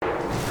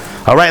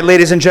All right,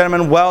 ladies and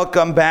gentlemen,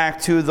 welcome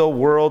back to the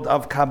World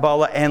of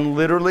Kabbalah. And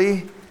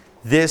literally,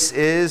 this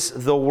is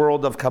the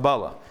World of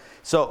Kabbalah.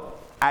 So,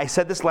 I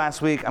said this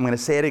last week. I'm going to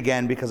say it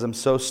again because I'm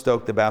so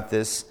stoked about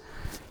this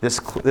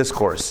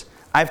course.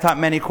 I've taught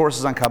many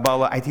courses on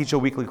Kabbalah. I teach a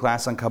weekly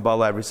class on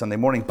Kabbalah every Sunday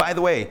morning. By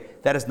the way,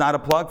 that is not a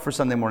plug for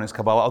Sunday morning's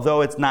Kabbalah,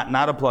 although it's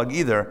not a plug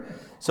either.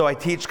 So I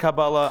teach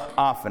Kabbalah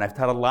often. I've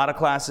taught a lot of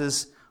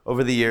classes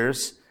over the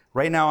years.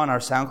 Right now on our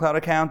SoundCloud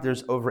account,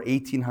 there's over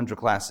 1,800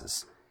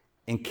 classes.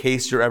 In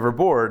case you're ever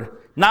bored.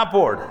 Not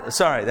bored.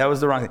 Sorry, that was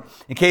the wrong thing.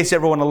 In case you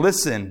ever want to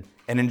listen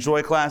and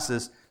enjoy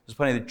classes, there's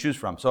plenty to choose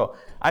from. So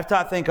I've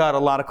taught, thank God, a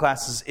lot of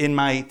classes in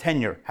my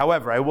tenure.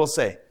 However, I will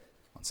say,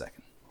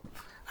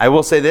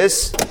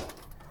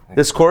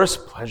 this course,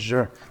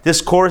 pleasure.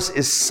 This course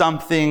is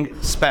something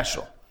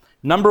special.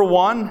 Number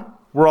one,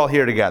 we're all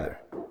here together.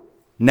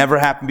 Never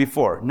happened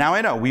before. Now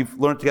I know we've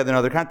learned together in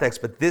other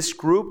contexts, but this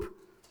group,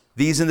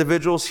 these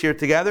individuals here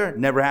together,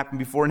 never happened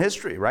before in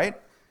history, right?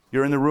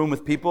 You're in the room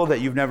with people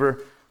that you've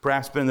never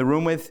perhaps been in the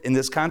room with in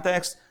this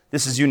context.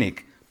 This is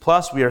unique.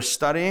 Plus, we are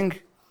studying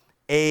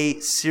a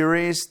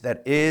series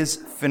that is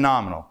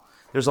phenomenal.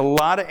 There's a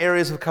lot of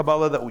areas of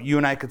Kabbalah that you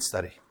and I could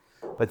study.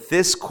 But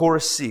this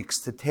course seeks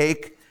to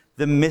take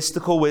the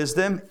mystical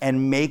wisdom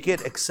and make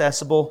it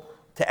accessible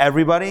to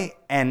everybody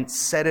and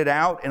set it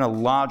out in a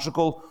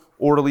logical,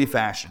 orderly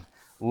fashion.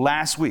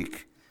 Last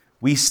week,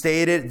 we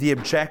stated the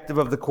objective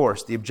of the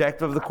course. The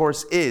objective of the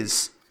course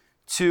is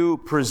to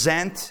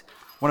present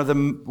one of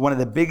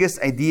the biggest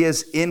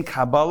ideas in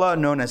Kabbalah,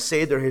 known as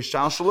Seder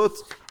Hishalshalut,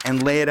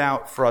 and lay it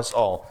out for us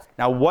all.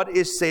 Now, what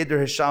is Seder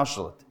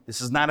Hishalshalut?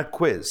 This is not a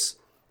quiz.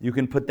 You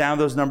can put down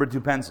those number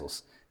 2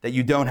 pencils that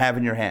you don't have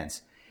in your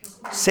hands.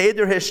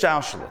 Seder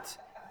Hishalshalut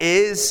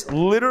is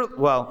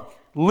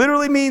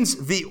literally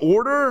means the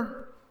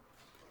order.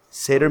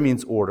 Seder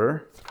means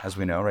order, as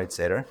we know, right?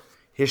 Seder.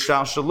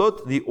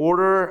 Hishalshalut, the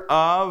order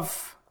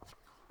of.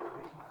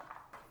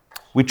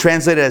 We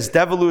translate it as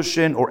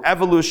devolution or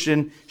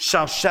evolution.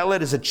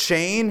 Shalshelet is a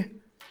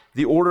chain.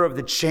 The order of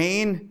the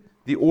chain.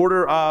 The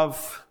order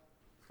of...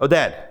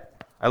 Oded,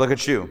 I look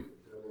at you.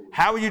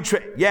 How would you...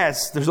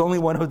 Yes, there's only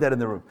one Oded in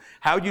the room.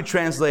 How would you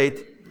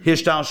translate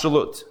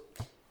Hishtalshalut?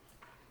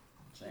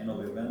 Chain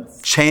of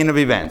events. Chain of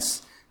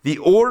events. The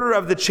order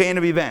of the chain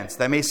of events.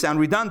 That may sound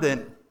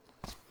redundant,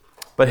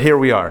 but here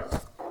we are.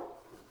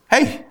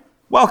 Hey,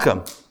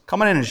 welcome.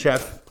 Come on in,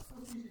 chef.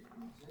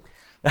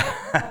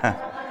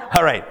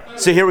 All right,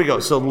 so here we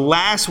go. So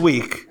last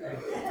week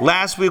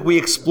we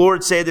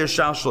explored Seder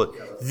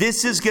Shalshalut.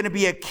 This is going to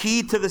be a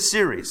key to the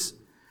series,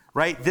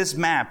 right? This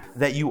map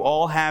that you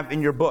all have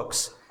in your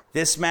books.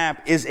 This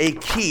map is a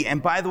key.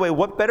 And by the way,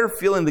 what better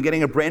feeling than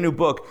getting a brand new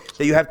book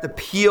that you have to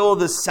peel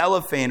the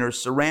cellophane or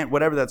saran,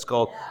 whatever that's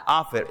called,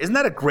 off it? Isn't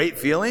that a great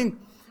feeling?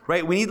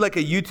 Right? We need like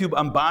a YouTube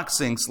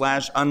unboxing /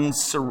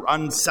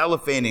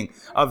 uncellophaning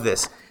of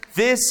this.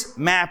 This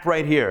map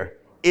right here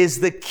is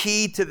the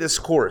key to this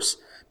course.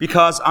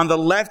 Because on the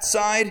left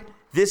side,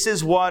 this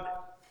is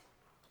what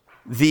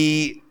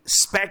the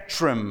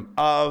spectrum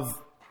of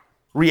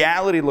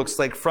reality looks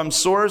like from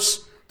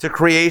source to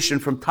creation,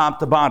 from top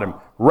to bottom.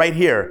 Right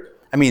here.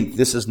 I mean,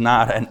 this is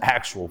not an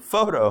actual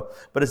photo,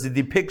 but it's a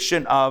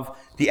depiction of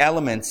the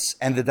elements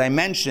and the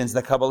dimensions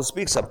that Kabbalah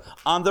speaks of.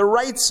 On the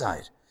right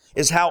side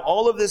is how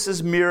all of this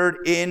is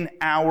mirrored in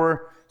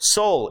our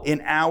soul, in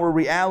our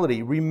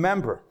reality.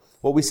 Remember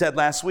what we said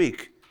last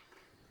week.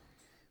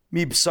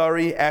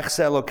 Mibsari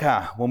echse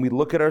Eloka. When we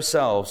look at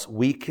ourselves,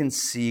 we can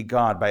see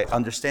God. By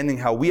understanding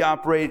how we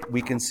operate,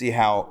 we can see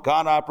how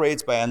God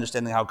operates. By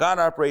understanding how God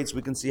operates,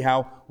 we can see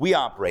how we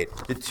operate.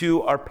 The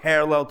two are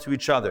parallel to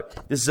each other.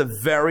 This is a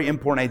very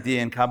important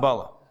idea in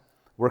Kabbalah.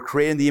 We're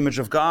creating the image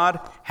of God,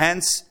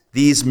 hence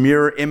these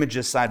mirror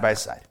images side by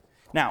side.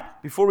 Now,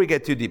 before we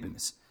get too deep in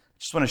this, I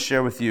just want to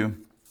share with you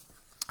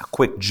a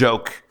quick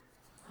joke,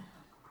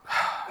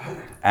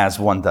 as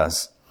one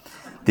does.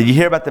 Did you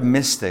hear about the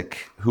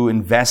mystic who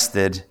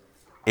invested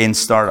in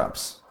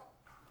startups?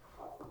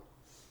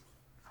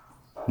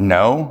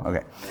 No?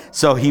 Okay.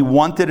 So he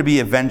wanted to be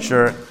a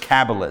venture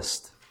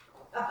Kabbalist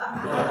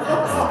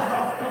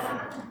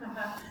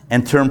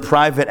and turn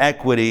private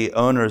equity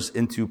owners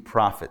into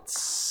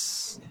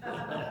prophets.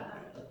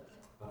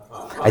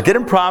 I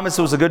didn't promise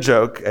it was a good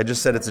joke. I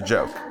just said it's a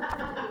joke.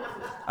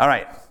 All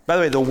right. By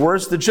the way, the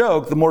worse the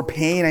joke, the more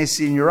pain I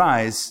see in your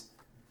eyes,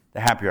 the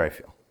happier I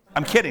feel.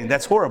 I'm kidding.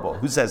 That's horrible.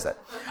 Who says that?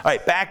 All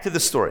right, back to the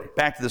story.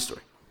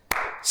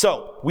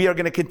 So, we are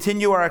going to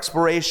continue our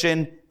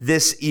exploration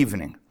this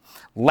evening.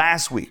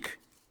 Last week,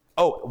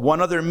 one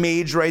other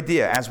major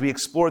idea as we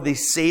explore the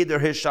Seder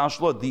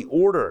Hishalshalut, the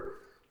order,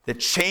 the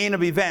chain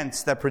of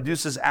events that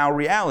produces our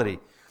reality.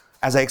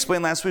 As I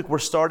explained last week, we're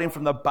starting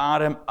from the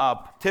bottom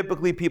up.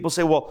 Typically, people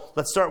say, well,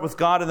 let's start with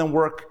God and then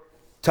work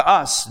to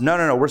us.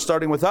 No. We're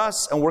starting with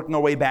us and working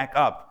our way back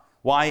up.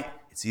 Why?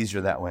 It's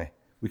easier that way.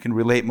 We can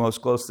relate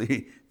most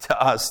closely to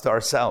us, to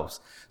ourselves.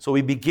 So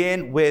we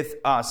begin with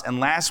us. And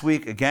last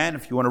week, again,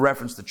 if you want to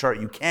reference the chart,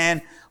 you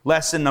can.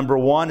 Lesson number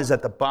 1 is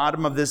at the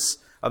bottom of this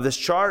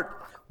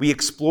chart. we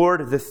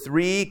explored the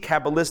three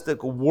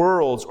Kabbalistic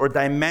worlds or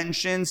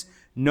dimensions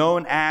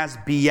known as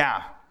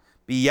Biyah.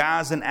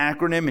 Biyah is an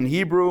acronym in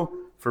Hebrew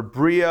for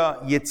Bria,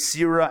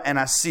 Yetzira, and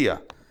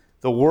Asiya.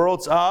 The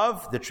worlds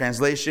of, the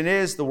translation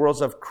is, the worlds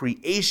of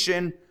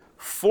creation,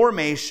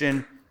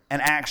 formation,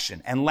 and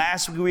action. And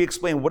last week we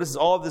explained, what does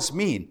all of this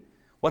mean?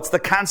 What's the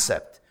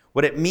concept?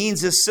 What it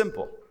means is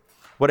simple.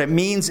 What it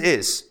means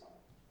is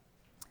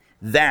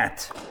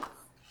that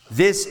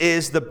this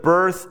is the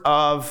birth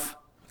of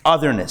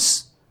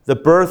otherness, the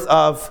birth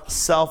of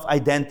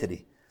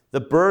self-identity,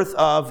 the birth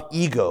of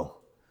ego.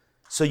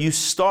 So you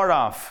start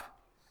off,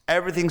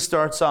 everything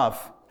starts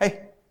off,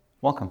 hey,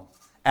 welcome.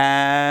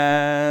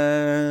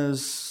 As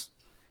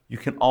you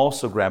can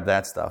also grab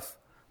that stuff,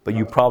 but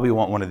you probably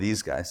want one of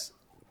these guys.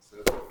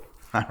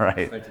 All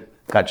right, thank you.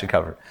 Got you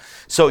covered.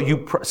 So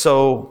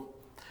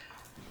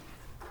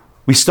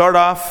we start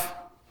off.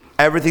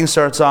 Everything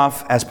starts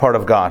off as part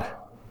of God.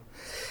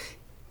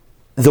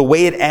 The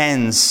way it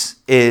ends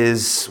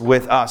is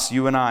with us,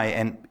 you and I,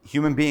 and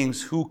human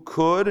beings who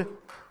could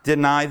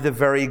deny the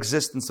very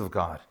existence of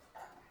God.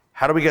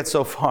 How do we get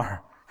so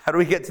far? How do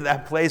we get to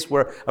that place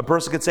where a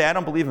person could say, I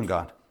don't believe in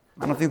God.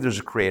 I don't think there's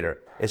a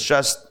creator. It's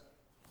just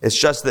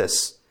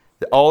this.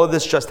 All of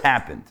this just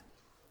happened.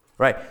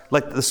 Right?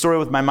 Like the story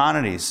with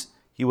Maimonides.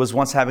 He was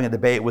once having a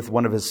debate with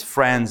one of his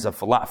friends, a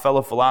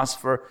fellow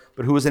philosopher,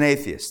 but who was an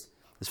atheist.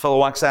 This fellow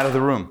walks out of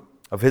the room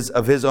of his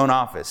own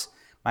office.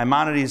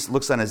 Maimonides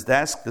looks on his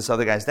desk, this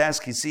other guy's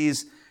desk. He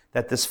sees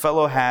that this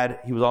fellow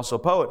he was also a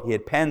poet. He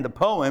had penned a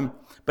poem,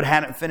 but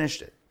hadn't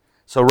finished it.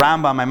 So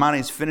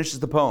Maimonides finishes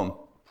the poem.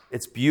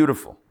 It's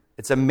beautiful.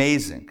 It's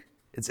amazing.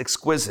 It's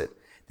exquisite.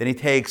 Then he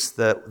takes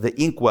the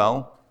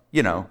inkwell,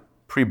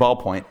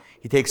 pre-ballpoint.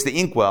 He takes the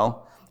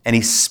inkwell and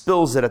he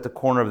spills it at the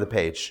corner of the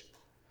page.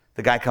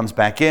 The guy comes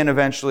back in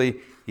eventually.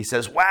 He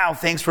says, wow,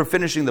 thanks for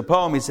finishing the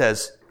poem. He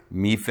says,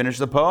 me finish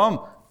the poem?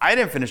 I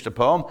didn't finish the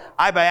poem.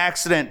 I, by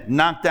accident,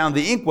 knocked down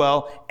the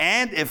inkwell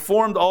and it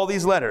formed all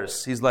these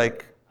letters. He's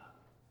like,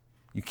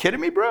 you kidding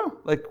me, bro?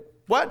 Like,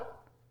 what?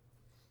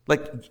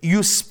 Like,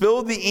 you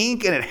spilled the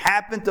ink and it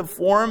happened to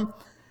form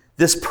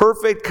this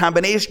perfect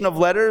combination of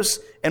letters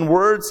and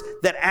words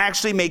that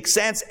actually make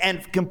sense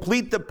and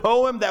complete the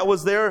poem that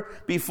was there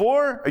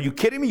before? Are you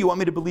kidding me? You want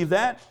me to believe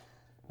that?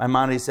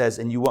 Maimonides says,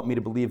 and you want me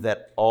to believe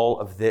that all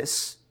of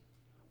this,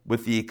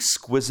 with the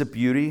exquisite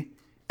beauty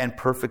and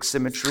perfect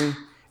symmetry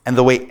and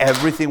the way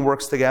everything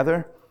works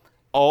together,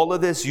 all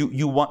of this,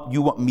 you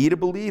want me to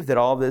believe that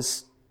all of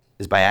this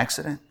is by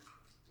accident?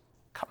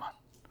 Come on.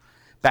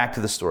 Back to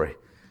the story.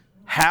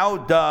 How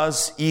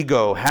does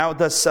ego, how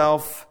does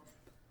not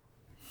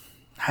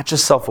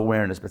just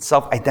self-awareness, but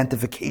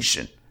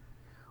self-identification,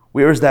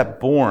 where is that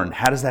born?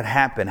 How does that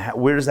happen?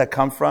 Where does that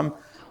come from?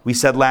 We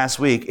said last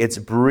week, it's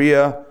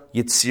Bria,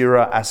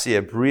 Yetzira,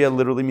 Asiya. Bria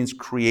literally means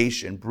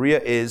creation. Bria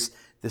is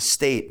the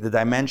state, the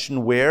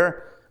dimension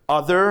where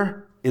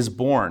other is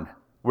born,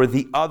 where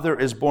the other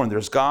is born.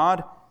 There's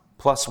God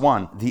plus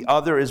one. The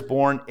other is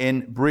born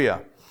in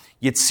Bria.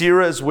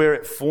 Yetzira is where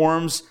it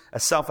forms a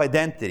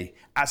self-identity.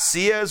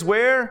 Asiya is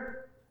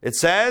where it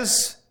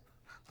says,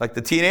 like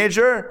the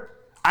teenager,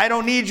 I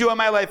don't need you in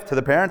my life, to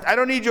the parent. I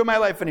don't need you in my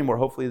life anymore.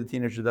 Hopefully the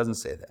teenager doesn't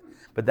say that.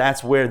 But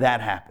that's where that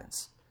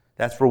happens.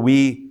 That's where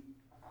we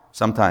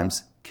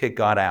sometimes kick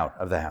God out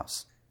of the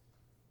house.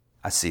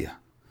 Asiya.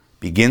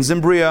 Begins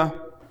in Bria.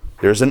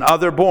 There's an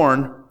other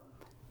born.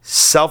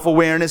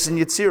 Self-awareness in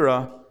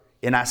Yetzira.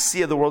 In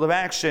Asiya, the world of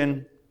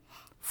action,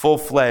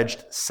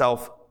 full-fledged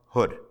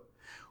selfhood.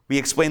 We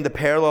explained the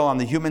parallel on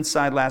the human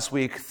side last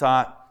week.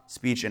 Thought,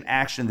 speech, and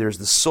action. There's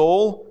the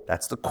soul.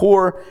 That's the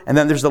core. And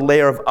then there's the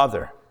layer of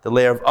other. The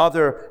layer of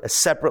other, a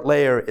separate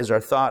layer, is our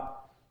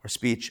thought, our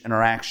speech, and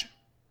our action.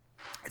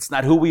 It's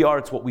not who we are,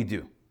 it's what we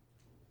do.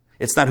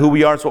 It's not who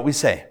we are, it's what we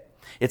say.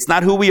 It's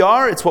not who we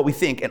are, it's what we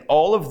think. And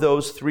all of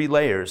those three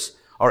layers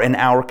are in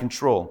our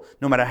control.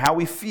 No matter how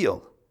we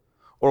feel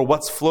or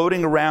what's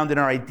floating around in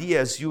our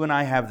ideas, you and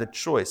I have the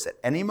choice at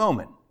any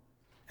moment.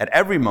 At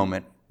every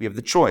moment, we have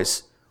the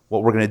choice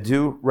what we're going to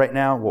do right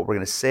now, what we're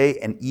going to say,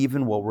 and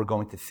even what we're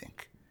going to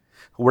think.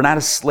 We're not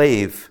a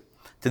slave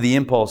to the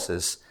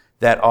impulses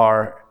that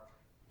are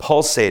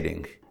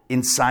pulsating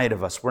inside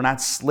of us. We're not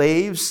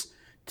slaves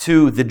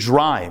to the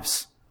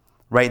drives,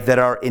 right, that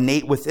are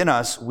innate within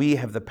us. We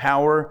have the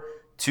power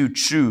to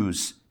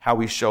choose how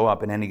we show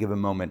up in any given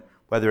moment,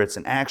 whether it's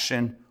in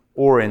action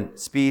or in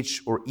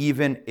speech or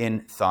even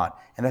in thought.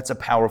 And that's a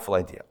powerful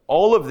idea.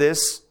 All of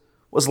this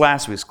was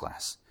last week's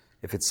class,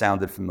 if it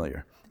sounded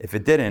familiar. If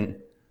it didn't,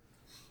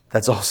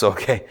 that's also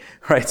okay,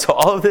 right? So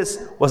all of this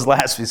was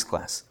last week's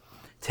class.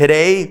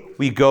 Today,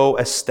 we go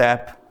a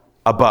step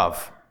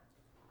above.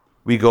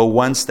 We go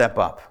one step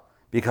up.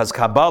 Because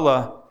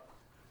Kabbalah,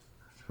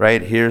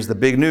 right, here's the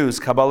big news.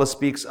 Kabbalah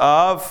speaks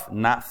of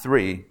not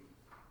 3,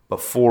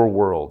 but 4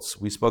 worlds.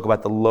 We spoke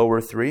about the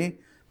lower 3,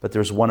 but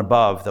there's one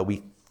above that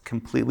we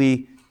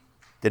completely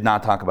did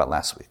not talk about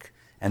last week.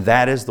 And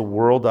that is the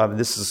world of,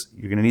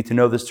 you're going to need to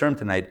know this term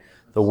tonight,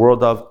 the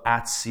world of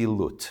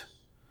Atzilut.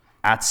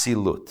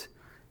 Atzilut.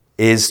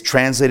 is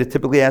translated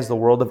typically as the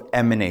world of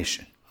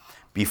emanation.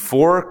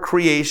 Before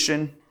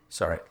creation,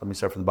 let me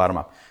start from the bottom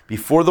up.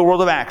 Before the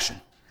world of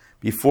action,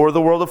 before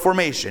the world of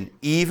formation,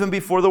 even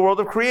before the world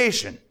of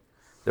creation,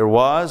 there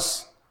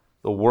was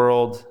the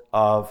world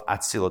of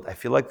Atzilut. I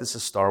feel like this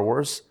is Star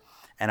Wars,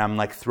 and I'm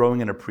like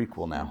throwing in a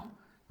prequel now,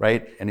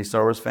 right? Any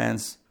Star Wars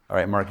fans? All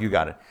right, Mark, you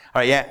got it.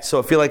 All right, yeah, so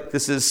I feel like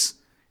this is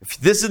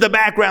the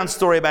background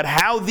story about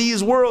how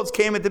these worlds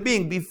came into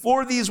being.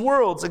 Before these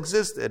worlds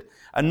existed,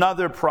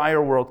 another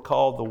prior world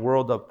called the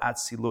world of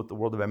Atzilut, the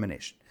world of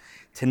emanation.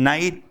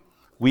 Tonight,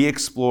 we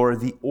explore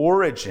the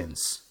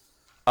origins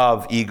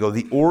of ego,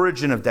 the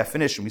origin of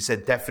definition. We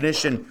said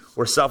definition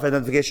or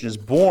self-identification is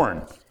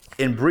born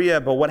in Bria,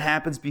 but what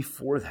happens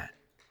before that?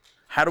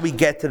 How do we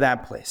get to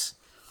that place?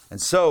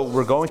 And so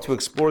we're going to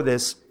explore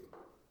this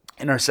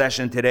in our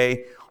session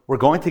today. We're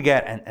going to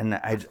get,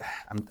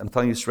 I'm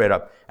telling you straight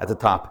up at the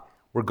top,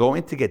 we're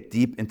going to get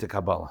deep into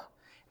Kabbalah.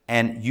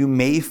 And you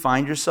may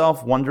find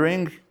yourself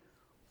wondering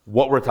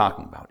what we're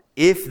talking about.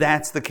 If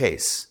that's the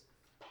case,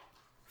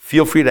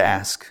 feel free to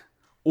ask,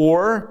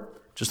 or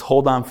just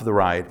hold on for the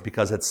ride,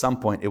 because at some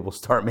point it will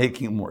start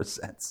making more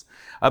sense.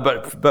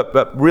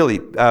 But really,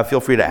 feel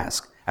free to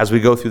ask as we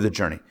go through the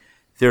journey.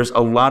 There's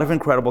a lot of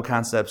incredible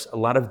concepts, a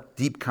lot of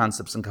deep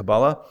concepts in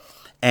Kabbalah,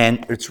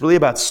 and it's really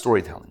about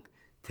storytelling.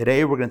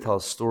 Today we're going to tell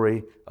a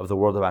story of the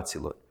world of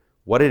Atzilut.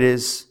 What it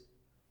is,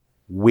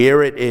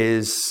 where it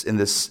is in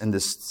this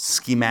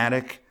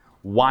schematic,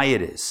 why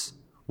it is,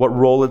 what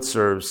role it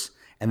serves,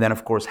 and then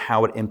of course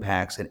how it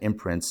impacts and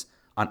imprints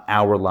on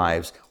our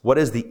lives. What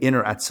is the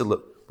inner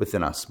Atzilut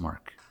within us,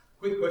 Mark?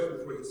 Quick question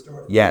before you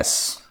start.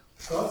 Yes.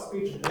 Thought,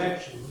 speech, and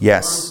action.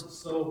 Yes.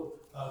 So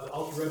the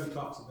Alter Rebbe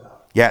talks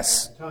about.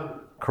 Yes.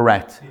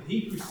 Correct. Did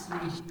he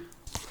perceive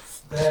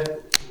that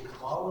in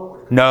Kabbalah?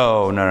 Or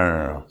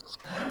No.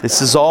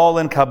 This is all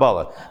in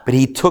Kabbalah. But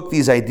he took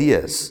these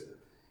ideas.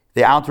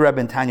 The Alter Rebbe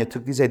and Tanya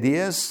took these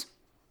ideas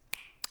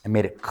and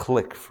made it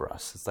click for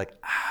us. It's like,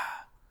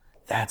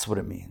 that's what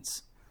it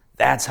means.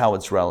 That's how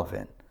it's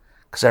relevant.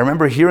 Because I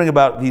remember hearing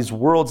about these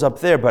worlds up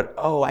there, but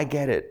I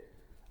get it.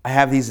 I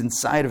have these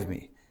inside of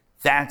me.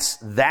 That's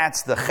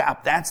the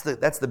chap. That's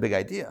the big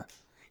idea.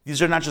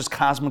 These are not just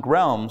cosmic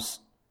realms.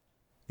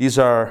 These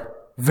are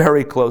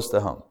very close to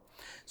home.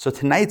 So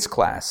tonight's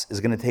class is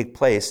going to take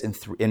place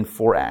in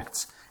 4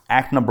 acts.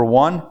 Act number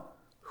 1,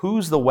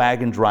 who's the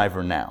wagon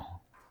driver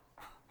now?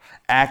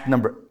 I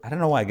don't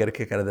know why I get a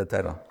kick out of that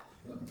title.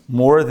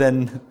 More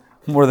than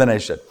I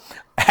should.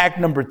 Act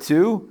number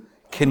 2,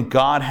 can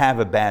God have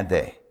a bad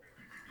day?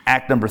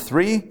 Act number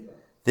 3,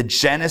 the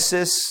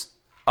genesis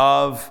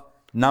of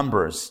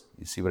numbers.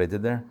 You see what I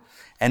did there?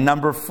 And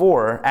number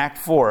 4, act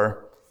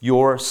 4,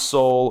 your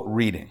soul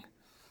reading.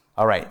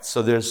 All right,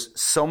 so there's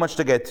so much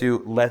to get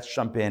to. Let's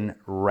jump in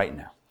right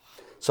now.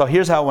 So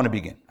here's how I want to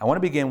begin. I want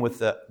to begin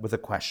with a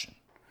question.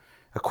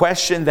 A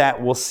question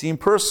that will seem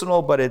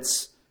personal, but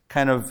it's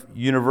kind of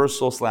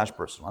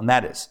universal/personal. And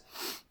that is,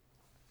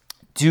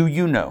 do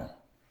you know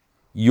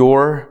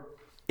your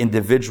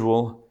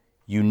individual,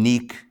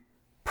 unique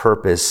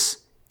purpose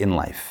in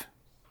life?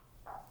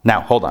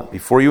 Now, hold on.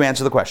 Before you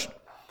answer the question,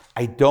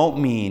 I don't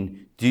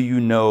mean, do you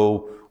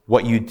know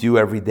what you do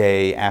every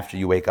day after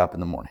you wake up in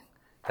the morning?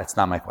 That's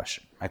not my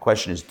question. My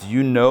question is, do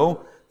you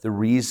know the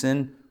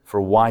reason for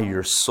why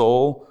your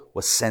soul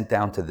was sent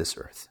down to this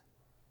earth?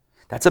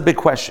 That's a big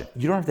question.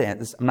 You don't have to answer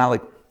this. I'm not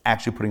like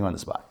actually putting you on the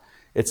spot.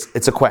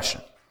 It's a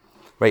question,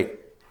 right?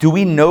 Do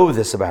we know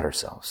this about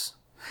ourselves?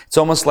 It's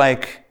almost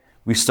like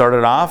we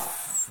started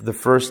off, the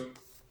first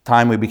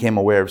time we became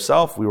aware of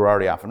self, we were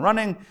already off and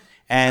running,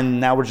 and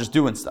now we're just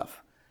doing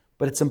stuff.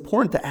 But it's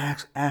important to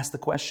ask the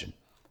question,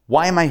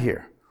 why am I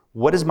here?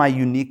 What is my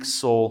unique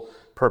soul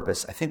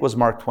purpose? I think it was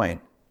Mark Twain.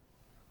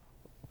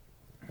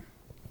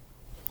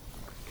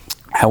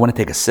 I want to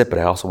take a sip, but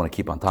I also want to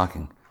keep on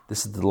talking.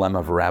 This is the dilemma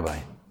of a rabbi.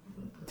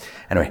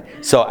 Anyway,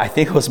 so I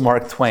think it was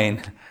Mark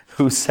Twain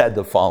who said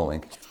the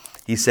following.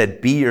 He said,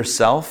 be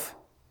yourself,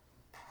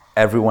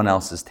 everyone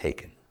else is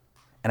taken.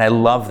 And I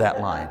love that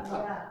line.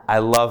 I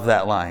love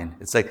that line.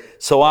 It's like,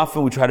 so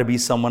often we try to be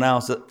someone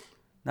else.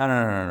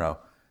 No.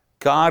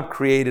 God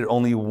created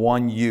only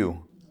one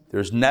you.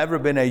 There's never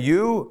been a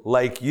you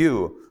like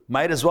you.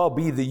 Might as well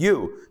be the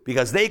you,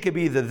 because they could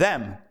be the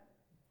them.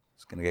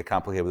 It's going to get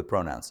complicated with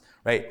pronouns,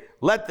 right?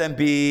 Let them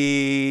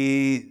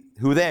be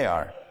who they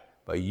are.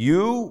 But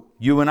you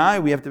and I,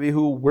 we have to be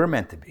who we're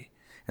meant to be.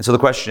 And so the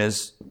question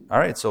is, all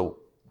right, so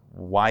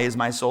why is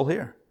my soul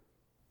here?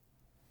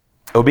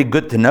 It would be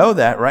good to know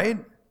that, right?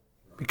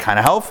 It'd be kind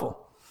of helpful.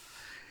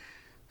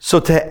 So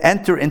to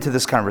enter into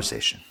this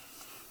conversation,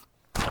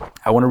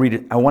 I want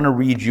to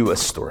read you a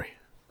story.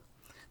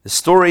 The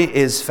story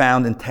is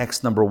found in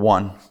text number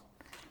 1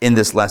 in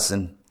this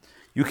lesson.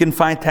 You can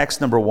find text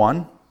number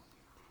 1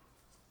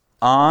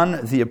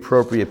 on the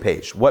appropriate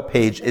page. What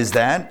page is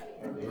that?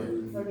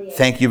 38.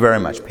 Thank you very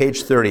much.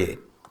 Page 38.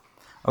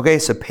 Okay,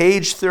 so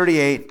page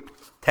 38,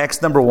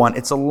 text number 1.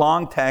 It's a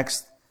long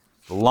text,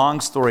 a long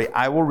story.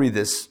 I will read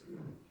this.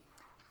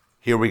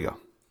 Here we go.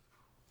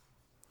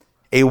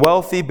 A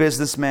wealthy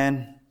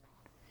businessman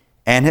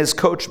and his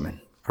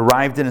coachman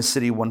arrived in a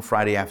city one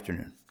Friday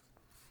afternoon.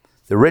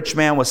 The rich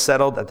man was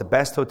settled at the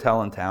best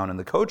hotel in town, and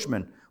the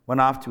coachman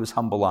went off to his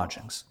humble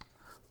lodgings.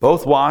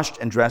 Both washed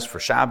and dressed for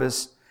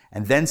Shabbos,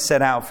 and then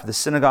set out for the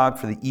synagogue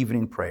for the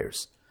evening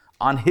prayers.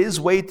 On his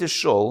way to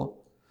Shul,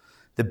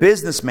 the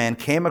businessman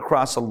came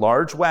across a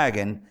large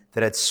wagon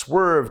that had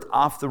swerved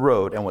off the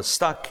road and was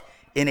stuck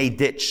in a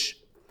ditch.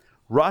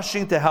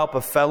 Rushing to help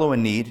a fellow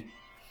in need,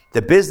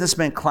 the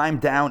businessman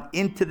climbed down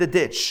into the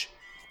ditch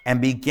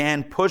and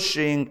began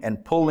pushing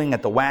and pulling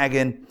at the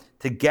wagon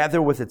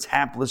together with its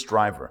hapless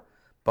driver.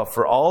 But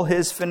for all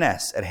his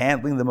finesse at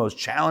handling the most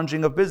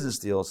challenging of business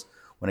deals,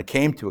 when it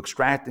came to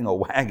extracting a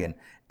wagon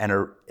and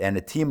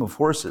a team of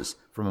horses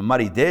from a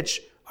muddy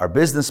ditch, our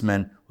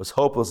businessman was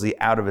hopelessly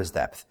out of his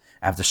depth.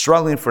 After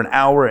struggling for an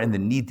hour in the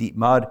knee-deep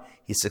mud,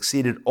 he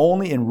succeeded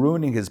only in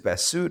ruining his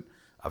best suit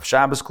of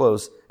Shabbos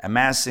clothes,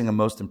 amassing a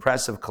most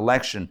impressive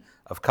collection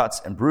of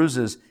cuts and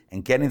bruises,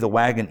 and getting the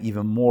wagon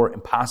even more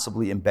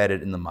impossibly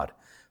embedded in the mud.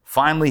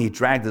 Finally, he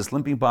dragged his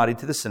limping body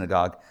to the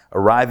synagogue,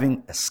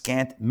 arriving a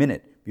scant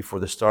minute before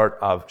the start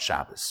of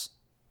Shabbos.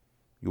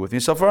 You with me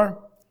so far?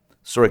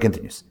 Story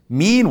continues.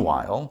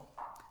 Meanwhile,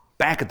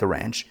 back at the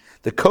ranch,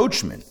 the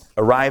coachman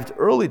arrived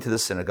early to the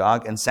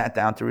synagogue and sat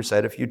down to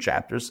recite a few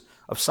chapters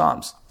of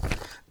Psalms.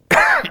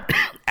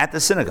 At the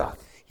synagogue,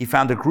 he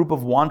found a group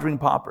of wandering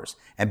paupers,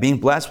 and being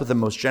blessed with a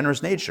most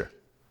generous nature,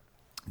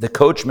 the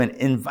coachman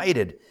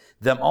invited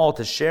them all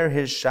to share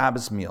his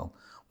Shabbos meal.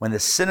 When the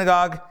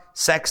synagogue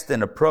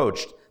sexton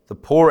approached the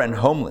poor and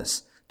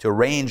homeless to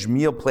arrange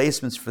meal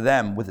placements for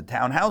them with the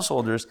town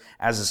householders,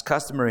 as is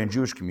customary in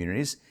Jewish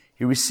communities,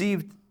 he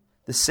received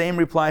the same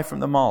reply from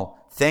them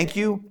all. Thank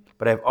you,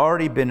 but I've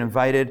already been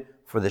invited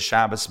for the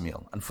Shabbos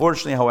meal.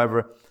 Unfortunately,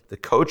 however, the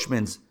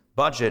coachman's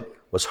budget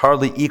was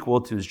hardly equal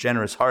to his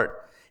generous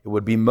heart. It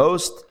would be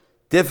most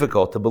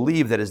difficult to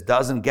believe that his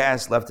dozen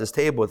guests left his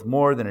table with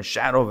more than a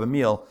shadow of a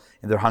meal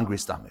in their hungry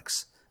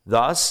stomachs.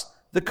 Thus,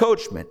 the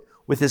coachman,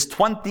 with his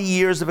 20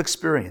 years of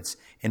experience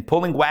in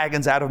pulling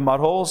wagons out of mud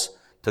holes,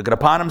 took it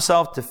upon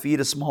himself to feed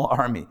a small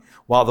army,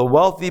 while the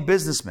wealthy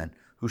businessman,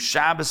 whose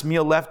Shabbos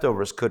meal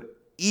leftovers could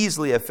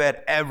easily have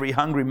fed every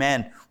hungry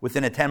man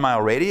within a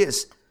 10-mile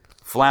radius,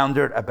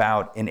 floundered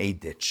about in a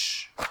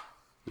ditch.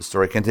 The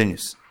story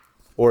continues,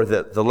 or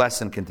the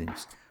lesson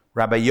continues.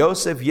 Rabbi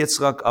Yosef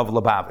Yitzchak of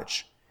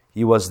Lubavitch,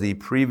 he was the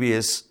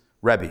previous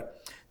Rabbi,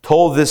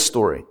 told this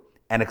story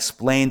and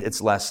explained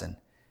its lesson.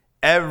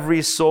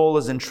 Every soul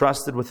is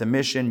entrusted with a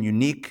mission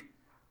unique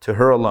to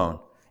her alone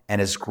and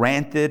is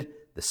granted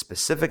the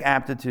specific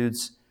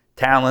aptitudes,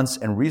 talents,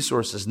 and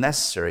resources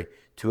necessary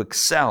to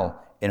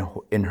excel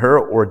in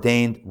her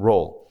ordained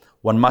role.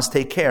 One must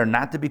take care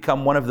not to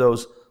become one of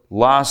those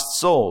lost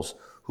souls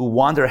who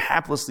wander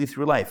haplessly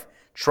through life,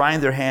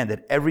 trying their hand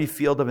at every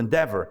field of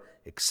endeavor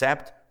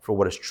except for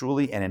what is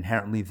truly and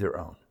inherently their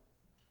own.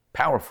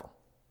 Powerful.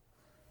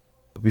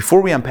 But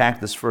before we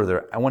unpack this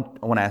further, I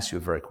want to ask you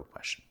a very quick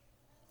question.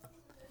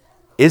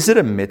 Is it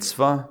a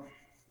mitzvah?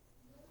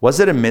 Was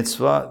it a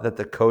mitzvah that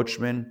the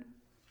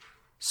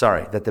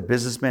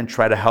businessman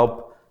try to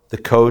help the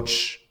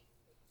coach?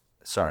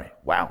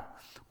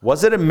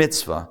 Was it a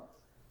mitzvah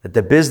that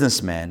the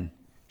businessman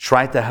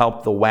tried to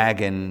help the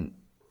wagon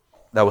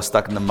that was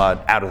stuck in the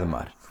mud out of the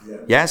mud? Yeah.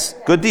 Yes?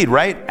 Good deed,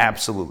 right?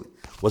 Absolutely.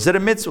 Was it a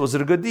mitzvah? Was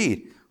it a good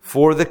deed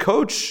for the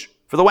coach,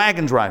 for the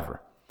wagon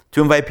driver,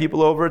 to invite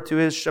people over to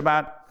his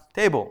Shabbat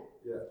table?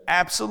 Yeah.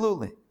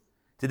 Absolutely.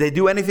 Did they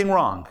do anything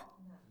wrong?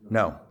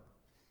 No.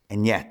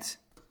 And yet,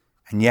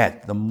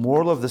 the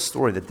moral of the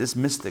story that this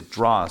mystic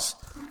draws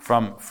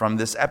from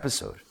this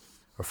episode,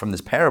 or from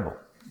this parable,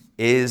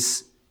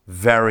 is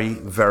very,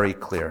 very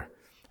clear.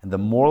 And the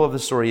moral of the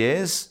story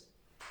is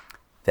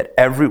that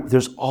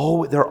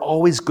there are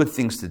always good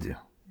things to do.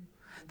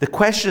 The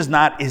question is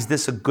not, is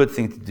this a good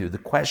thing to do? The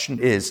question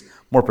is,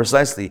 more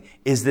precisely,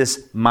 is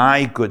this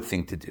my good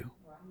thing to do?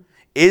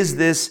 Is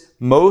this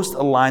most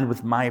aligned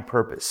with my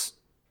purpose?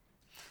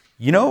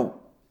 You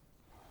know,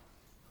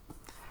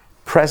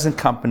 present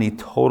company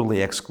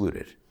totally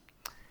excluded.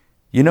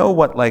 You know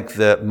what, like,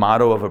 the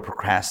motto of a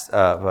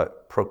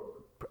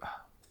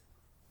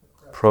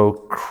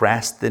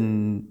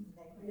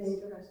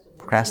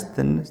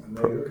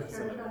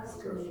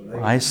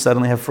I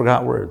suddenly have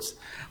forgot words.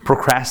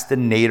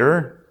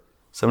 Procrastinator,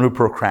 someone who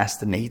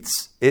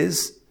procrastinates,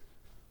 is,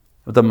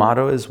 what the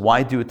motto is,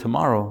 why do it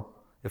tomorrow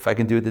if I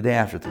can do it the day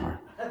after tomorrow?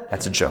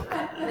 That's a joke.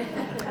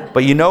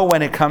 But you know,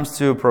 when it comes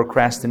to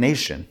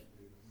procrastination,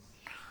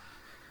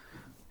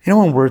 you know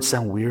when words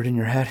sound weird in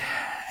your head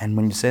and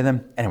when you say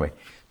them? Anyway,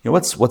 you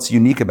know what's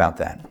unique about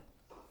that?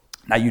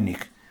 Not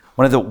unique.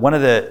 One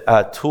of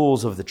the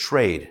tools of the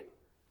trade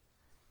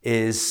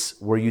is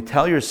where you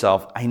tell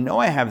yourself, I know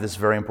I have this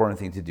very important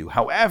thing to do.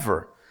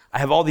 However, I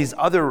have all these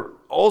other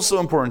also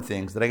important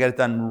things that I get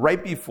done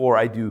right before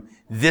I do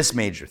this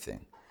major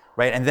thing,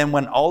 right? And then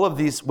when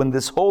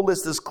this whole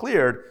list is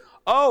cleared,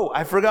 oh,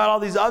 I forgot all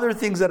these other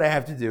things that I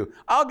have to do.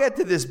 I'll get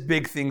to this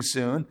big thing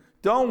soon.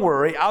 Don't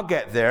worry, I'll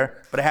get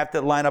there, but I have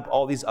to line up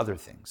all these other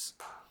things.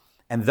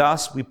 And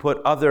thus, we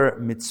put other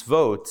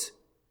mitzvot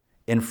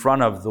in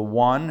front of the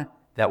one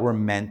that we're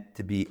meant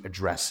to be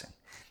addressing.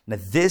 Now,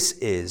 this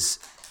is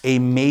a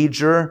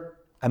major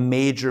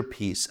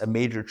piece, a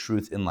major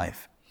truth in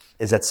life,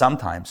 is that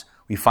sometimes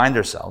we find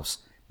ourselves,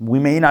 we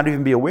may not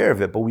even be aware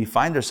of it, but we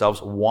find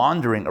ourselves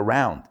wandering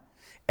around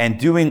and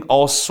doing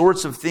all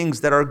sorts of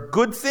things that are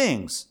good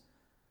things,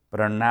 but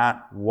are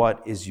not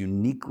what is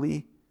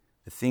uniquely,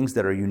 the things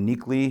that are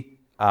uniquely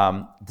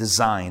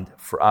designed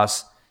for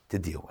us to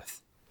deal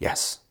with.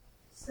 Yes?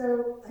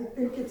 So I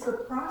think it's a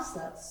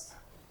process,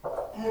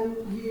 and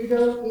you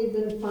don't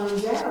even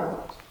find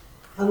out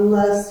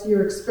unless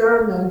you're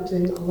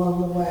experimenting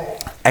along the way.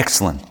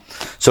 Excellent.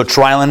 So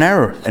trial and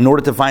error in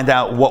order to find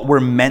out what we're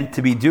meant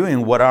to be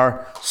doing, what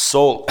our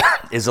soul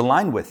is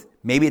aligned with.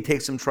 Maybe it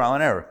takes some trial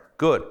and error.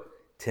 Good.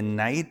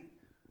 Tonight,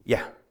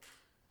 yeah.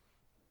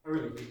 I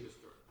really hate this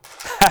story.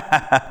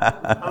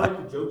 I like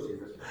the jokes in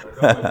this,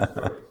 but I don't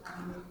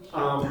like the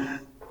story.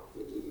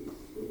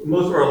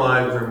 Most of our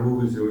lives are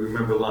movies that we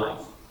remember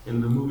lines.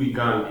 In the movie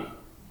Gandhi,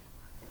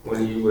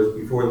 when he was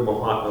before the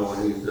Mahatma,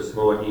 when he was the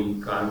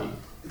Mohamed Gandhi,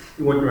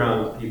 he went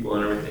around with people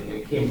and everything, and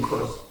he came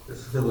across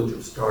this village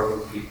of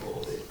starving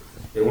people.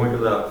 They weren't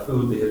allowed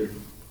food, they had to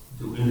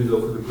do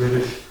indigo for the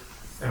British,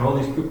 and all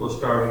these people are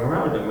starving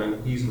around him,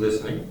 and he's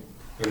listening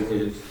in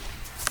his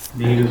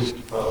native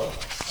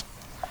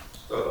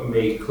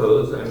made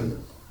clothes,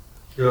 and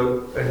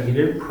he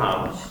didn't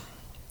promise,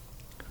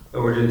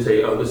 or didn't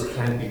say, "Oh, this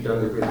can't be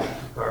done, the British are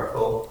too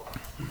powerful."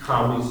 He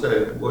calmly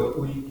said, "What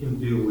we can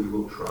do, we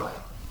will try."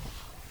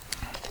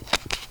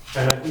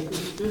 And I think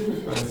this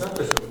businessman, it's not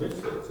just a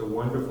mitzvah, it's a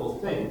wonderful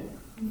thing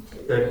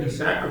that he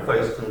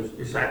sacrificed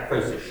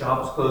his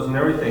shops, clothes, and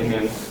everything.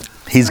 And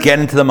he's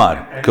getting to the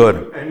mud.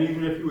 Good. And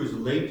even if he was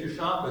late to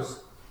Shabbos,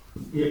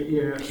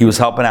 he was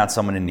helping out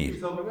someone in need.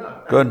 He was helping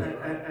out. Good.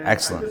 And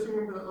excellent. I just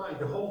remember that line.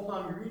 The whole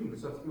time you're reading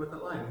this, something about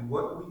that line.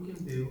 What we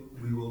can do,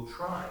 we will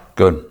try.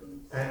 Good.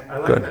 And I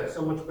like that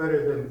so much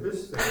better than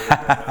this thing.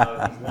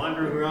 He's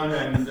wandering around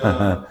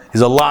and... he's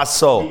a lost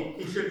soul.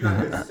 He should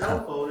have got his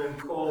cell phone and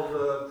called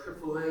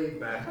AAA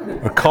back.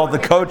 Or called the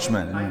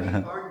coachman. I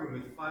hate arguing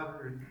with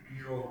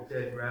 500-year-old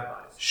dead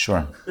rabbis.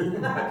 Sure.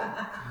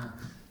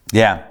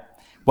 Yeah.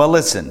 Well,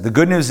 listen, the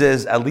good news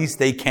is at least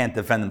they can't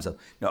defend themselves.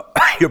 No,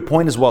 your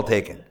point is well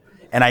taken.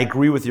 And I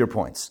agree with your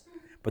points.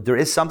 But there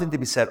is something to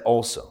be said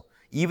also.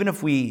 Even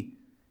if we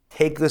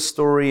take this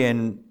story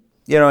and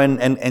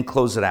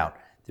close it out,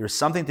 there's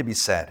something to be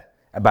said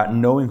about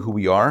knowing who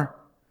we are,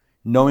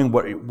 knowing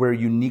what we're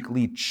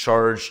uniquely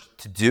charged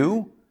to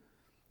do,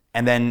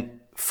 and then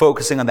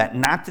focusing on that,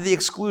 not to the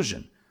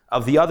exclusion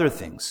of the other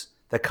things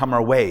that come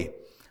our way,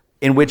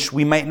 in which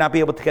we might not be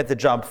able to get the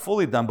job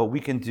fully done, but we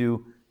can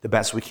do the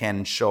best we can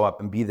and show up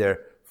and be there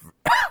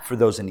for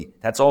those in need.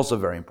 That's also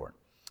very important.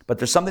 But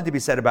there's something to be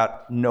said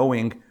about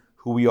knowing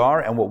who we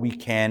are and what we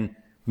can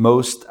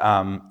most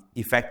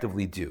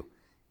effectively do.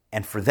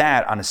 And for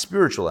that, on a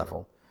spiritual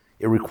level,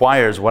 it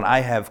requires what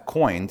I have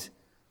coined,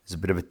 there's a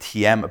bit of a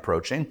TM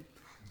approaching,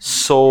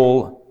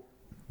 soul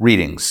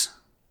readings.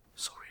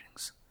 Soul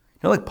readings. You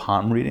know, like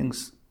palm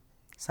readings?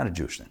 It's not a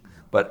Jewish thing,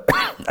 but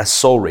a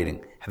soul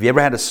reading. Have you ever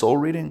had a soul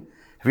reading?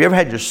 Have you ever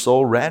had your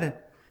soul read?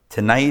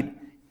 Tonight,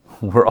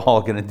 we're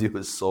all going to do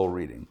a soul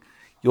reading.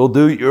 You'll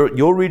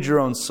read your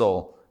own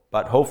soul,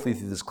 but hopefully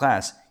through this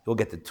class, you'll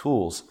get the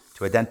tools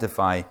to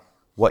identify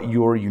what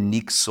your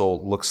unique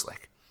soul looks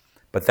like.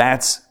 But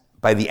that's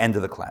by the end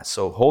of the class.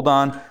 So hold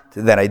on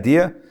to that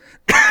idea.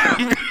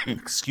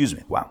 Excuse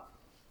me. Wow.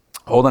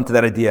 Hold on to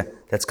that idea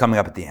that's coming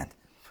up at the end.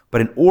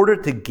 But in order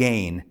to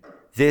gain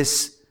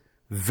this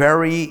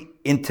very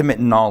intimate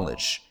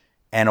knowledge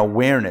and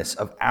awareness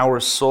of our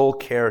soul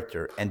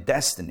character and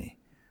destiny,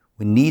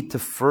 we need to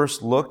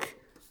first look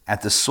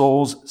at the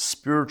soul's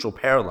spiritual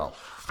parallel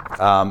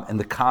in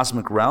the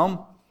cosmic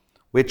realm,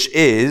 which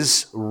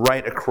is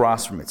right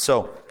across from it.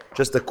 So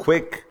just a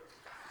quick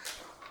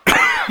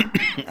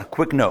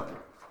note.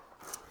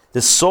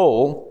 The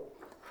soul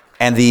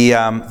and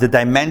the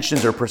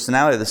dimensions or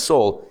personality of the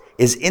soul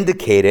is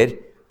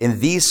indicated in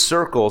these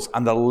circles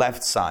on the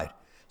left side.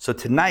 So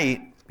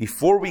tonight,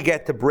 before we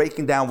get to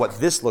breaking down what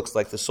this looks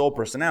like, the soul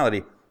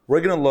personality,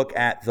 we're going to look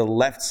at the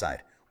left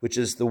side, which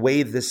is the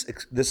way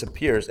this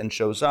appears and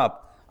shows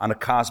up on a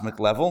cosmic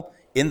level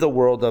in the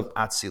world of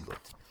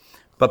Atzilut.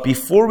 But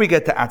before we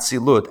get to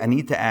Atzilut,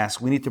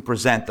 we need to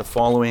present the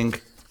following,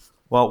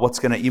 what's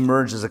going to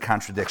emerge as a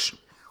contradiction.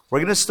 We're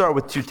going to start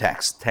with two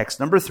texts, text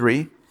number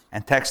 3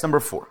 and text number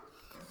 4.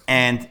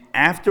 And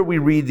after we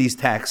read these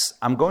texts,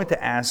 I'm going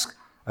to ask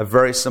a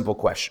very simple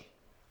question.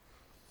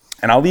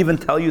 And I'll even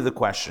tell you the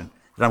question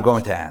that I'm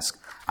going to ask.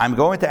 I'm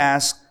going to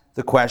ask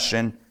the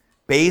question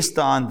based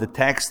on the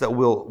text that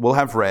we'll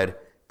have read.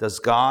 Does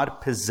God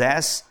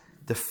possess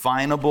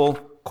definable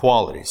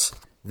qualities?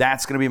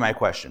 That's going to be my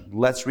question.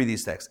 Let's read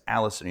these texts.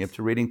 Allison, you have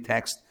to reading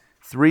text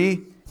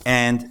 3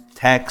 and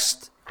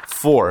text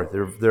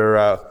 4.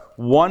 They're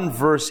one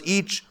verse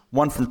each,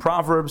 one from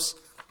Proverbs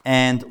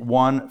and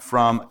one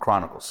from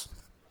Chronicles.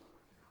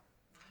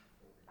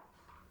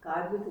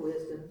 God with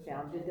wisdom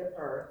founded the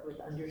earth with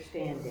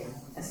understanding,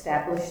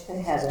 established the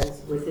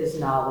heavens with his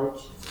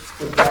knowledge,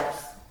 the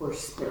depths were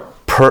still.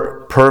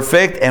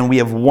 Perfect. And we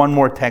have one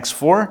more text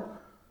for.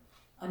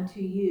 Unto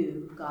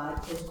you,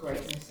 God, is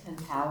greatness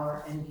and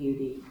power and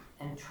beauty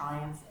and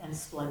triumph and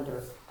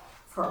splendor.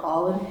 For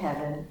all in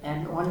heaven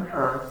and on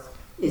earth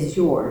is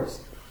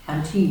yours.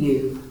 Unto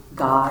you,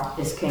 God,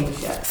 is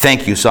kingship.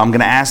 Thank you. So I'm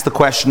going to ask the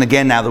question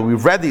again now that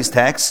we've read these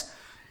texts.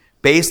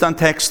 Based on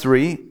text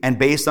 3 and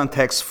based on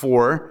text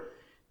 4,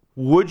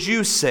 would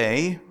you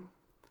say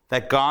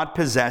that God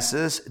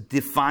possesses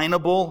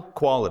definable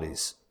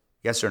qualities?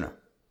 Yes or no?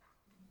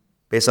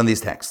 Based on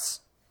these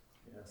texts?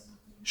 Yes.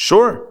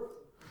 Sure.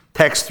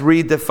 Text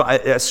 3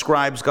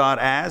 describes God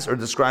as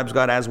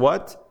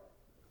what?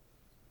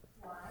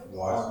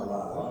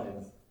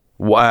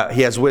 Wise.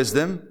 He has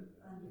wisdom,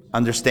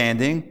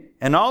 understanding,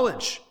 and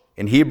knowledge.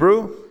 In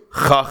Hebrew,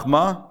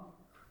 chachma,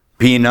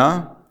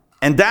 bina,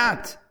 and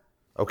dat.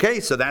 Okay,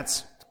 so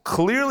that's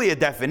clearly a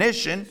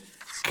definition,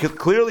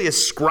 clearly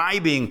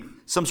ascribing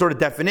some sort of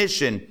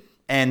definition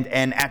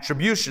and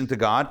attribution to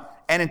God.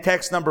 And in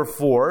text number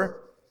 4,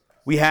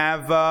 we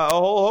have a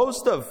whole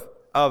host of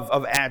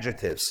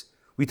adjectives.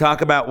 We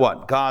talk about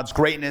what? God's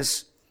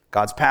greatness,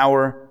 God's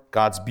power,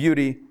 God's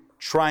beauty,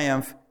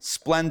 triumph,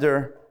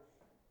 splendor,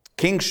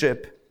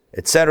 kingship,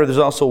 etc. There's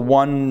also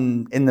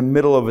one in the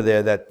middle over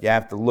there that you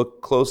have to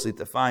look closely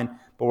to find,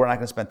 but we're not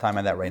going to spend time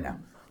on that right now.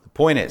 The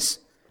point is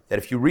that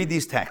if you read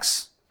these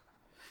texts,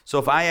 so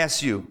if I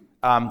ask you,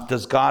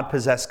 does God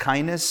possess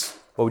kindness?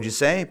 What would you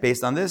say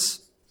based on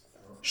this?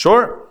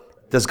 Sure.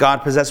 Does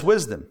God possess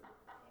wisdom?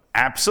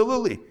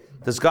 Absolutely.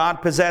 Does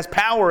God possess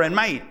power and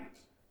might?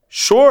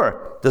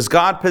 Sure. Does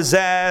God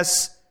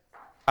possess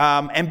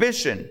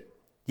ambition?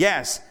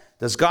 Yes.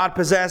 Does God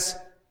possess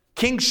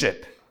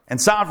kingship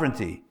and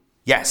sovereignty?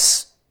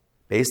 Yes.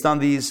 Based on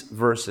these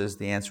verses,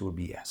 the answer would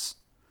be yes.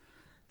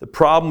 The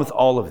problem with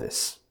all of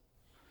this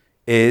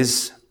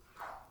is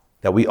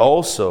that we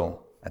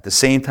also, at the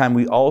same time,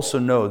 we also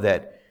know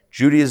that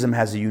Judaism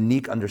has a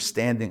unique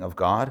understanding of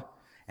God,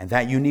 and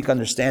that unique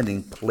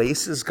understanding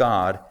places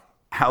God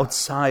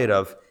outside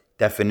of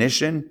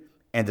definition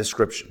and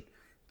description.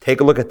 Take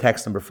a look at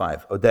text number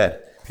 5. Oded,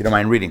 if you don't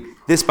mind reading.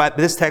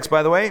 This text,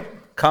 by the way,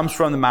 comes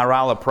from the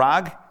Maharal of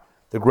Prague,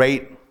 the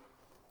great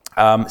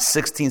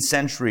 16th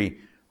century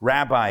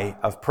rabbi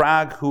of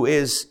Prague, who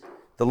is,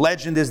 the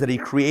legend is that he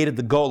created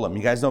the golem.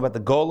 You guys know about the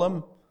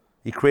golem?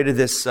 He created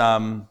this,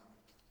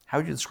 how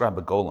would you describe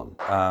a golem?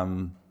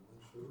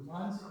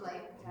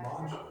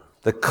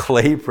 The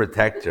clay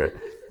protector.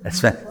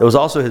 It was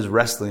also his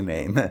wrestling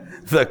name.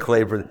 The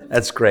clay protector.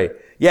 That's great.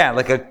 Yeah,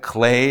 like a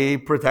clay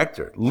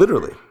protector.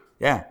 Literally.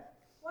 Yeah.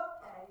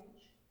 What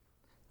page?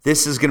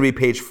 This is going to be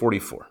page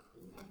 44.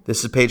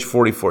 This is page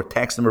 44.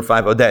 Text number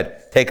 5.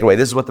 Oded, take it away.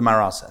 This is what the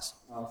Maharal says.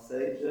 Our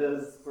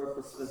sages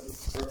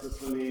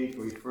purposefully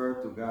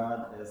refer to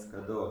God as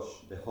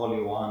Kadosh, the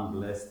Holy One,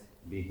 blessed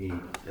be He,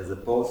 as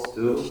opposed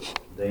to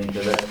the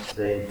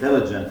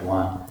intelligent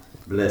one,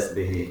 blessed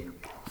be He.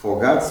 For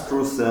God's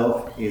true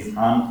self is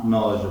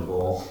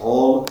unknowledgeable.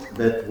 All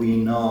that we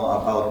know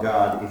about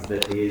God is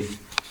that He is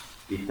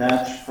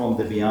detached from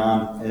the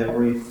beyond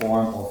every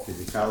form of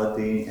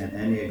physicality and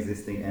any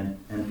existing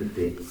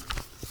entity.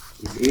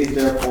 It is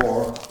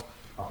therefore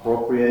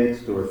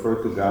appropriate to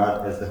refer to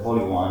God as the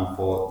Holy One,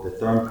 for the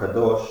term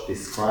Kadosh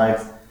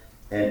describes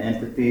an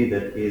entity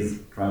that is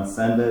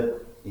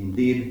transcendent.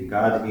 Indeed,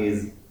 God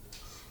is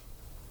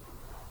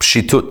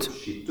Shitut,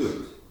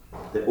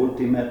 the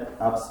ultimate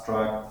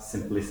abstract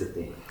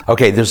simplicity.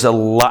 Okay, there's a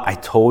lot. I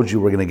told you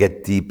we're going to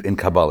get deep in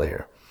Kabbalah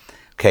here.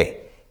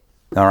 Okay,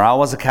 now Maharal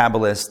was a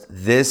Kabbalist.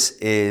 This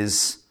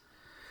is,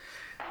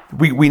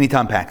 we need to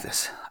unpack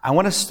this.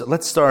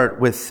 Let's start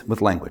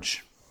with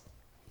language.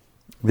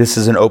 This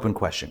is an open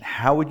question.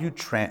 How would you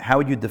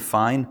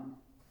define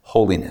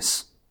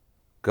holiness?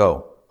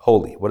 Go.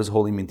 Holy. What does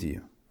holy mean to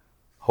you?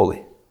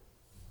 Holy.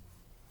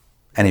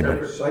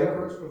 Anybody?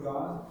 Reverence for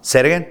God.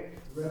 Say it again.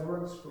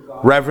 Reverence for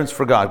God. Reverence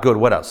for God. Good.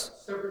 What else?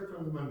 Separate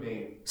from the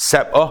mundane.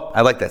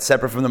 I like that.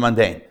 Separate from the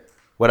mundane.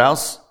 What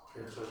else?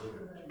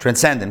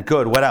 Transcendent.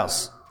 Good. What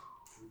else?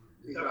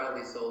 Your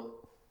godly soul.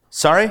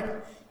 Sorry?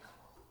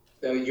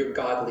 Your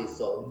godly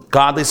soul.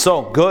 Godly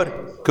soul. Good.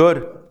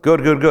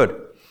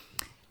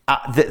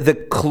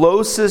 The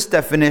closest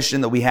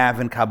definition that we have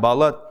in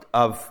Kabbalah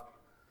of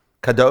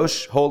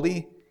kadosh,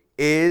 holy,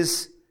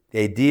 is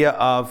the idea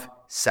of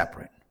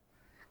separate.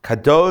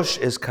 Kadosh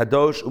is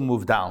kadosh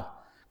umuvdal.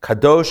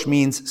 Kadosh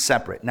means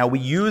separate. Now we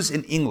use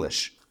in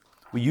English,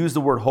 we use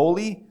the word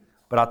holy,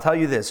 but I'll tell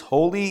you this,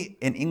 holy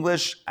in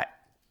English,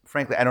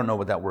 frankly, I don't know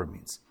what that word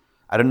means.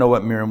 I don't know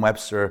what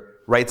Merriam-Webster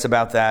writes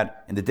about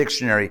that in the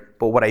dictionary,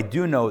 but what I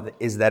do know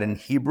is that in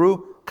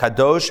Hebrew,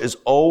 kadosh is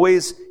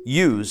always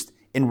used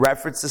in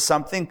reference to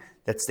something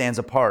that stands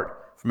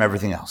apart from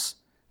everything else.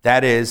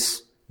 That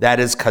is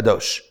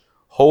kadosh.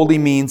 Holy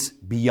means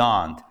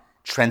beyond,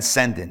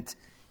 transcendent,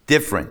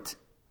 different.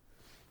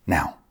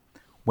 Now,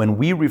 when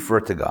we refer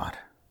to God,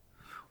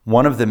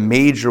 one of the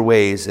major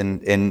ways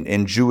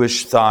in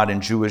Jewish thought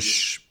and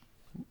Jewish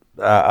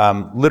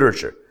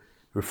literature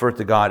refer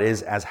to God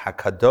is as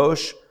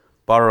Hakadosh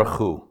Baruch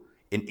Hu.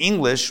 In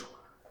English,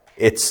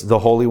 it's the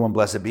Holy One,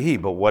 blessed be He.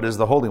 But what is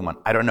the Holy One?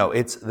 I don't know.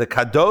 It's the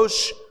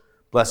Kadosh,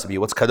 blessed be He.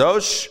 What's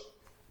Kadosh?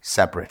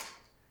 Separate,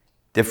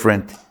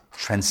 different,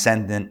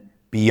 transcendent,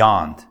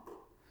 beyond.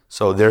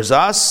 So there's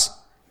us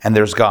and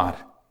there's God.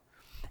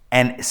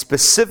 And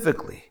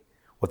specifically,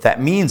 what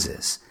that means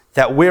is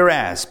that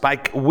whereas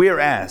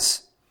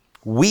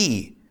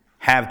we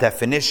have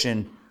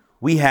definition,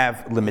 we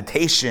have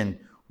limitation,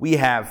 we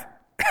have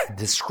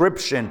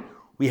description,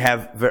 we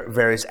have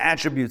various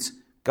attributes,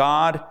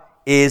 God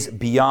is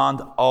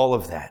beyond all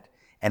of that.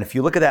 And if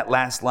you look at that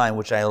last line,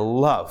 which I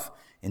love,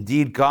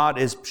 indeed God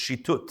is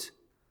pshitut.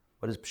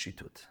 What is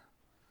pshitut?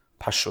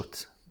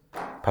 Pashut.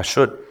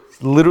 Pashut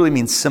literally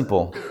means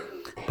simple,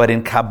 but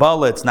in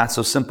Kabbalah it's not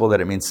so simple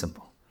that it means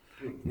simple.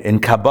 In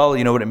Kabbalah,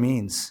 you know what it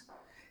means?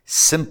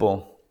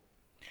 Simple.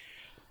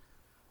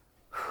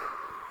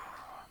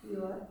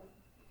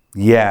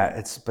 Yeah,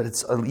 it's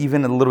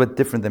even a little bit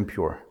different than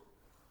pure.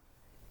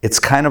 It's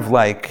kind of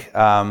like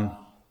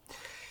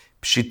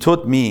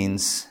pshitut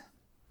means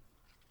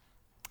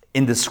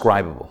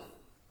indescribable,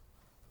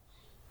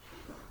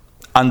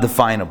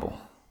 undefinable,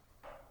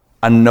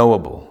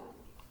 unknowable.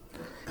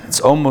 It's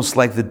almost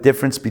like the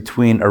difference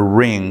between a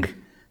ring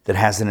that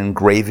has an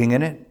engraving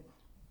in it.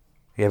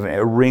 You have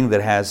a ring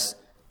that has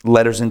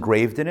letters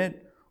engraved in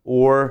it,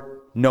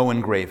 or no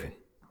engraving.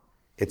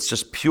 It's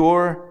just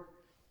pure.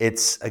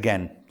 It's,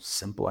 again,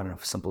 simple. I don't know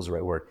if simple is the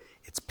right word.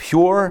 It's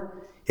pure.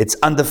 It's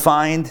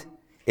undefined.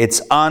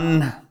 It's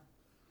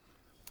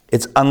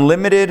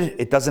unlimited.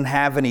 It doesn't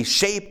have any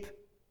shape.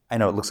 I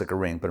know it looks like a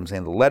ring, but I'm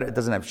saying the letter, it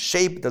doesn't have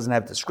shape. It doesn't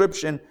have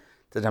description.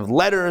 It doesn't have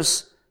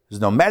letters. There's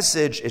no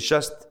message.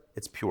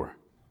 It's pure.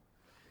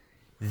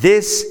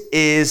 This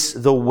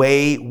is the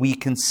way we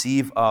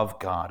conceive of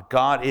God.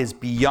 God is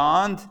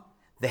beyond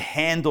the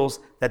handles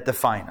that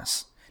define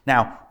us.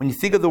 Now, when you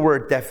think of the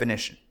word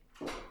definition,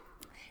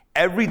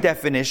 every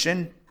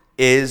definition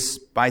is,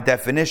 by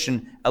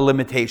definition, a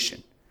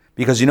limitation.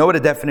 Because you know what a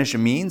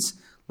definition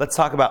means? Let's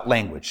talk about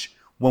language.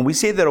 When we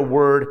say that a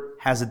word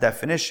has a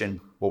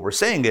definition, what we're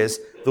saying is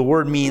the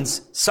word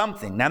means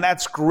something. Now,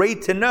 that's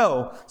great to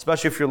know,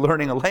 especially if you're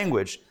learning a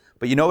language.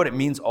 But you know what it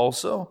means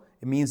also?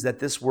 It means that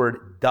this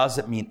word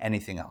doesn't mean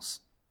anything else.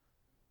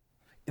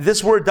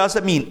 This word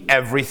doesn't mean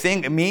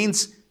everything. It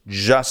means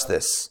just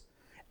this.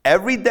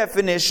 Every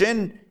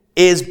definition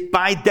is,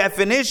 by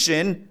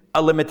definition,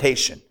 a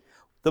limitation.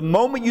 The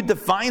moment you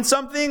define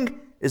something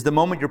is the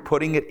moment you're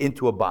putting it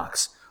into a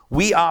box.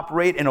 We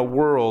operate in a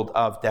world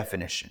of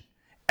definition.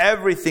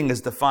 Everything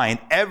is defined.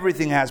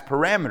 Everything has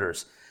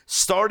parameters.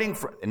 Starting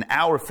from in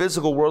our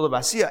physical world of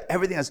Asiya,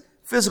 everything has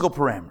physical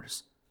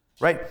parameters,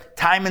 right?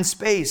 Time and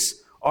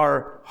space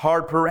are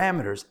hard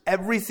parameters.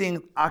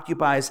 Everything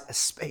occupies a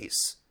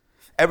space.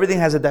 Everything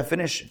has a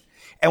definition.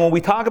 And when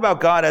we talk about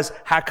God as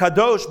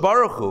Hakadosh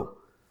Baruch Hu,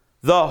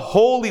 the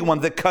Holy One,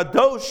 the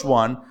Kadosh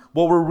One,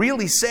 what we're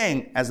really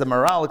saying, as the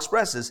Maral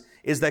expresses,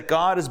 is that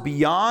God is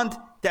beyond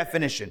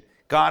definition.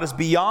 God is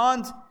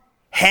beyond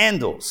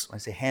handles. When I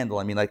say handle,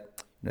 I mean like,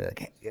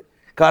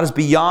 God is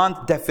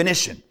beyond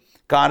definition.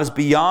 God is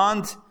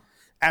beyond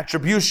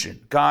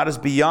attribution. God is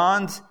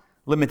beyond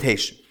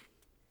limitation.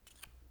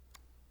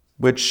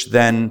 Which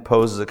then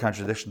poses a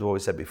contradiction to what we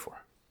said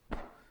before.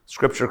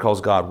 Scripture calls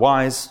God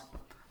wise,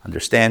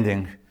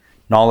 understanding,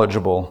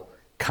 knowledgeable,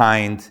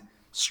 kind,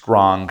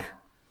 strong,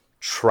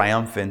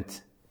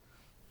 triumphant,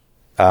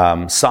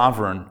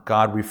 sovereign.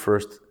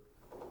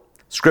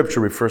 Scripture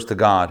refers to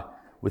God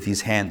with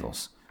these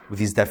handles, with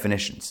these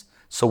definitions.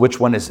 So which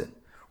one is it?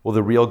 Will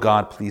the real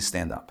God please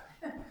stand up?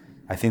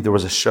 I think there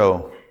was a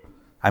show.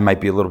 I might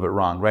be a little bit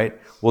wrong, right?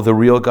 Will the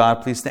real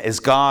God please stand?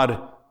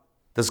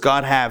 Does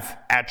God have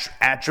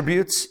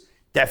attributes,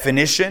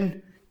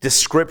 definition,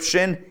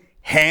 description,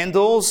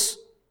 handles,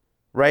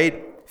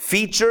 right?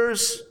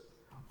 Features?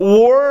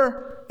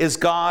 Or is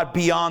God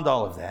beyond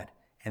all of that?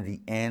 And the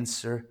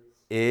answer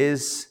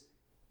is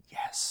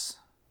yes.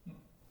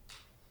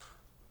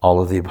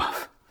 All of the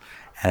above.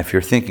 And if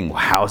you're thinking, well,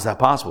 how is that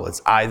possible?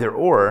 It's either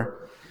or.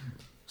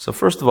 So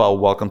first of all,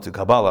 welcome to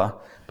Kabbalah.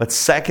 But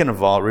second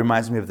of all, it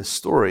reminds me of the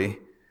story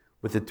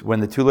when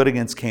the two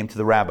litigants came to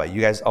the rabbi.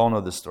 You guys all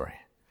know this story.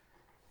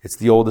 It's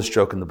the oldest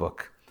joke in the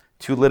book.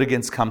 Two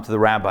litigants come to the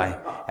rabbi,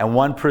 and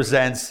one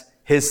presents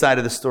his side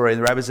of the story, and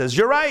the rabbi says,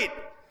 "You're right."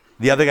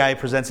 The other guy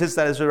presents his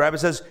side of the story, the rabbi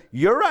says,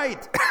 "You're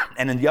right."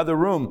 And in the other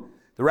room,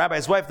 the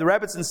rabbi's wife, the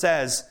Rebbitzin,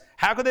 says,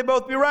 "How could they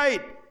both be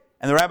right?"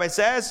 And the rabbi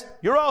says,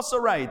 "You're also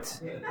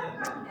right."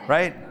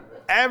 Right?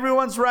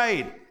 Everyone's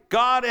right.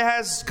 God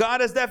has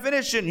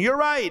definition. You're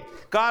right.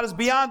 God is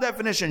beyond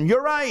definition.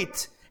 You're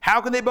right.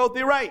 How can they both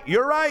be right?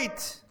 You're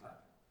right.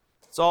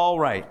 It's all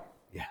right.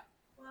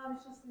 I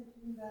was just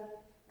thinking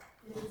that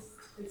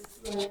it's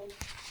like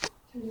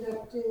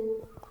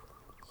connecting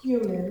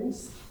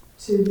humans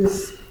to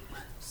this,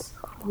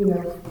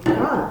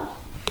 God.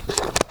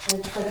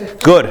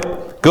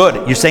 Good.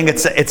 You're saying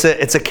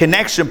it's a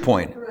connection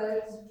point.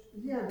 Right.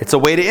 Yeah. It's a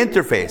way to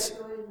interface.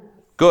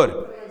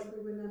 Good.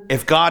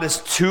 if God is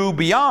too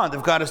beyond,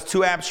 if God is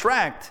too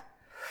abstract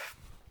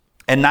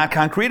and not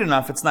concrete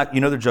enough, it's not,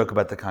 the joke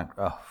about the concrete.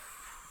 Oh.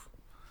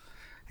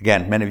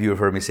 Again, many of you have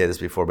heard me say this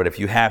before, but if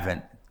you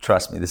haven't,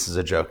 trust me, this is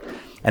a joke.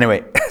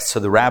 Anyway,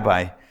 so the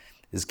rabbi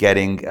is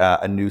getting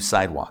a new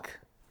sidewalk.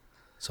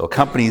 So a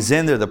company's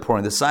in there, they're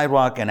pouring the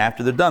sidewalk, and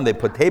after they're done, they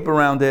put tape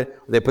around it,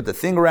 they put the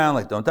thing around,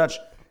 like don't touch.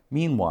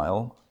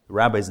 Meanwhile, the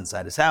rabbi's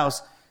inside his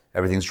house,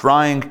 everything's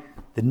drying.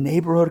 The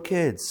neighborhood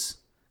kids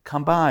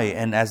come by,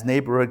 and as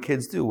neighborhood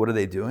kids do, what are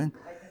they doing?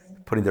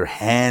 Putting their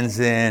hands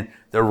in,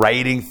 they're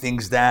writing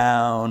things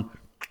down,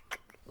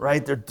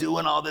 right? They're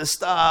doing all this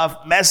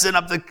stuff, messing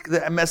up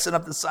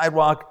the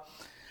sidewalk.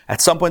 At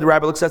some point, the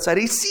rabbi looks outside,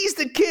 he sees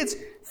the kids,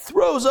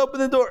 throws open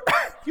the door.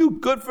 You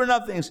good for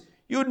nothings.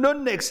 You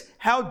nudniks,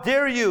 how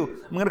dare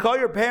you? I'm going to call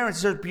your parents.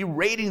 He starts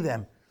berating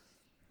them.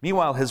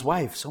 Meanwhile, his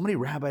wife, so many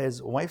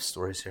rabbi's wife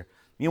stories here.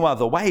 Meanwhile,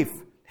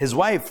 his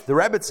wife, the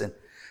Rebbitzin,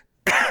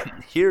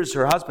 hears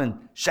her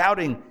husband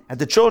shouting at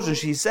the children.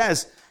 She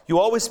says, you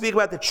always speak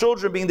about the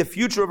children being the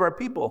future of our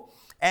people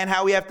and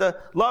how we have to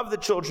love the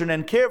children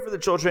and care for the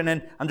children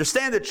and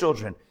understand the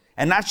children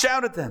and not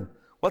shout at them.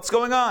 What's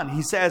going on?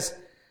 He says,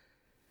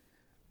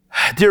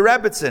 dear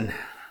Rebbitzin,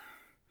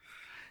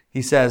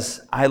 he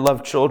says, I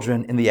love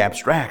children in the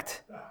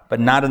abstract, but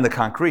not in the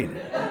concrete.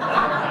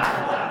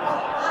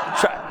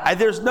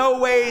 There's no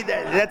way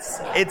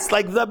it's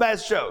like the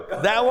best joke.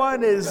 That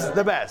one is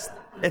the best.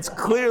 It's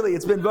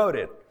been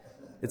voted.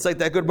 It's like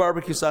that good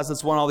barbecue sauce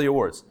that's won all the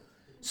awards.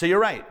 So you're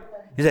right.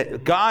 He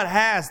said, God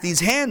has these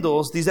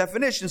handles, these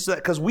definitions, so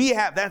because we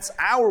have, that's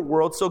our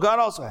world, so God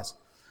also has.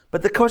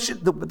 But the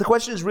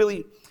question is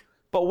really,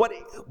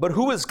 but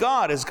who is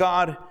God? Is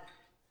God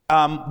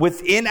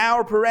within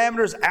our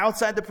parameters,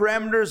 outside the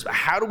parameters?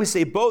 How do we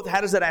say both?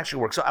 How does that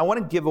actually work? So I want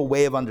to give a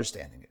way of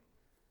understanding it.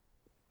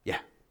 Yeah.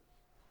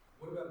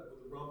 What about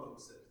what the Rambam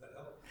said? Does that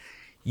help?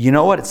 You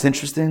know what? It's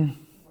interesting.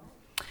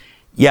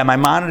 Yeah,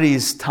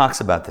 Maimonides talks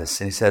about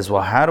this, and he says,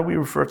 well, how do we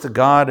refer to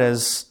God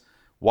as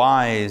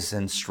wise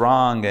and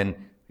strong? And,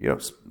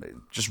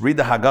 just read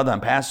the Haggadah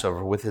on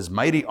Passover. With his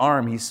mighty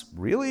arm,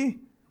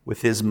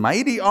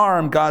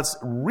 God's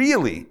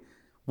really,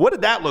 what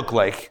did that look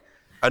like?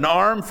 An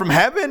arm from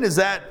heaven? Is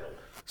that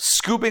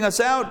scooping us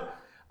out?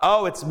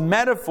 Oh, it's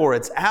metaphor,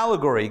 it's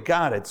allegory.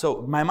 Got it.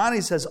 So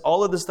Maimonides says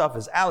all of this stuff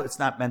is it's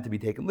not meant to be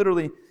taken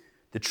literally.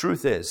 The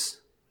truth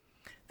is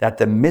that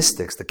the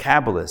mystics, the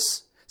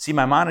Kabbalists, see,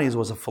 Maimonides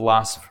was a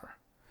philosopher.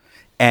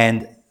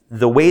 And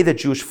the way that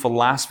Jewish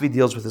philosophy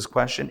deals with this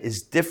question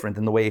is different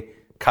than the way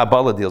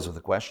Kabbalah deals with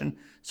the question.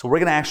 So we're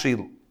going to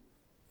actually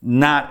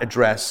not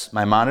address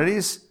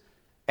Maimonides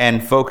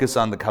and focus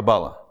on the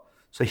Kabbalah.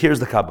 So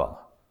here's the Kabbalah.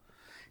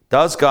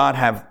 Does God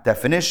have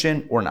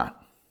definition or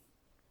not?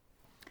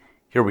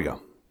 Here we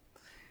go.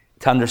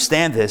 To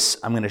understand this,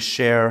 I'm going to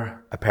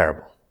share a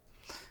parable.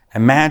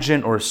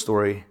 Imagine, or a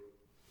story,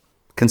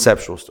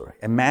 conceptual story.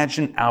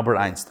 Imagine Albert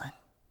Einstein,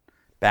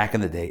 back in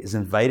the day, is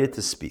invited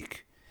to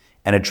speak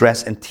and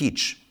address and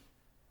teach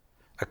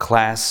a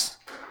class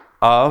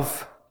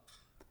of,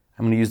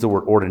 I'm going to use the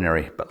word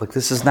ordinary, but look,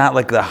 this is not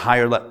like the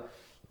higher level,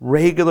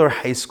 regular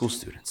high school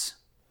students.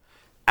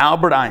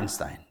 Albert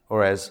Einstein,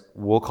 or as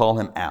we'll call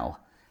him Al,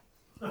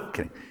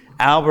 kidding.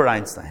 Albert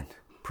Einstein,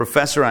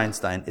 Professor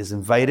Einstein, is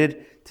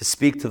invited to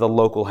speak to the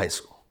local high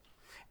school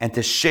and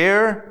to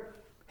share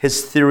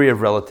his theory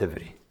of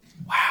relativity.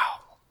 Wow.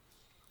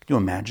 Can you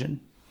imagine?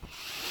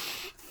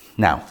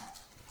 Now,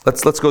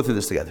 let's go through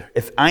this together.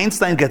 If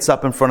Einstein gets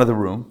up in front of the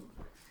room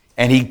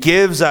and he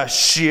gives a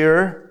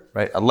shir,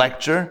 right, a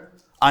lecture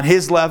on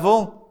his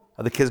level,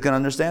 are the kids going to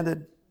understand it?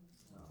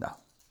 No.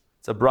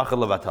 It's a bracha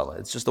levatala.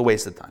 It's just a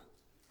waste of time.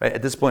 Right?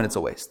 At this point, it's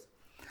a waste.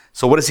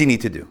 So what does he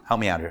need to do?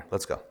 Help me out here.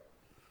 Let's go.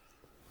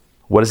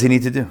 What does he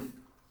need to do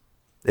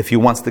if he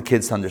wants the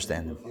kids to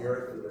understand him?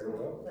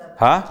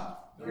 Huh?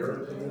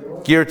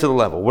 Gear to the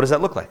level. What does that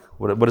look like?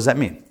 What does that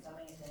mean?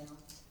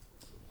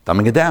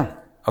 Dumbing it down.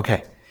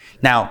 Okay.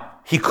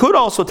 Now, he could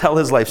also tell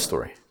his life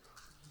story.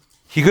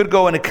 He could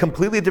go in a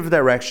completely different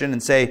direction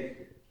and say,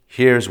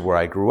 here's where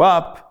I grew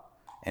up,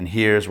 and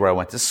here's where I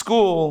went to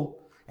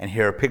school, and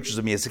here are pictures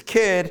of me as a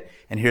kid,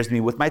 and here's me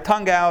with my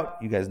tongue out.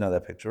 You guys know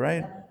that picture,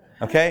 right?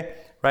 Okay?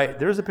 Right?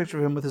 There's a picture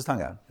of him with his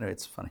tongue out. Anyway,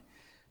 it's funny.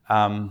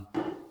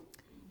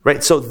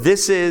 Right? So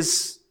this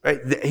is, right?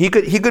 He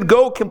could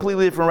go a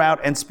completely different route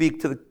and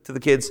speak to the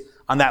kids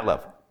on that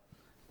level.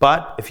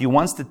 But if he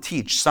wants to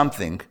teach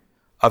something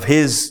of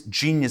his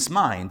genius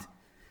mind,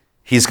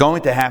 he's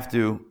going to have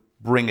to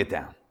bring it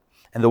down.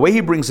 And the way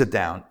he brings it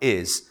down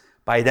is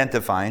by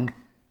identifying,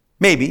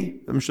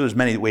 maybe, I'm sure there's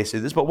many ways to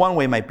do this, but one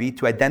way might be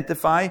to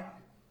identify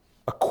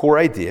a core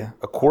idea,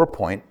 a core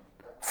point,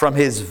 from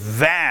his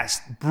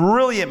vast,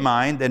 brilliant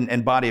mind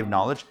and body of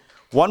knowledge.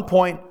 One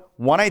point,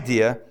 one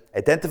idea,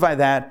 identify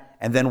that,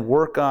 and then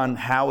work on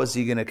how is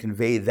he going to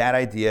convey that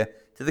idea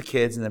to the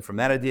kids. And then from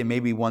that idea,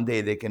 maybe one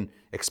day they can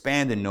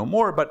expand and know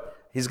more, but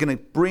he's going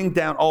to bring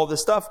down all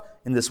this stuff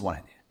in this one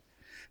idea.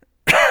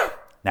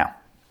 Now,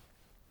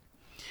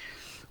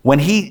 when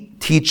he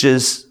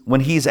teaches,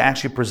 when he's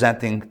actually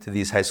presenting to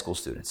these high school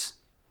students,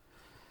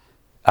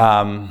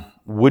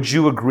 would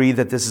you agree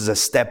that this is a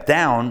step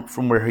down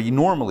from where he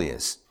normally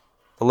is,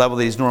 the level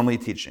that he's normally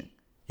teaching?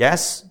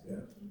 Yes? Yeah.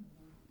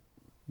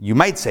 You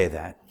might say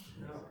that,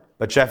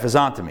 but Jeff is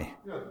on to me.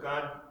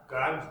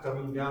 God's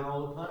coming down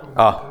all the time.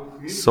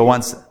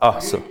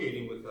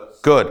 Communicating with us.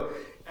 Good.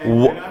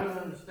 And I don't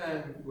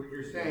understand what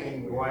you're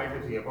saying. Why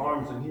does he have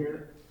arms in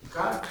here?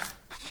 God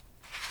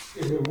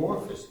is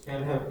amorphous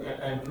and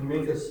can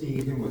make us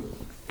see him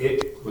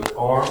with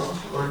arms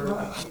or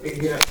not.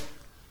 Yeah.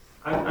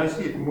 I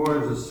see it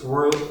more as a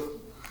swirl.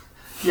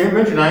 You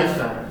mentioned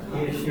Einstein.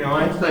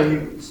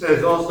 Einstein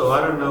says also,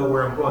 I don't know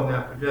where I'm going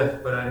after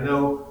death, but I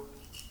know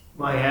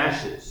my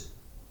ashes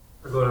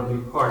are going to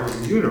be part of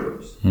the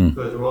universe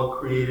because we're all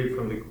created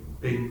from the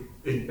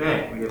Big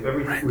Bang. We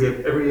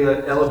have every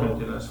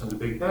element in us from the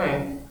Big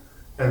Bang,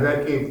 and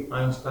that gave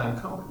Einstein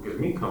comfort, gives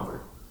me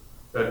comfort.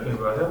 That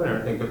about heaven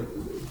and everything,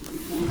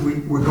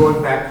 but we're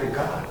going back to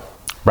God.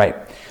 Right.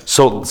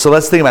 So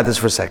let's think about this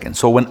for a second.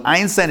 So when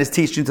Einstein is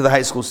teaching to the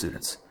high school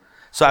students,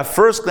 so at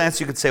first glance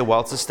you could say,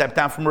 well, it's a step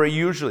down from where he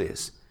usually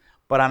is.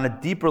 But on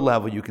a deeper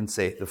level, you can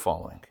say the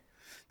following.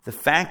 The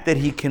fact that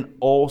he can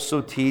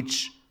also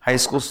teach high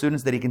school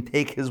students, that he can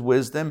take his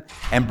wisdom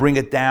and bring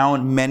it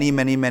down many,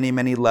 many, many,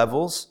 many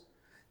levels,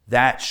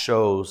 that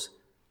shows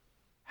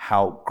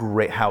how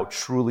great, how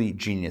truly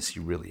genius he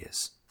really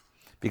is.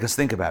 Because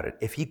think about it.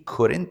 If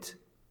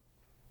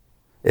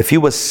he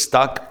was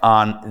stuck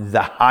on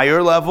the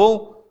higher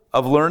level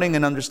of learning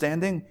and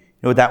understanding, you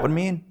know what that would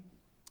mean?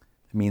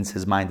 It means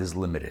his mind is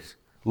limited.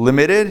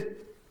 Limited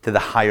to the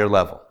higher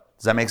level.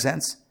 Does that make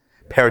sense?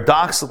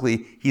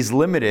 Paradoxically, he's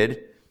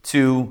limited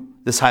to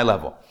this high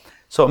level.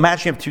 So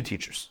imagine you have two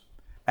teachers.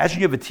 Imagine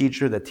you have a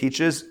teacher that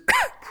teaches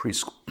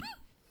preschool,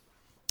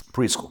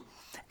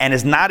 and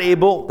is not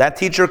able, that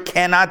teacher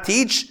cannot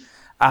teach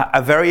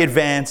a very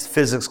advanced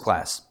physics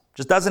class.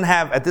 Just doesn't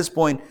have, at this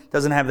point,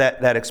 doesn't have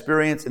that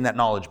experience and that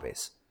knowledge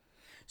base.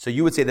 So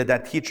you would say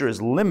that teacher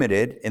is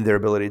limited in their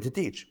ability to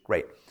teach.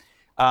 Great.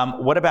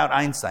 What about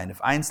Einstein?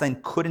 If Einstein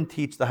couldn't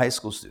teach the high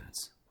school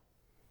students,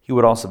 he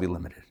would also be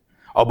limited.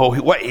 Oh,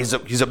 but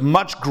he's a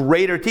much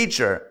greater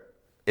teacher.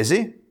 Is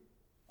he?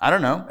 I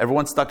don't know.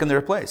 Everyone's stuck in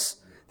their place.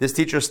 This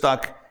teacher's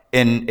stuck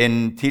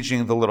in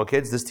teaching the little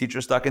kids. This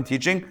teacher's stuck in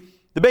teaching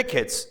the big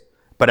kids.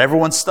 But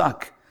everyone's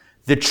stuck.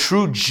 The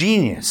true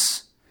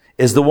genius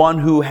is the one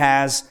who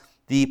has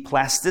the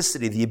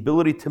plasticity, the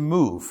ability to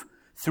move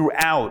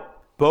throughout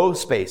both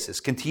spaces,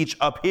 can teach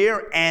up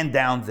here and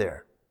down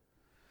there.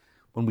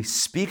 When we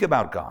speak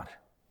about God,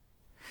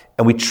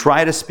 and we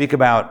try to speak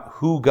about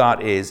who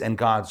God is and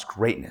God's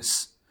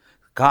greatness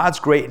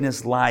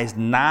lies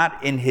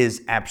not in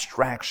his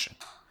abstraction.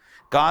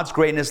 God's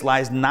greatness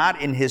lies not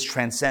in his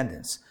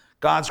transcendence.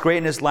 God's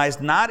greatness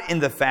lies not in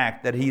the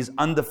fact that he's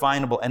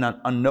undefinable and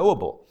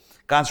unknowable.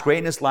 God's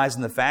greatness lies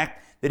in the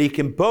fact that he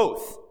can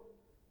both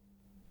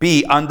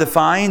be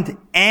undefined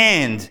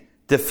and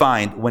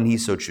defined when he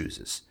so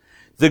chooses.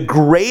 The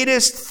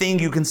greatest thing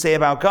you can say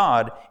about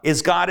God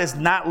is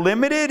not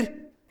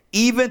limited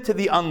even to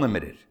the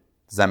unlimited.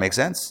 Does that make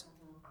sense?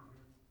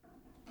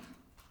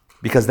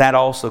 Because that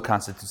also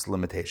constitutes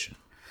limitation.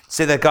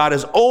 Say that God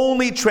is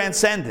only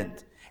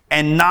transcendent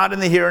and not in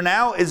the here and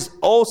now is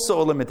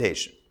also a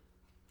limitation.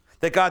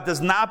 That God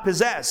does not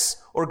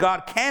possess, or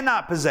God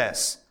cannot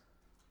possess,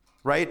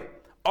 right,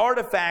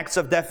 artifacts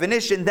of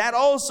definition, that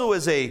also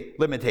is a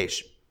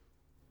limitation,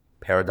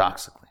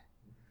 paradoxically.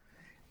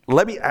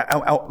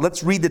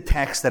 Let's read the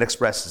text that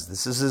expresses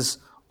this. This is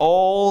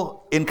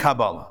all in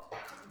Kabbalah.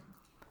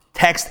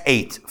 Text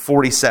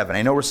 8:47.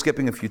 I know we're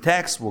skipping a few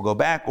texts. We'll go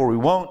back or we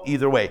won't.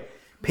 Either way.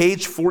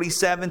 Page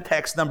 47,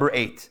 text number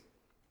 8.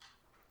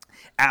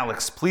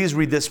 Alex, please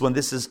read this one.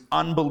 This is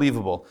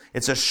unbelievable.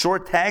 It's a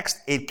short text.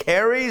 It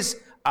carries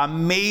a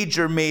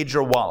major,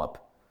 major wallop.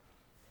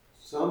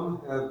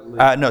 Some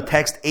have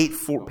text 8,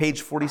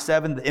 page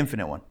 47, the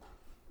infinite one.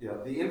 Yeah,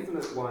 the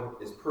infinite one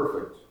is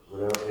perfect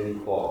without any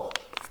flaw.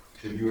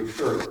 Should you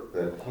assert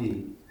that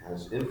he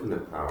has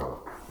infinite power,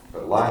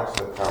 but lacks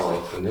the power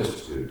of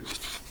finitude,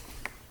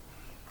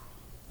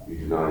 you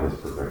deny his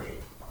perfection.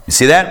 You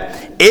see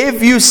that?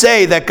 If you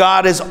say that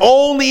God is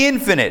only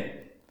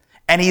infinite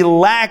and he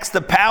lacks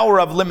the power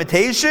of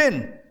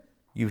limitation,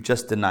 you've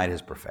just denied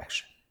his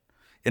perfection.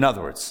 In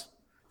other words,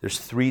 there's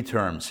 3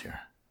 terms here.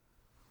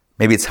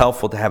 Maybe it's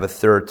helpful to have a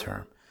third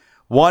term.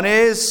 One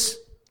is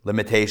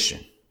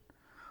limitation.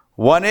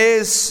 One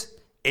is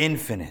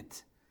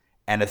infinite.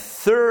 And a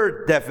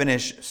third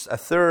definition, a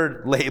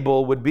third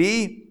label would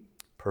be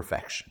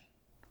perfection.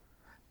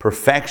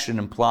 Perfection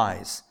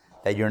implies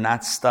that you're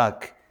not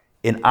stuck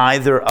in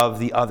either of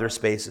the other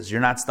spaces. You're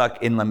not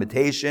stuck in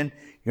limitation.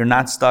 You're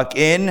not stuck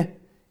in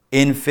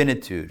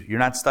infinitude. You're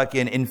not stuck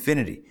in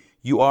infinity.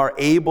 You are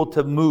able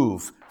to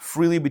move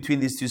freely between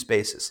these two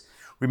spaces.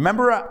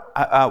 Remember,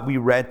 we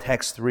read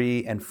text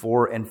 3 and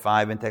 4 and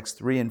 5, and text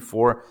 3 and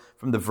 4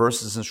 from the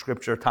verses in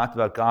Scripture talked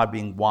about God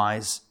being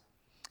wise,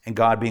 and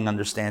God being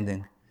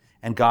understanding,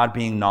 and God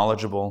being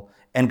knowledgeable,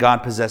 and God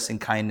possessing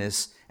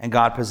kindness, and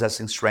God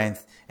possessing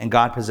strength, and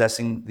God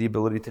possessing the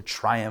ability to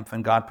triumph,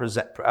 and God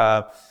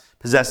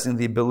possessing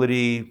the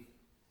ability,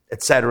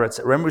 etc.,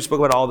 etc. Remember we spoke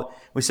about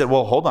we said,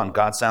 well, hold on,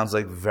 God sounds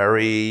like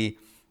very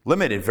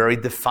limited, very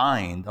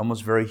defined,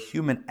 almost very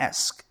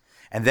human-esque.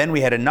 And then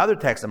we had another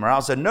text that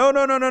Maral said, no.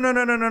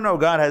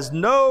 God has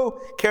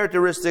no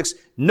characteristics,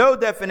 no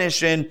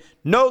definition,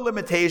 no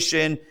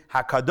limitation.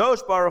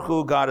 HaKadosh Baruch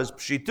Hu, God is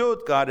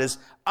pshitut, God is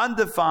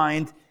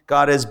undefined,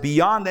 God is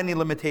beyond any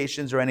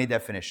limitations or any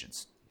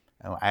definitions.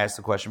 And I asked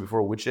the question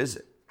before, which is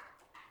it?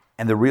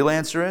 And the real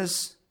answer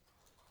is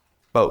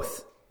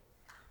both.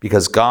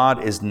 Because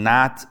God is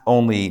not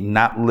only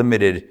not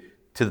limited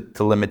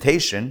to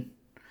limitation,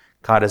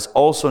 God is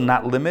also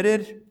not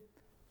limited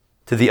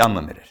to the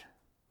unlimited.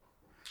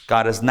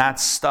 God is not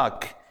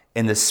stuck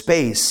in the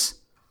space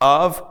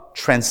of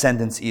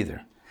transcendence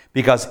either.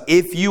 Because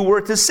if you were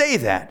to say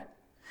that,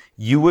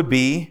 you would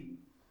be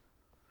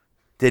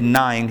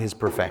denying his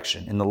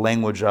perfection in the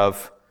language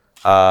of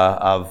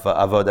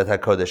Avodat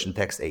HaKodesh in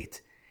text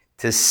 8.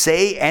 To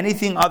say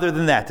anything other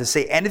than that, to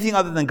say anything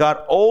other than God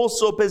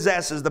also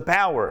possesses the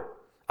power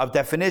of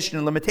definition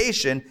and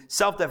limitation,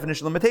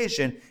 self-definition and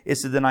limitation,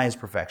 is to deny his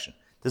perfection.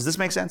 Does this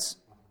make sense?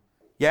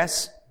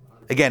 Yes?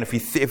 Again, if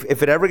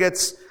it ever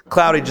gets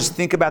cloudy, just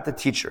think about the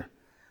teacher.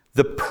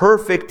 The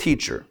perfect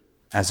teacher,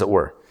 as it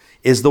were,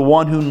 is the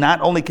one who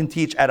not only can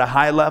teach at a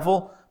high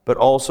level, but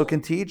also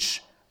can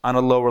teach on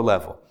a lower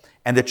level.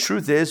 And the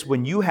truth is,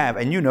 when you have,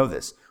 and you know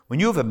this, when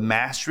you have a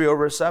mastery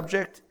over a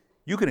subject,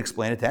 you can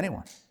explain it to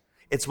anyone.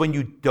 It's when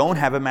you don't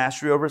have a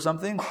mastery over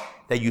something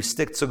that you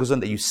stick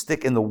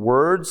in the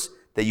words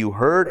that you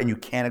heard and you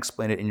can't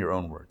explain it in your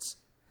own words.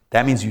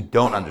 That means you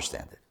don't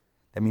understand it.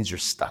 That means you're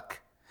stuck.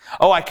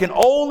 Oh, I can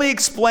only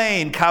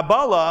explain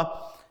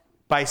Kabbalah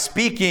by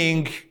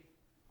speaking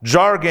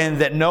jargon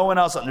that no one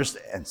else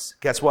understands.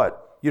 Guess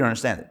what? You don't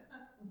understand it.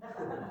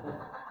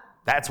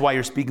 That's why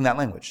you're speaking that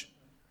language.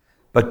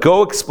 But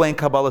go explain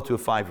Kabbalah to a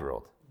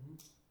 5-year-old.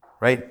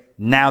 Right?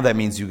 Now that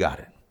means you got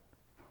it.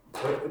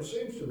 But it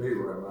seems to me,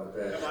 Rabbi,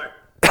 that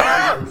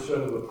 90%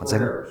 of the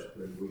prayers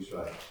that we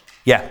say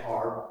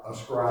are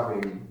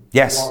ascribing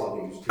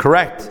qualities to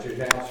correct. Which it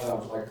now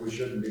sounds like we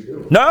shouldn't be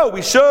doing. No,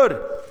 we should.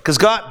 Because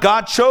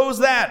God chose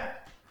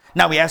that.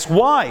 Now we ask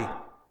why.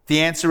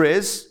 The answer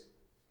is,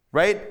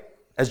 right?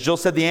 As Jill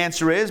said, the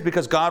answer is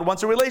because God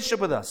wants a relationship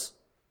with us.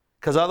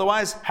 Because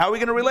otherwise, how are we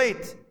going to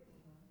relate?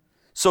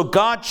 So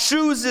God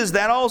chooses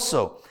that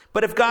also.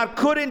 But if God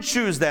couldn't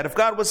choose that, if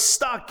God was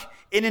stuck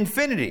in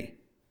infinity,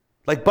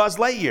 like Buzz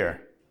Lightyear,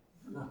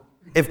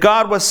 if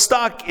God was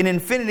stuck in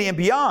infinity and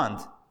beyond,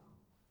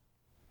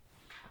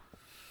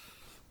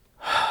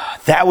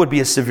 that would be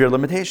a severe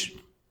limitation.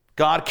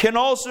 God can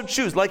also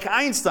choose, like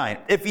Einstein,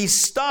 if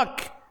he's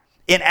stuck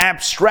in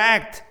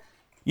abstract,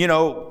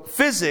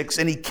 physics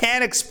and he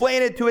can't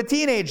explain it to a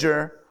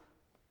teenager,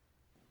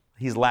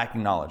 he's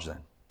lacking knowledge then.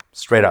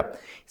 Straight up.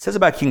 It says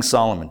about King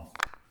Solomon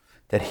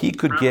that he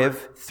could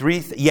give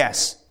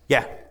yes.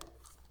 Yeah.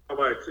 How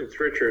about it's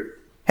Richard?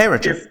 Hey,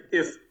 Richard.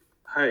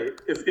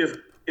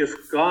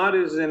 If God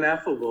is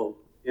ineffable,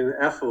 then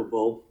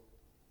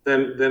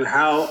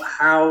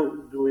how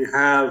do we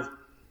have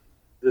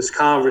this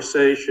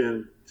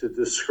conversation to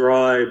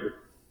describe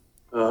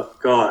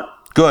God?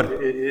 Good.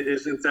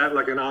 Isn't that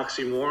like an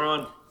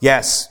oxymoron?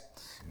 Yes.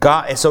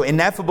 God. So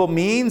ineffable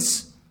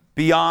means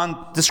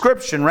beyond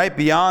description, right?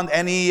 Beyond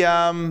any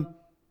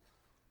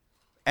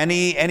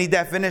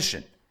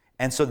definition.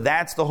 And so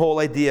that's the whole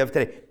idea of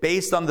today.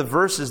 Based on the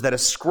verses that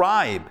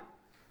ascribe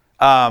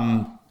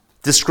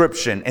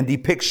description and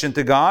depiction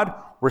to God,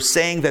 we're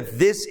saying that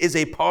this is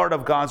a part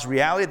of God's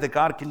reality that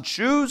God can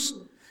choose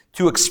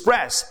to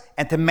express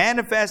and to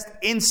manifest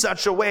in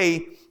such a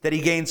way that he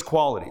gains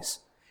qualities.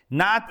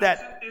 Not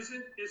that...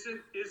 Isn't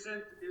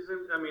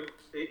I mean,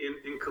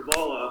 in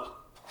Kabbalah,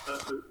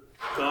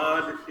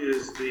 God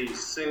is the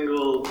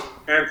single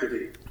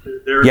entity.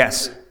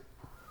 Yes.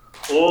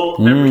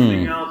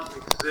 Everything else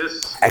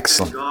exists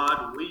Excellent. within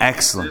God. We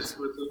Excellent. exist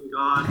within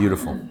God.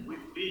 Beautiful.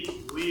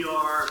 We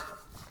are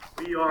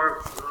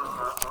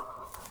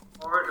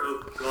part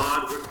of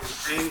God. We're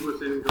contained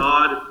within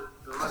God.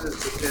 God is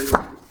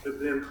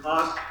within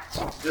us.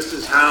 This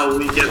is how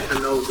we get to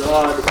know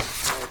God.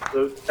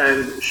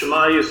 And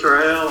Shema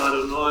Yisrael,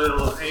 Adonai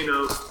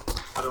Eloheinu,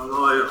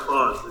 Adonai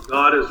Echad.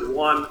 God is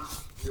one.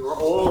 We are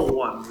all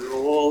one. We are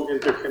all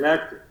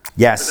interconnected.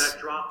 Yes. So that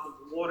drop of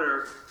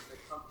water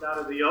that comes out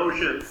of the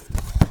ocean,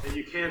 and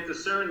you can't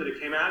discern that it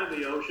came out of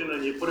the ocean,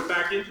 and you put it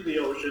back into the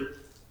ocean,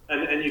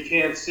 and you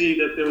can't see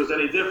that there was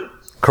any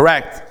difference.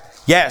 Correct.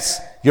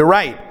 Yes, you're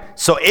right.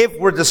 So if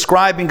we're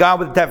describing God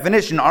with a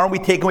definition, aren't we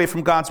taking away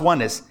from God's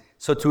oneness?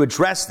 So to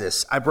address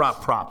this, I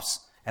brought props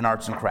and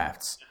arts and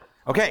crafts.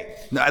 Okay,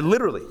 I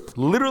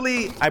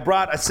literally, I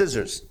brought a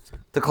scissors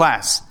to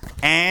class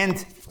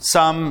and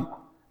some,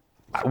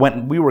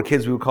 when we were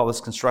kids, we would call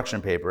this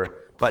construction paper,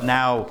 but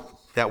now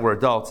that we're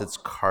adults, it's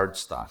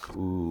cardstock.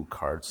 Ooh,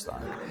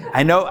 cardstock.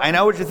 I know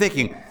what you're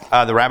thinking.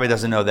 The rabbi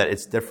doesn't know that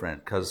it's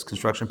different because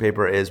construction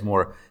paper is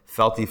more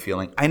felty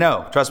feeling. I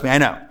know, trust me, I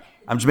know.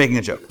 I'm just making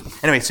a joke.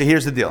 Anyway, so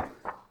here's the deal.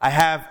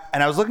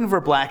 and I was looking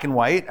for black and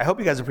white. I hope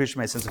you guys appreciate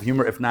my sense of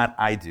humor. If not,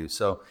 I do.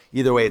 So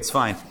either way, it's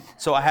fine.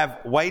 So I have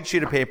white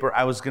sheet of paper.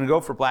 I was going to go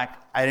for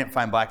black. I didn't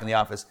find black in the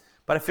office.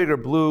 But I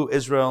figured blue,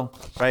 Israel,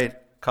 right?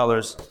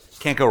 Colors.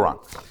 Can't go wrong.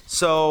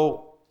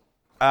 So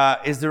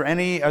are there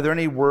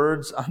any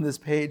words on this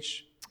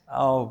page?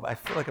 Oh, I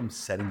feel like I'm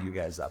setting you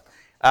guys up.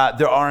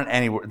 There aren't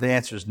any words. The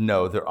answer is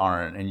no, there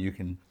aren't. And you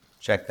can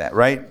check that,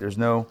 right? There's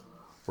no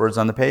words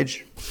on the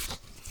page.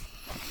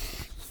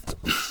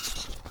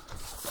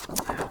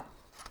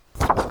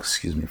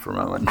 Excuse me for a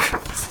moment.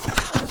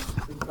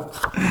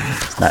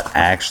 It's not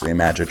actually a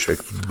magic trick,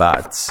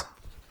 but...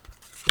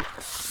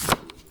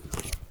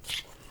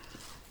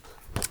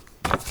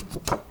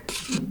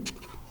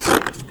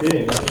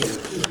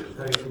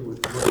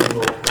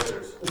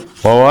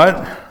 Well, what?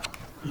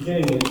 You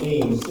can't even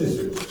aim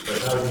scissors, but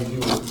how do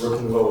you do with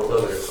working well with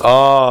others?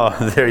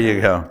 Oh, there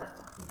you go.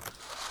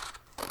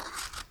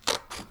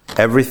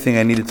 Everything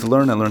I needed to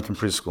learn, I learned in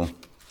preschool.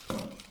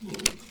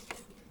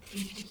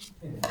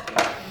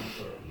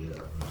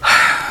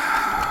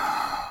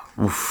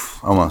 Oof,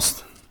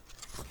 almost.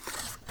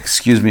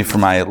 Excuse me for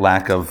my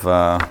lack of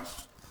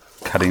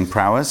cutting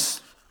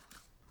prowess.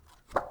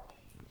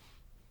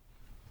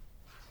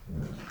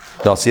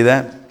 Y'all see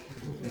that?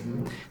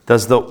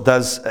 Does the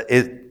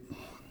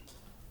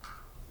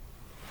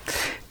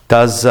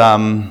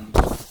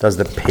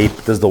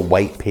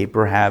white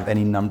paper have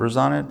any numbers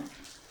on it?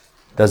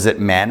 Does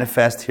it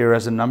manifest here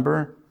as a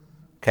number?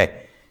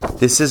 Okay,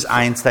 this is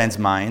Einstein's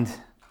mind.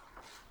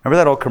 Remember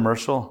that old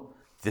commercial?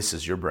 This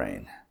is your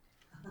brain.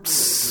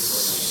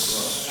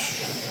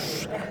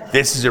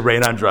 This is your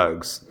brain on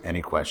drugs.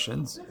 Any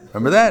questions?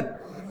 Remember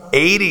that?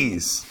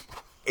 80s.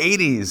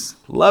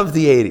 Love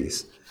the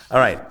 80s. All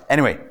right.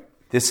 Anyway,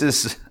 this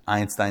is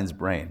Einstein's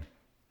brain.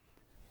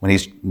 When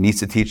he needs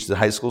to teach the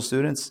high school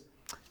students,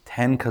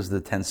 10 because of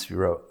the 10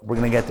 sefirot. We're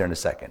going to get there in a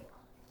second.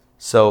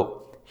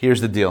 So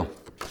here's the deal.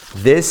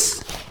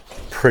 This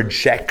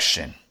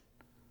projection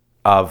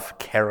of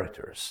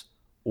characters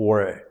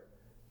or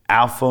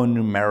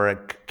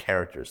alphanumeric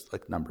characters,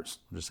 like numbers,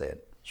 I'll just say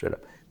it straight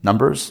up.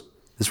 Numbers,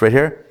 this right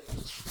here,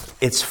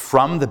 it's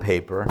from the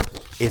paper.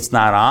 It's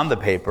not on the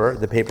paper.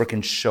 The paper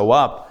can show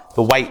up,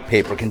 the white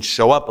paper can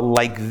show up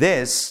like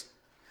this,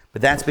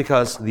 but that's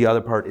because the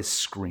other part is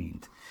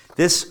screened.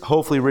 This,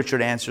 hopefully,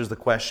 Richard answers the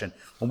question.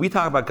 When we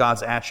talk about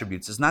God's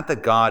attributes, it's not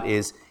that God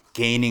is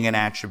gaining an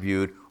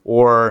attribute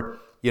or,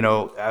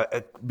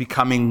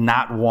 becoming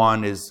not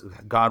one. Is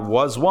God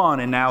was one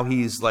and now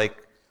he's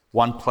like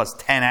 1 plus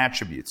 10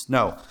 attributes.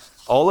 No.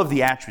 All of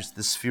the attributes,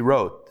 the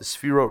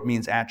sefirot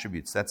means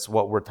attributes. That's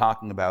what we're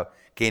talking about,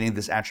 gaining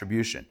this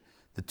attribution.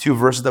 The two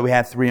verses that we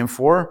had, 3 and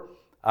 4,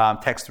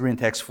 text 3 and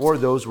text 4,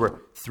 those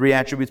were 3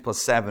 attributes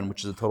plus 7,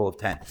 which is a total of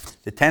 10.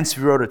 The 10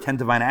 sefirot or 10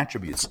 divine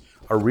attributes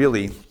are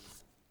really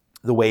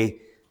the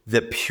way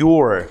the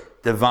pure,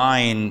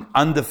 divine,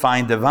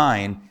 undefined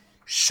divine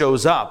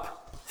shows up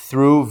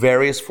through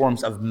various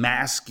forms of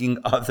masking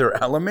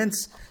other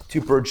elements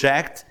to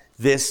project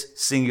this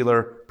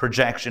singular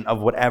projection of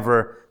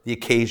whatever the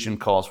occasion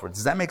calls for.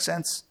 Does that make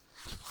sense?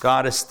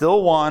 God is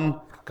still one,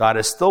 God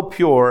is still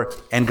pure,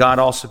 and God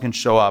also can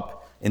show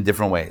up in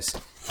different ways.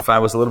 If I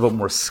was a little bit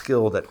more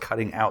skilled at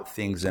cutting out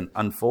things and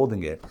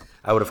unfolding it,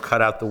 I would have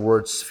cut out the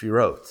word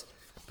sefirot.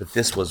 But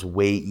this was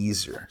way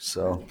easier.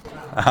 So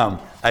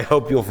I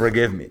hope you'll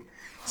forgive me.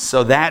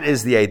 So that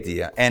is the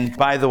idea. And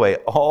by the way,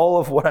 all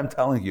of what I'm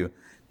telling you,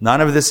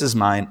 none of this is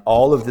mine.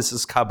 All of this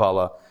is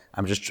Kabbalah.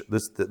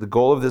 The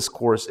goal of this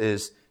course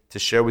is to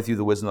share with you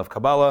the wisdom of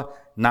Kabbalah,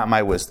 not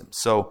my wisdom.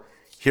 So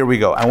here we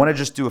go. I want to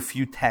just do a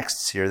few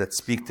texts here that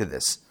speak to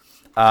this.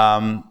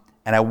 And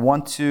I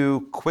want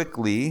to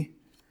quickly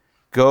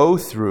go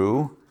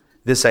through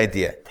this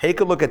idea. Take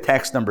a look at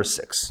text number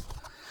 6.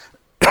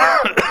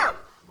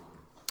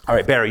 All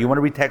right, Barry, you want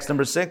to read text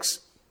number 6?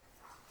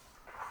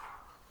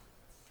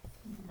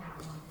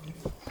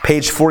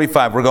 Page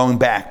 45, we're going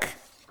back.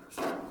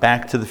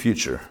 Back to the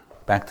future.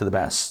 Back to the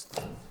best.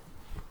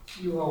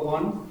 You are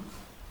one,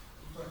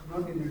 but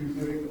not in the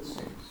numerical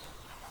sense.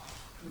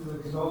 You are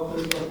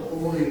exalted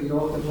of all the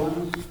exalted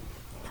ones,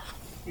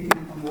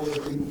 hidden from all the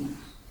beings.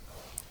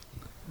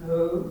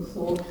 No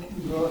thought can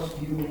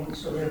grasp you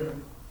whatsoever.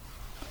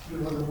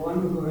 You are the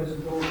one who has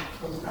built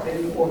those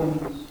 10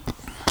 ornaments,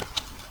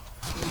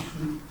 which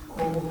we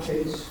call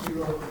 10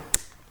 sefirot,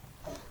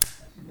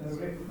 to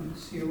direct and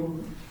seal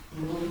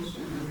rules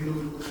and reveal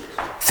rules.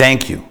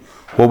 Thank you.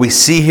 What we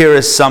see here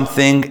is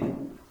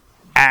something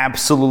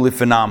absolutely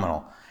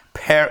phenomenal.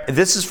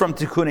 This is from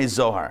Tikkunei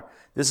Zohar.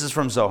 This is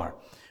from Zohar.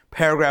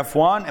 Paragraph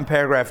 1 and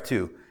paragraph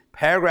 2.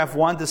 Paragraph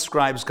 1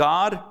 describes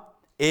God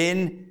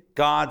in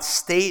God's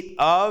state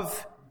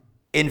of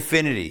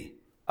infinity,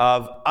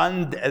 of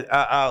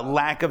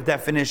lack of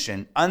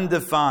definition,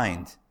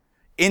 undefined,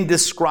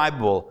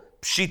 indescribable,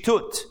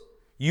 pshitut.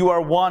 You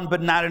are one,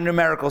 but not in a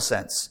numerical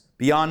sense,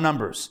 beyond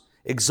numbers.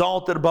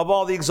 Exalted above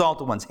all the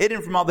exalted ones,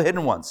 hidden from all the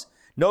hidden ones.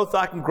 No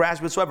thought can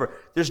grasp whatsoever.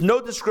 There's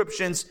no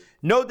descriptions,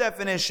 no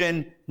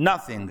definition,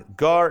 nothing.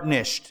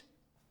 Garnished.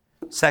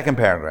 Second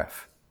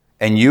paragraph.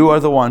 And you are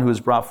the one who has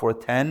brought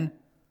forth 10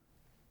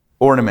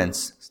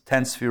 ornaments,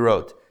 10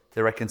 sefirot,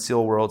 to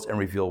reconcile worlds and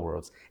reveal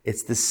worlds.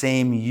 It's the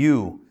same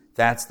you.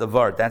 That's the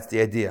vart. That's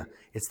the idea.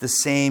 It's the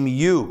same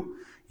you.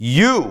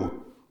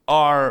 You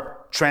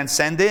are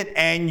transcendent,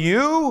 and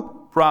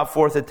you brought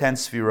forth the 10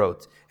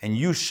 sefirot. And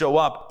you show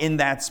up in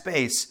that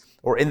space,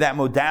 or in that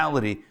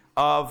modality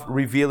of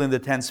revealing the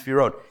 10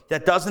 sefirot.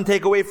 That doesn't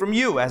take away from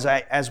you,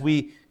 as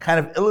we kind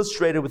of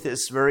illustrated with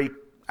this very,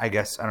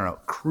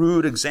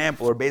 crude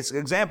example or basic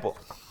example.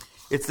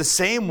 It's the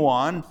same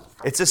one.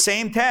 It's the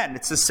same 10.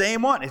 It's the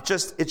same one. It's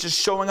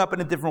just showing up in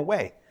a different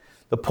way.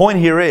 The point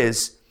here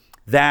is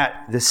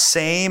that the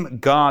same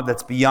God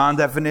that's beyond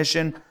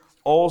definition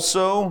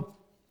also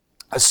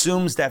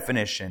assumes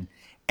definition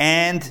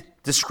and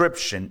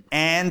description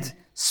and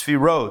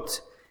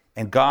sefirot.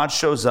 And God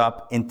shows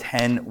up in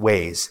 10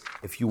 ways.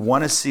 If you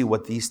want to see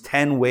what these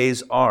 10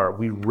 ways are,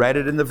 we read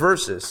it in the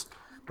verses,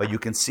 but you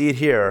can see it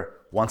here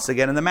once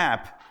again in the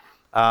map.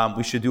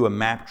 We should do a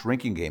map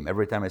drinking game.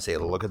 Every time I say,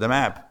 look at the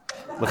map.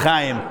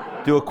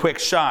 L'chaim, do a quick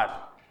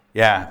shot.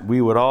 Yeah,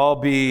 we would all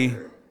be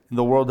in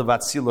the world of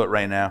Atzilot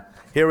right now.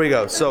 Here we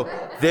go. So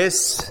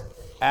this,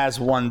 as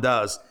one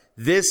does,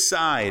 this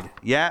side,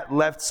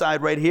 left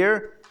side right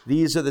here,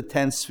 these are the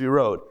 10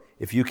 sefirot.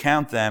 If you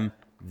count them,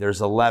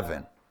 there's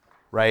 11,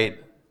 right?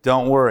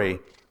 Don't worry,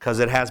 because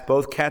it has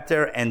both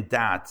keter and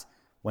dat.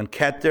 When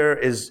keter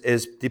is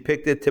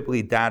depicted,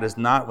 typically dat is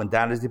not. When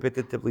dat is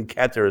depicted, typically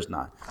keter is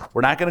not.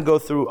 We're not going to go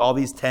through all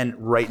these 10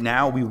 right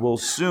now. We will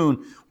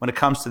soon when it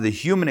comes to the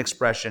human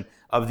expression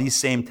of these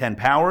same 10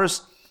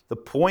 powers. The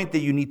point that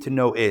you need to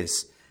know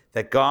is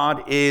that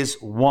God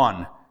is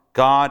one.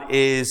 God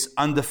is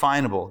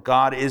undefinable.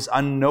 God is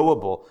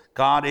unknowable.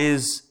 God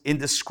is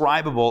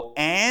indescribable.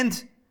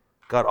 And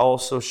God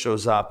also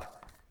shows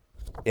up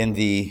in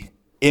the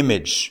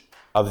image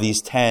of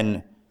these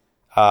 10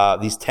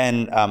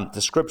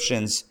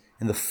 descriptions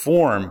in the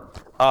form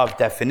of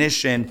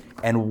definition.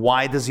 And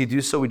why does he do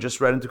so? We just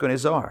read into Tikkun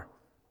Zohar.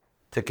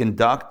 To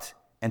conduct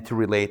and to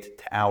relate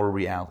to our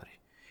reality.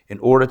 In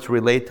order to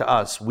relate to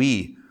us,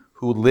 we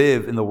who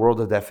live in the world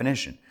of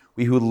definition,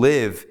 we who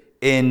live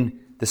in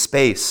the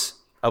space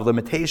of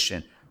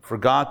limitation, for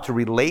God to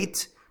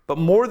relate, but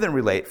more than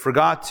relate, for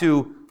God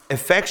to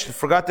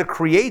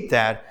create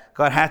that,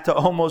 God had to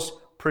almost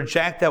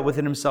project that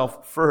within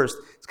himself first.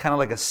 It's kind of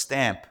like a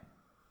stamp.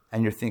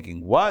 And you're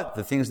thinking, what?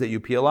 The things that you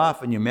peel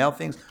off and you mail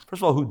things?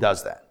 First of all, who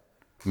does that?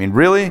 I mean,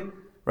 really?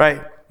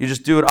 Right? You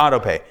just do it auto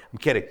pay. I'm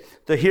kidding.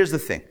 So here's the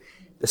thing.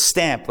 The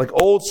stamp, like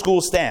old school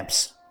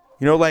stamps.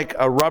 You know, like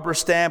a rubber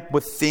stamp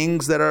with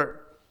things that are...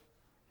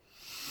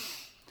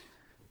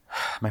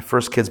 My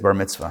first kid's bar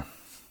mitzvah.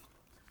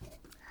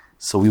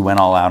 So we went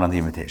all out on the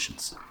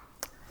invitations.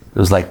 It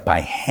was like by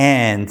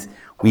hand,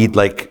 we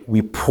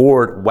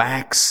poured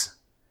wax,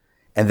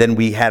 and then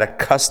we had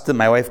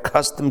my wife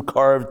custom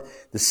carved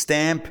the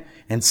stamp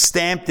and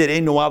stamped it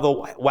in while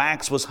the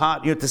wax was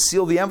hot, to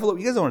seal the envelope.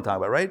 You guys know what I'm talking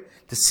about, right?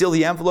 To seal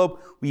the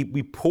envelope,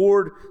 we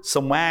poured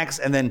some wax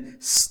and then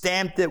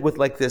stamped it with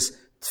like this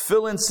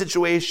fill-in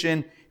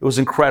situation. It was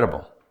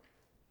incredible.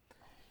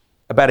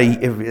 About a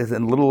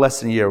little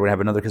less than a year, we're going to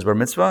have another kid's bar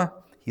mitzvah.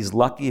 He's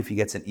lucky if he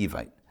gets an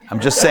Evite. I'm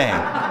just saying.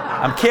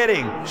 I'm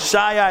kidding.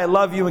 Shaya, I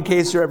love you in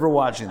case you're ever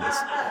watching this.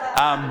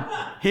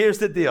 Here's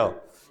the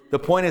deal. The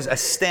point is, a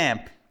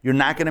stamp, you're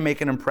not going to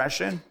make an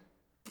impression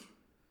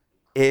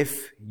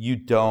if you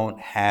don't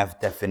have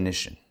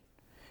definition.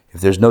 If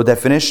there's no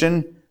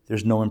definition,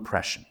 there's no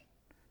impression.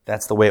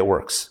 That's the way it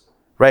works.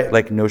 Right?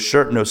 Like no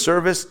shirt, no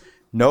service,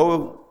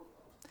 no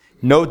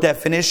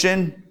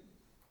definition,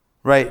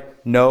 right?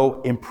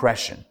 No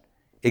impression.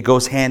 It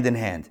goes hand in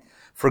hand.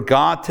 For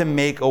God to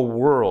make a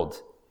world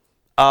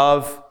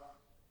of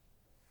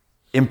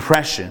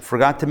impression, for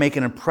God to make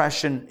an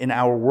impression in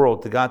our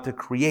world, for God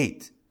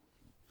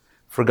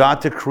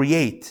to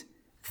create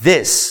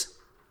this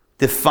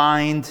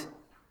defined,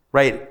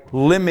 right,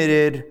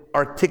 limited,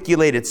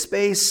 articulated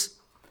space,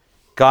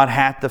 God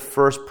had to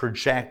first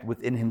project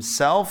within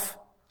himself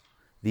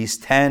these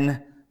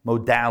 10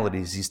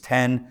 modalities, these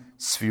 10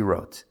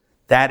 sefirot.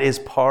 That is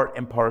part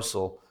and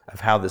parcel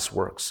of how this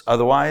works.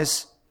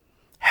 Otherwise,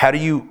 how do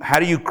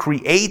you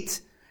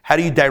create, how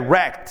do you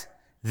direct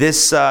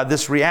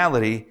this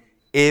reality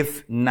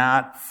if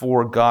not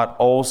for God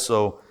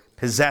also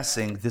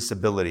possessing this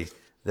ability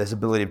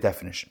of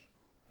definition?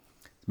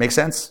 Make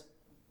sense?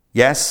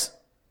 Yes?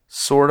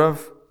 Sort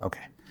of?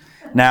 Okay.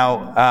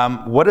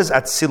 Now, what does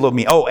Atzilot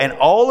mean? Oh, and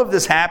all of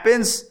this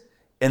happens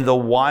in the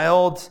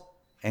wild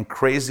and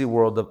crazy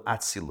world of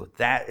Atzilot.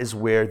 That is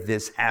where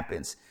this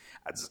happens.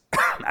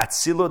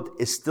 Atzilot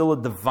is still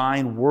a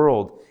divine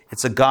world.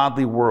 It's a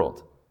godly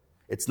world.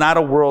 It's not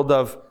a world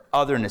of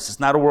otherness. It's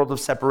not a world of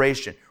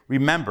separation.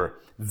 Remember,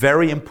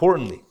 very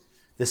importantly,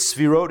 the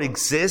sefirot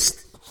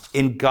exist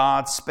in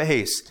God's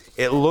space.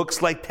 It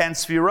looks like 10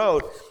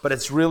 sefirot, but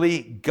it's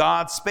really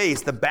God's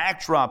space. The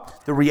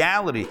backdrop, the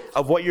reality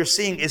of what you're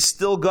seeing is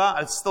still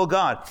God. It's still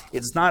God.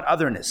 It's not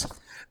otherness.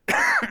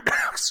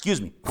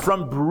 Excuse me.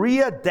 From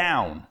Bria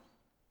down,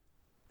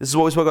 this is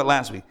what we spoke about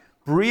last week.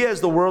 Bria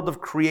is the world of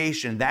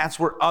creation. That's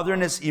where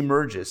otherness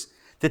emerges.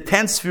 The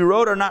 10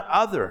 sefirot are not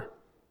other.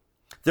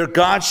 They're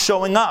God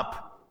showing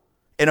up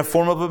in a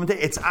form of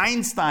implementation. It's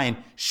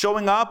Einstein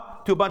showing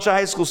up to a bunch of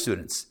high school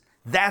students.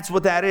 That's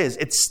what that is.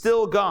 It's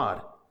still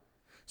God.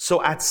 So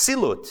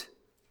Atzilut,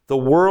 the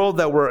world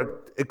that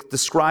we're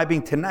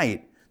describing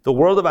tonight, the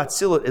world of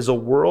Atzilut is a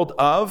world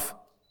of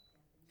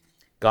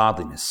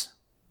godliness.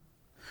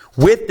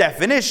 With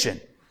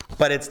definition,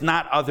 but it's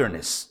not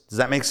otherness. Does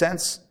that make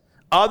sense?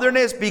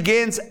 Otherness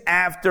begins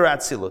after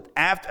Atzilut.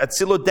 After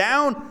Atzilut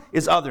down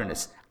is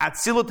otherness.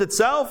 Atzilut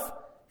itself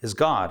is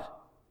God.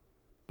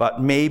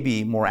 But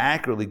maybe more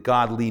accurately,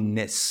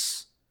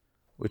 godliness,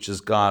 which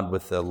is God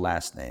with the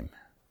last name.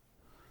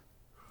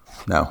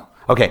 No.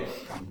 Okay,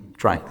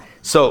 trying.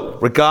 So,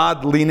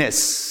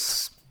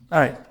 godliness. All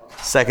right.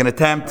 Second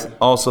attempt,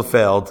 also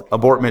failed.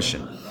 Abort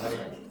mission.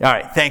 All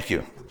right, thank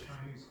you.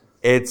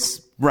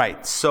 It's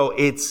right. So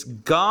it's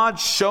God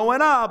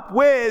showing up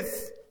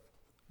with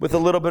a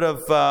little bit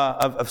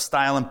of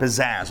style and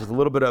pizzazz, with a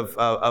little bit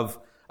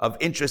of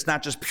interest.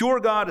 Not just pure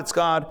God, it's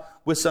God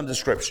with some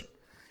description.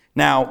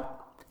 Now,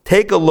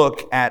 take a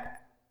look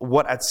at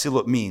what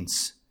Atzilut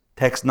means.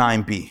 Text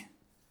 9b.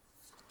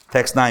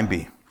 Text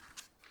 9b.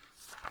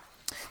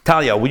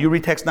 Talia, will you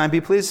read text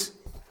 9b, please?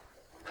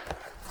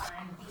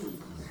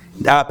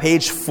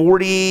 Page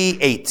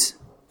 48.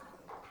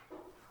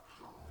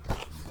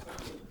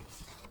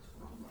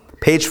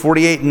 Page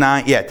 48,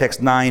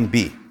 text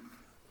 9b. Okay.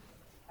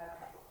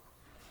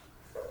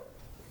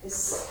 The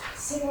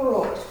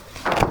sefirot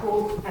are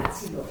called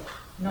Atzilot,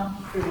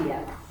 not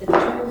Bria. The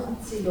term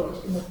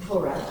Atzilot in the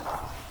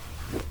Torah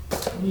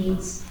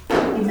means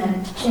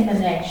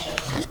emanation,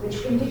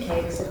 which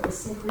indicates that the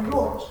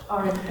sefirot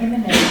are an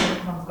emanation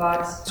from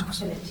God's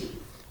infinity,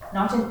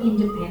 not an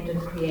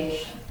independent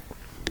creation.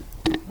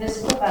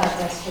 This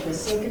provides us with a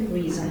second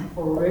reason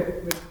for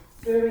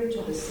referring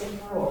to the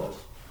sefirot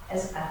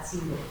as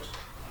Atzilut,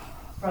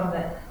 from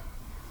the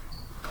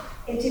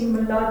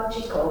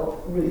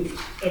etymological root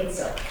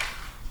etzel,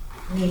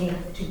 meaning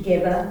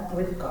together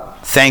with God.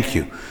 Thank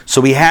you. So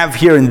we have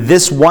here in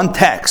this one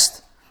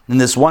text, in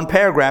this one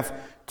paragraph,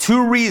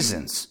 two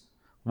reasons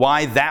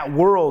why that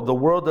world, the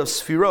world of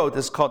sefirot,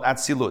 is called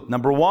Atzilut.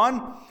 Number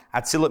one,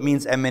 Atzilut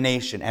means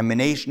emanation.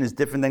 Emanation is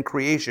different than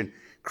creation.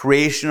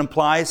 Creation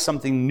implies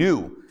something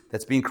new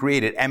that's being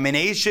created.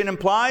 Emanation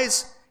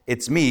implies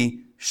it's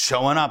me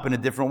showing up in a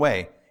different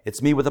way. It's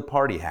me with a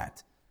party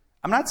hat.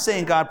 I'm not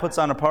saying God puts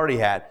on a party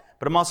hat,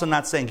 but I'm also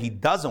not saying he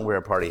doesn't wear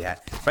a party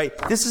hat, right?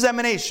 This is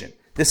emanation.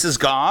 This is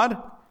God,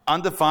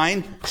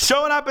 undefined,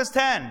 showing up as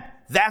 10.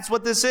 That's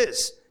what this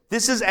is.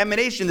 This is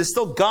emanation. There's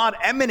still God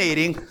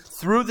emanating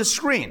through the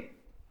screen.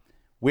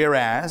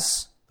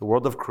 Whereas the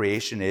world of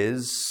creation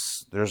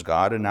is, there's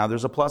God and now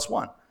there's a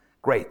 +1.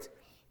 Great.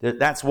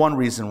 That's one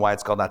reason why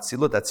it's called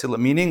Atzilut. Atzilut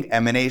meaning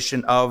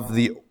emanation of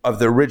the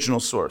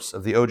original source,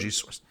 of the OG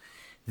source.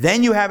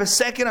 Then you have a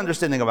second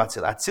understanding of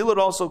Atzilut. Atzilut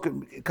also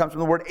comes from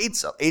the word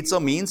Eitzel.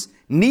 Eitzel means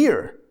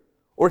near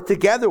or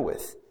together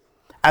with.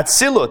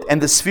 Atzilut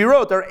and the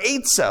Sefirot are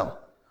Eitzel,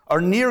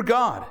 are near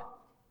God.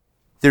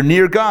 They're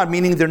near God,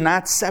 meaning they're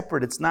not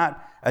separate. It's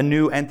not a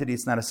new entity.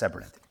 It's not a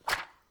separate entity.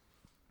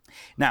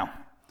 Now,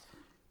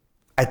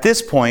 at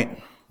this point,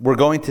 we're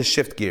going to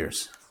shift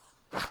gears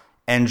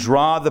and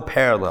draw the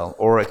parallel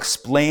or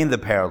explain the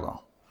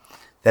parallel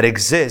that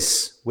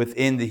exists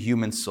within the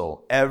human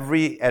soul. At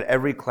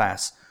every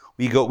class,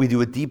 we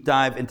do a deep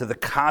dive into the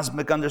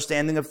cosmic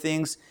understanding of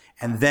things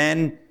and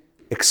then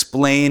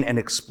explain and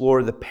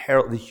explore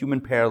the human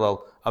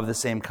parallel of the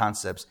same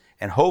concepts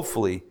and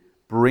hopefully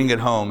bring it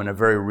home in a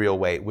very real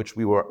way, which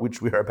we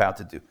are about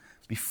to do.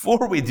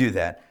 Before we do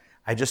that,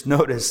 I just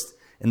noticed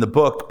in the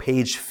book,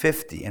 page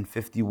 50 and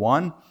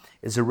 51,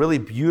 is a really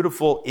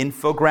beautiful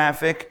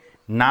infographic,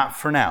 not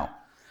for now.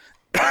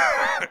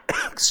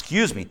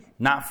 Excuse me,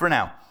 not for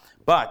now.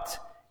 But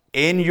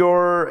in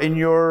your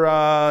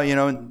I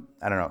don't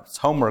know, it's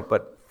homework,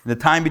 but in the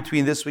time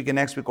between this week and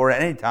next week, or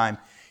at any time,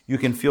 you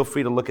can feel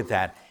free to look at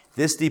that.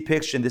 This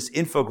depiction, this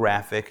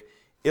infographic,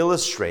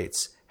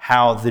 illustrates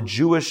how the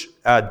Jewish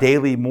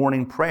daily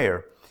morning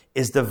prayer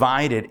is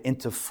divided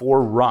into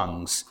 4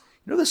 rungs.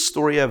 You know the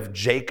story of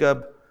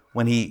Jacob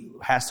when he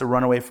has to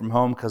run away from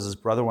home because his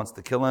brother wants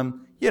to kill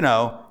him?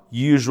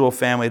 Usual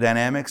family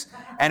dynamics.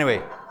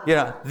 Anyway,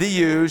 the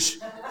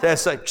usual.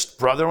 That's like,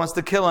 brother wants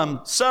to kill him.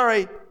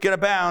 Sorry, gonna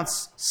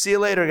bounce. See you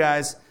later,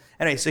 guys.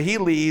 Anyway, so he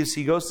leaves.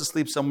 He goes to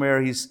sleep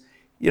somewhere. He's,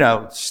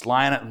 just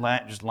lying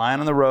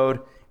on the road,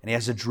 and he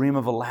has a dream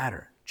of a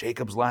ladder,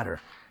 Jacob's ladder,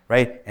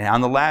 right? And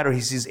on the ladder,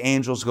 he sees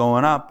angels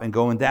going up and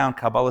going down.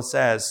 Kabbalah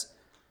says,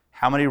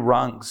 how many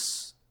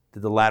rungs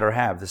did the ladder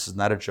have? This is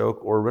not a joke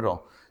or a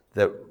riddle.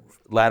 The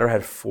ladder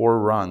had 4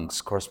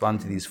 rungs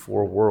corresponding to these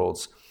 4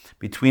 worlds.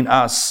 Between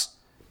us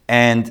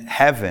and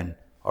heaven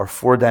are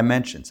 4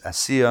 dimensions: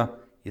 Asiya,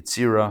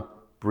 Yetzira,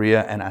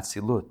 Bria, and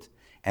Atzilut.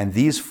 And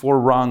these 4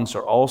 rungs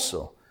are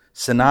also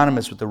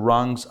synonymous with the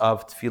rungs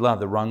of tefillah,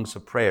 the rungs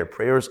of prayer.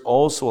 Prayer is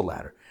also a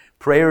ladder.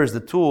 Prayer is the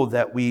tool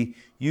that we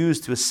use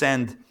to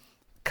ascend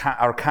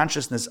our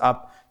consciousness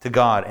up to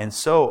God. And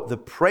so the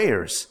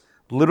prayers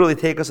literally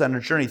take us on a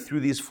journey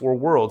through these 4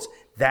 worlds.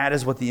 That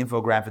is what the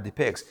infographic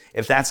depicts.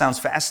 If that sounds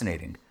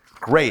fascinating,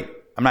 great.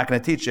 I'm not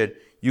going to teach it.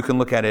 You can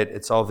look at it.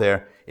 It's all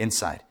there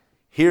inside.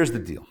 Here's the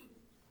deal.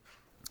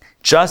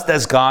 Just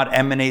as God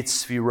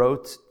emanates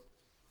sefirot,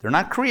 they're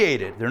not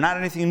created. They're not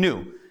anything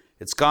new.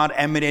 It's God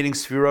emanating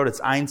sefirot.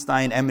 It's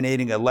Einstein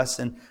emanating a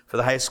lesson for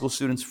the high school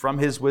students from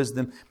his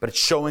wisdom, but it's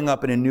showing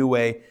up in a new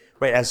way.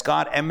 Right? As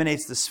God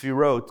emanates the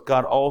sefirot,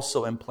 God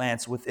also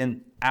implants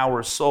within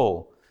our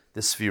soul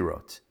the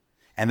sefirot.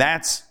 And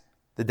that's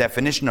the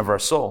definition of our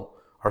soul.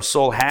 Our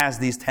soul has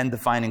these 10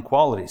 defining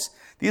qualities.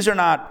 These are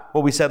not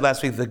what we said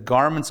last week, the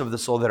garments of the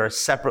soul that are a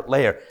separate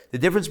layer. The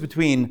difference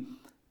between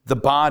the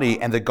body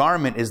and the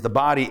garment is the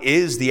body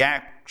is the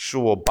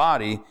actual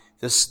body.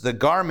 The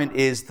garment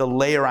is the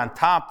layer on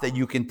top that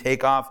you can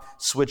take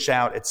off, switch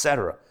out,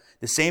 etc.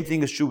 The same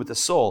thing is true with the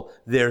soul.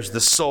 There's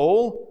the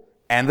soul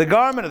and the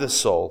garment of the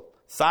soul.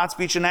 Thought,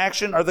 speech, and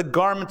action are the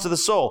garments of the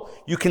soul.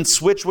 You can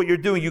switch what you're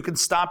doing. You can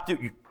stop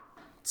doing. You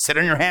sit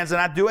on your hands and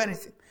not do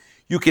anything.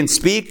 You can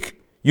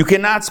speak. You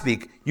cannot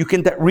speak. You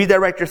can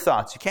redirect your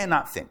thoughts. You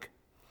cannot think.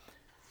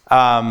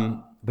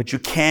 But you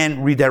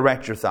can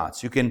redirect your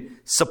thoughts. You can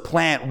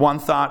supplant one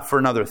thought for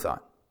another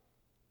thought.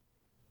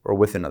 Or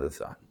with another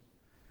thought.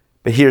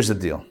 But here's the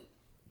deal.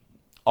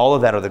 All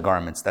of that are the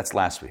garments. That's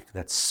last week.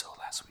 That's so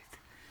last week.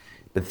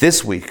 But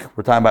this week,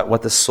 we're talking about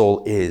what the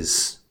soul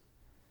is.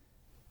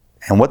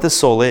 And what the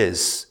soul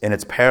is, in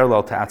its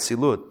parallel to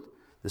Atzilut,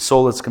 the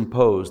soul is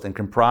composed and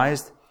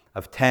comprised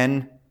of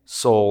 10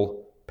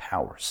 soul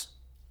powers.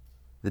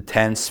 The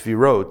 10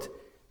 sefirot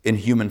in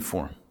human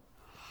form.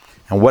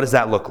 And what does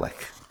that look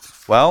like?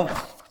 Well,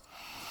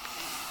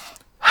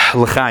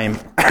 L'chaim,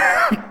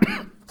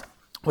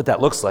 what that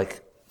looks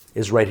like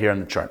is right here on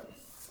the chart.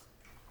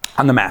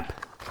 On the map.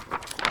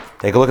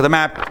 Take a look at the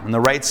map. On the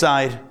right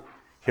side,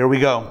 here we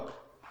go.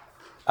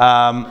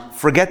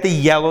 Forget the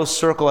yellow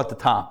circle at the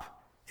top.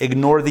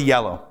 Ignore the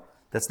yellow.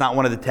 That's not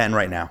one of the 10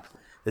 right now.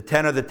 The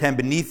 10 are the 10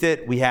 beneath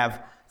it. We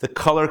have the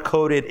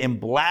color-coded in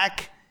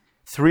black.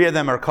 3 of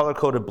them are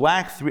color-coded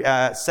black.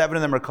 7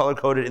 of them are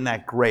color-coded in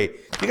that gray. Do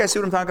you guys see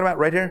what I'm talking about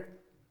right here?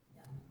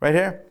 Right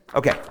here?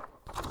 Okay.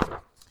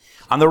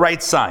 On the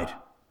right side,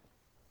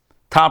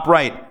 top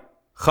right,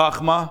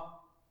 Chachma.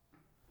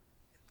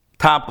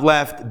 Top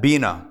left,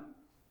 Bina.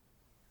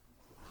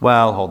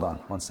 Well, hold on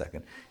one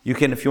second. You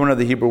can, if you want to know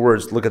the Hebrew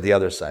words, look at the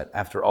other side.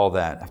 After all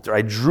that, after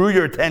I drew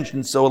your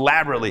attention so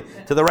elaborately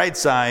to the right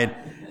side,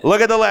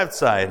 look at the left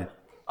side.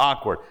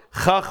 Awkward.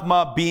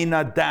 Chachma,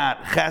 Bina,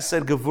 Dat,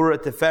 Chesed, Gevura,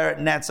 Tiferet,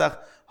 Netzach,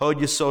 Hod,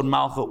 Yesod,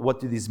 Malchut. What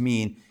do these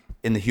mean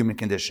in the human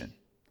condition?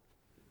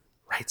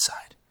 Right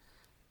side.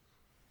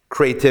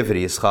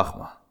 Creativity is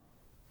Chachma.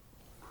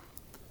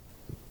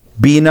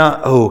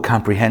 Bina,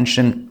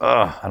 comprehension.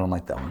 I don't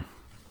like that one.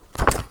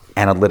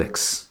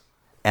 Analytics.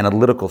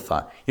 Analytical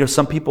thought. You know,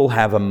 some people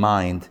have a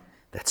mind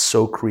that's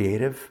so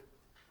creative,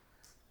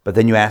 but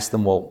then you ask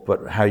them, well,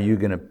 but how are you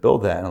going to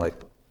build that? And they're like,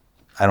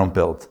 I don't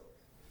build.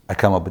 I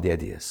come up with the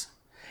ideas.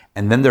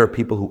 And then there are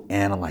people who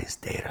analyze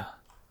data.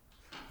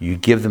 You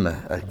give them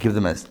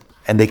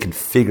and they can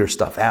figure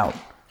stuff out,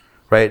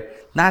 right?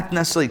 Not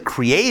necessarily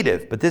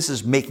creative, but this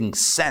is making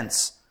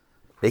sense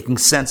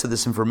of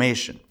this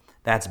information.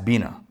 That's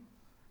Bina.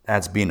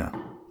 That's Bina.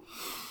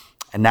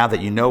 And now that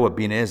you know what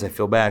Bina is, I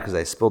feel bad because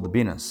I spilled the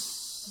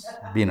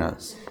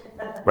Binas.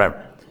 Right.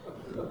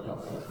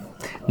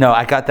 No,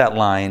 I got that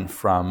line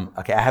from,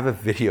 I have a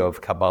video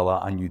of Kabbalah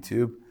on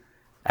YouTube.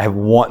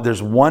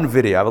 There's one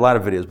video, I have a lot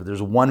of videos, but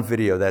there's one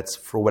video that's,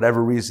 for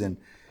whatever reason,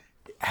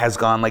 has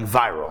gone like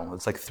viral.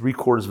 It's like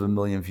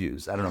 750,000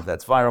 views. I don't know if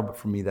that's viral, but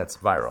for me, that's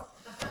viral.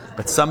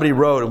 But somebody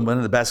wrote, and one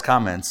of the best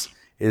comments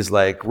is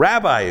like,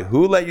 Rabbi,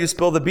 who let you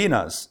spill the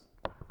Binas?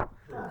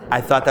 I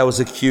thought that was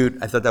a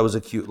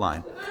cute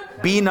line.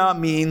 Bina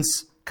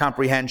means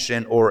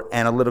comprehension or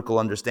analytical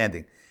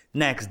understanding.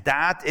 Next,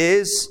 Dat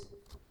is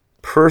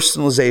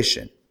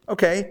personalization.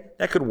 Okay,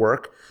 that could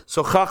work.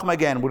 So Chachma,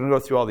 again, we're going to go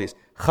through all these.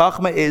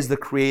 Chachma is the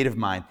creative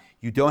mind.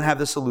 You don't have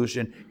the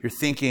solution. You're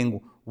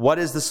thinking, what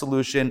is the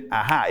solution?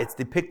 Aha, it's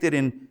depicted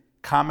in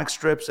comic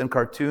strips and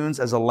cartoons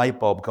as a light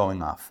bulb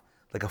going off.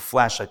 Like a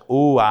flash, like,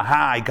 ooh,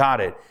 aha, I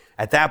got it.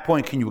 At that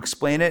point, can you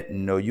explain it?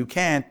 No, you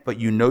can't, but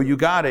you know you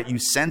got it. You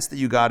sense that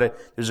you got it.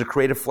 There's a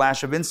creative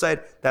flash of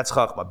insight. That's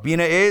Chachma.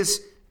 Bina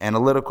is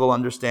analytical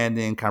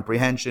understanding,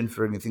 comprehension,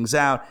 figuring things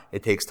out.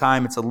 It takes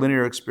time. It's a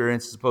linear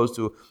experience as opposed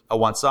to a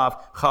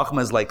once-off.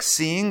 Chachma is like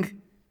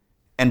seeing,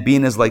 and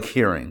Bina is like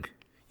hearing.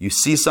 You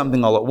see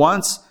something all at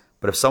once,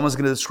 but if someone's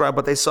going to describe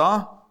what they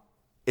saw,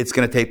 it's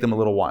going to take them a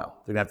little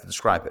while. They're going to have to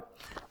describe it.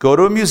 Go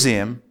to a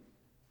museum.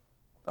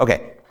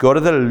 Okay, go to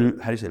the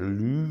Louvre. How do you say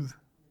Louvre?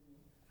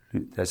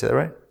 Did I say that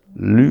right?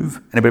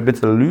 Louvre. Anybody been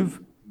to the Louvre?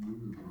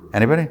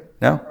 Anybody?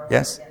 No?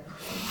 Yes?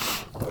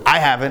 I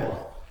haven't.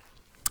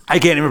 I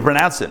can't even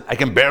pronounce it. I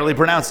can barely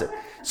pronounce it.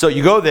 So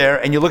you go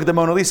there and you look at the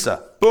Mona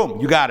Lisa. Boom,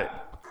 you got it.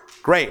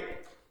 Great.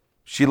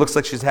 She looks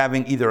like she's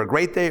having either a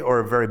great day or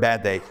a very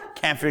bad day.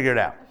 Can't figure it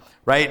out.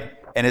 Right?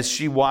 And is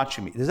she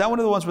watching me? Is that one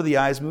of the ones where the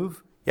eyes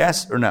move?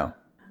 Yes or no?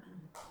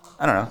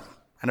 I don't know.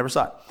 I never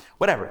saw it.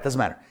 Whatever, it doesn't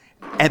matter.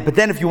 But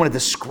then if you want to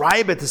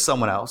describe it to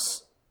someone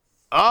else,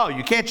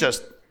 you can't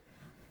just,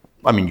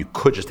 you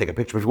could just take a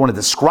picture. But if you want to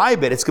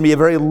describe it, it's going to be a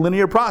very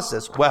linear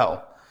process.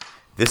 Well,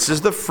 this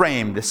is the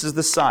frame, this is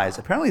the size.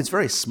 Apparently it's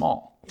very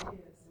small.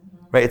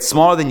 Right? It's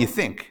smaller than you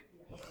think.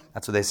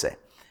 That's what they say.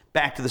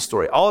 Back to the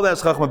story. All of that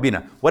is Chachma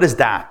Bina. What is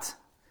dat?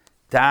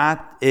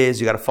 Dat is,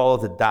 you got to follow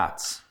the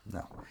dots.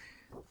 No.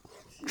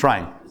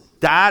 Trying.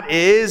 Dat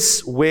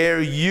is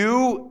where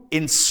you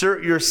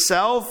insert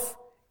yourself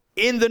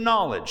in the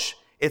knowledge.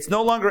 It's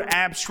no longer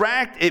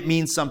abstract, it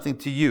means something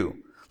to you.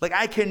 Like,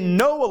 I can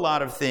know a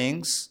lot of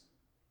things,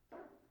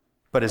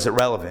 but is it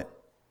relevant?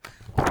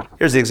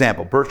 Here's the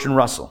example. Bertrand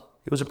Russell.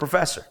 He was a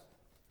professor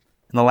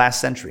in the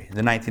last century, in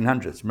the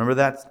 1900s. Remember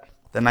that?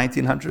 The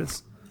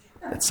 1900s?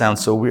 That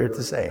sounds so weird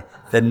to say.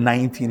 The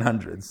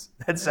 1900s.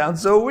 That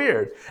sounds so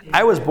weird.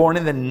 I was born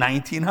in the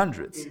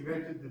 1900s. He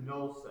invented the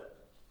null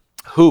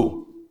set.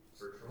 Who?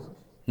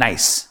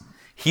 Nice.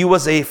 He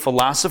was a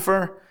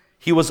philosopher.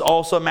 He was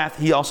also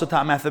he also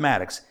taught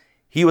mathematics.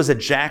 He was a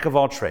jack of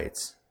all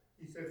trades.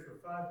 He said for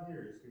 5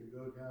 years he would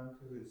go down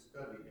to his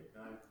study at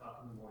 9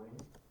 o'clock in the morning,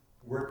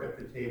 work at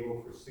the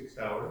table for 6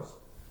 hours,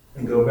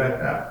 and go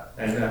back out.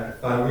 And after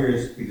 5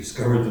 years, he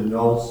discovered the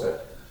null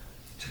set.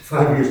 It took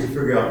 5 years to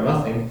figure out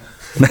nothing.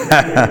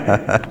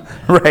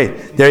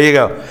 Right. There you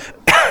go.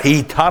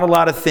 He taught a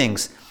lot of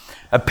things.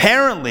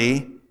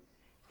 Apparently,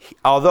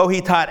 although he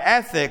taught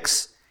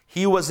ethics,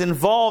 he was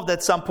involved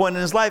at some point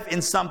in his life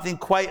in something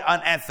quite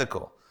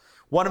unethical.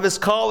 One of his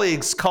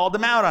colleagues called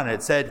him out on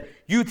it, said,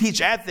 "You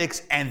teach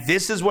ethics and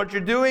this is what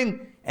you're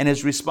doing?" And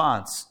his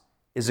response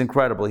is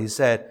incredible. He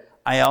said,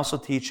 "I also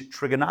teach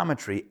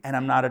trigonometry and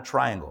I'm not a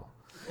triangle."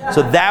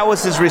 So that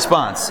was his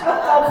response.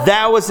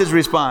 That was his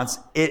response.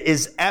 It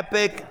is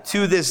epic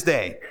to this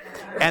day.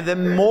 And the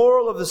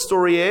moral of the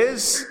story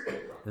is,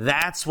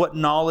 that's what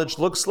knowledge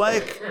looks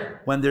like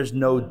when there's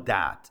no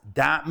dat.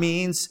 Dat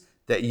means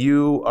that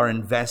you are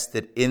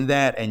invested in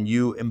that and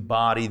you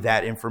embody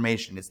that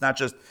information. It's not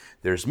just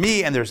there's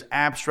me and there's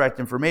abstract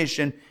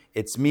information.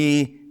 It's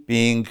me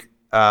being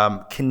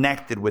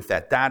connected with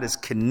that. That is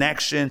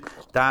connection.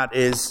 That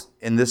is,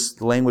 in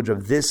this language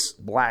of this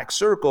black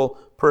circle,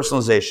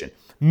 personalization.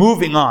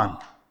 Moving on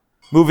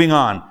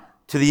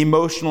to the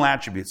emotional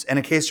attributes. And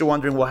in case you're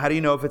wondering, well, how do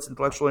you know if it's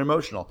intellectual or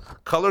emotional?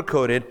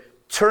 Color-coded,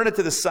 turn it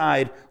to the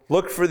side,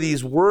 look for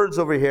these words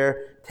over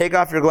here, take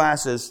off your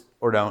glasses,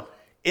 or don't.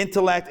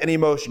 Intellect and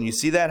emotion. You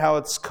see that, how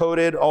it's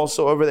coded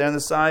also over there on the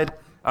side?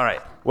 All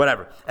right,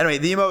 whatever. Anyway,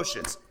 the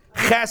emotions.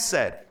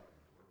 Chesed,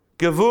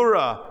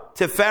 Gevura,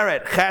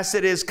 Tiferet.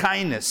 Chesed is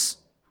kindness.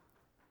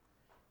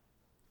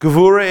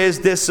 Gevura is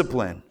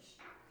discipline.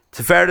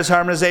 Tiferet is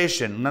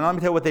harmonization. Now let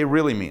me tell you what they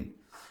really mean.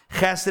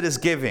 Chesed is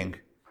giving.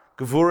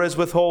 Gevura is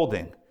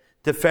withholding.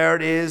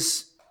 Tiferet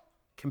is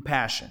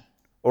compassion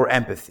or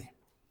empathy.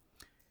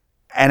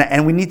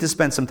 And we need to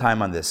spend some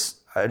time on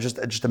this,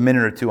 just a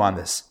minute or two on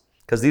this,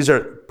 because these are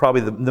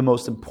probably the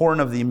most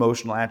important of the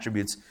emotional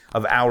attributes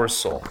of our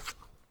soul.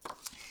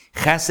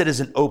 Chesed is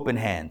an open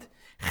hand.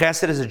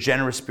 Chesed is a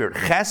generous spirit.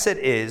 Chesed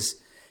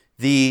is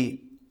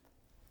the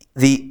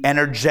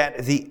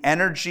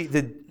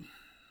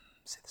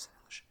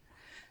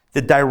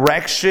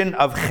direction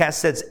of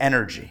Chesed's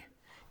energy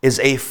is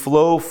a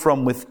flow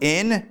from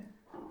within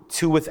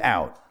to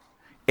without.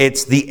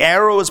 It's the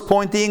arrow is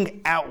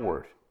pointing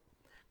outward.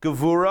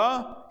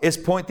 Gevura is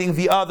pointing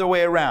the other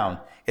way around.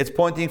 It's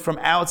pointing from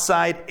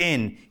outside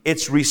in.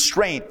 It's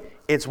restraint.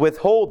 It's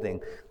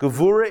withholding.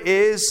 Gevura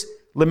is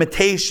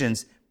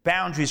limitations,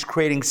 boundaries,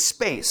 creating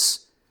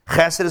space.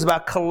 Chesed is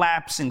about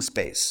collapsing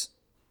space.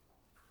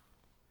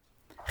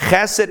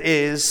 Chesed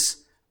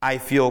is, I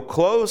feel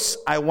close,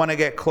 I want to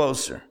get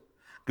closer.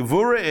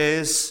 Gevura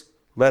is,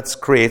 let's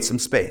create some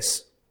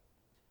space.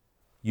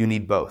 You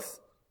need both.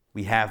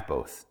 We have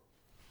both.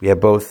 We have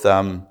both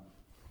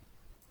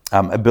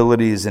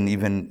abilities and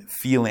even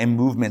feeling and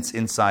movements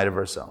inside of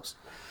ourselves.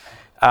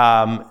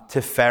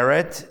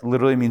 Tiferet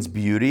literally means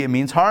beauty. It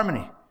means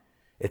harmony.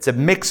 It's a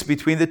mix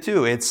between the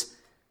two. It's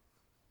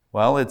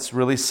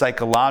really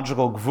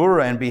psychological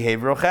gvura and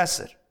behavioral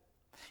chesed.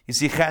 You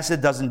see,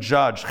 chesed doesn't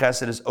judge.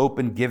 Chesed is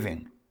open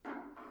giving.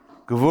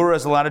 Gevura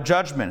is a lot of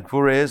judgment.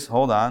 Gvura is,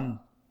 hold on,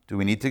 do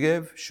we need to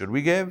give? Should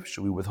we give?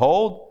 Should we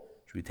withhold?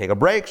 Should we take a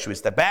break? Should we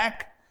step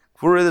back?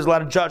 Gvura, there's a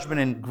lot of judgment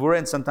in gvura,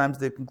 and sometimes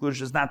the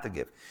conclusion is not to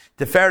give.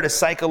 Tiferet is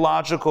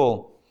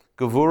psychological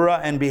gvura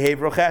and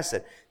behavioral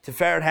chesed.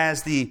 Tiferet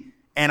has the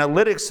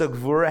analytics of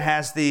gvura,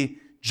 has the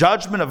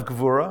judgment of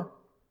gvura.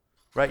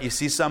 Right? You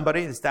see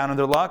somebody that's down on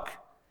their luck.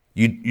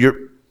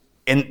 You're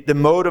in the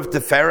mode of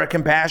tiferet,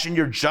 compassion.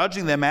 You're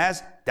judging them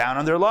as down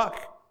on their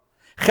luck.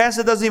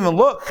 Chesed doesn't even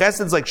look.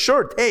 Chesed's like,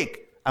 sure,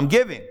 take. I'm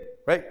giving.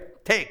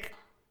 Right? Take.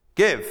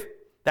 Give.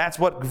 That's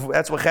what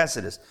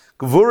chesed is.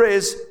 Gvura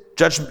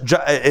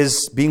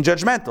is being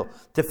judgmental.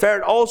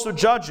 Tiferet also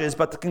judges,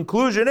 but the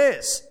conclusion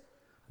is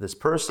this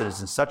person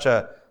is in such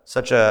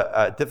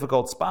a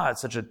difficult spot,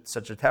 such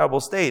a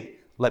terrible state.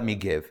 Let me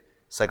give.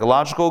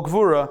 Psychological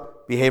gvura,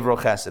 behavioral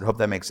chesed. Hope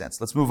that makes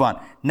sense. Let's move on.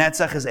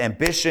 Netzach is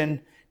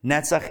ambition.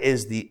 Netzach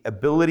is the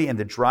ability and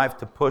the drive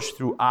to push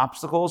through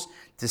obstacles,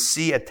 to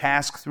see a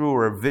task through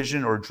or a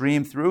vision or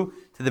dream through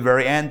to the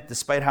very end,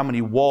 despite how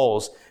many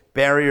walls,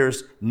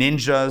 barriers,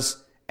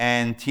 ninjas,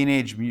 and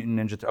Teenage Mutant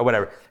Ninja, or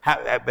whatever,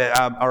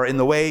 are in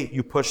the way.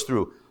 You push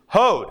through.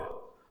 Hod.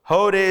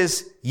 Hod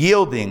is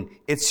yielding.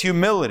 It's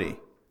humility.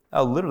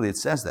 Oh, literally it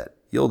says that.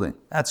 Yielding.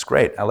 That's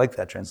great. I like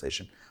that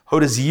translation.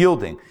 Hod is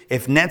yielding.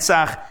 If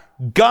Netzach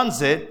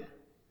guns it,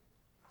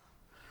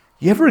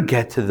 you ever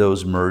get to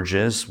those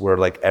merges where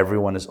like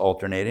everyone is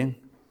alternating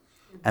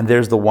and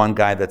there's the one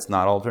guy that's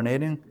not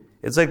alternating?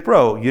 It's like,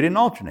 bro, you didn't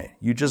alternate.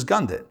 You just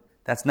gunned it.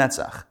 That's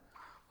Netzach.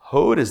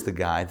 Hod is the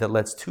guy that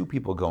lets two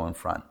people go in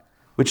front,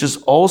 which is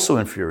also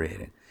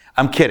infuriating.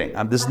 I'm kidding.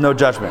 This is no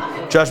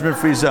judgment.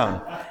 Judgment-free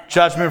zone.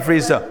 Judgment-free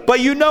zone.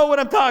 But you know what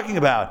I'm talking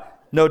about.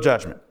 No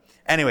judgment.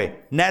 Anyway,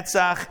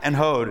 Netzach and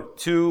Hod,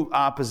 two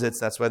opposites.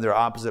 That's why they're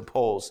opposite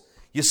poles.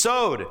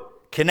 Yesod,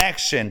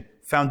 connection,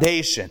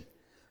 foundation.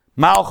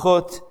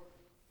 Malchut,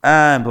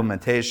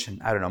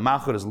 implementation. I don't know.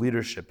 Malchut is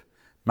leadership.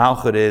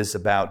 Malchut is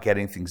about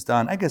getting things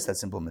done. I guess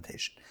that's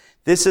implementation.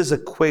 This is a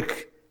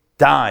quick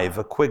dive,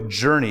 a quick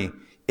journey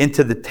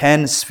into the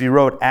 10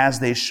 sefirot as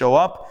they show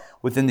up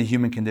within the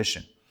human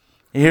condition.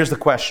 And here's the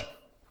question.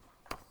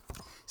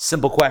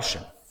 Simple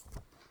question.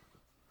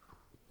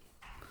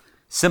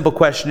 Simple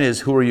question is,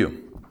 who are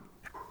you?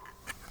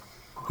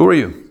 Who are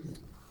you?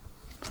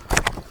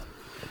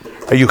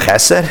 Are you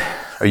chesed?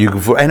 Are you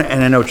gevurah?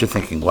 And I know what you're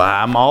thinking. Well,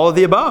 I'm all of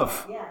the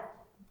above. Yeah.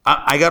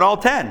 I got all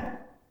 10.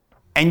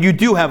 And you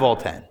do have all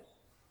 10.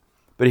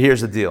 But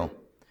here's the deal.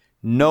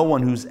 No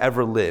one who's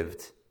ever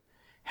lived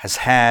has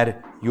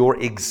had your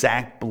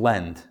exact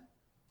blend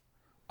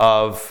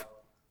of,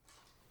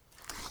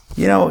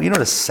 you know what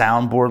a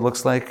soundboard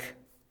looks like?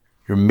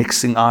 You're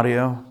mixing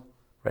audio,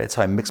 right? That's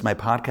how I mix my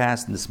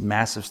podcast in this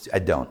massive I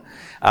don't.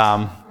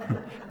 I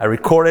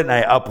record it and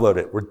I upload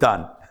it. We're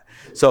done.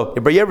 So,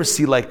 but you ever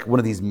see like one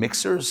of these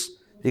mixers?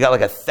 You got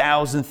like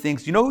 1,000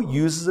 things. You know who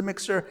uses a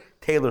mixer?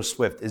 Taylor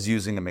Swift is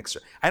using a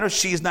mixer. I know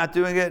she's not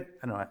doing it.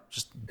 I know,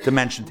 just to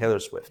mention Taylor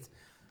Swift.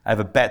 I have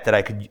a bet that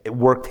I could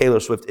work Taylor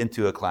Swift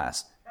into a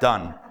class.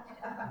 Done.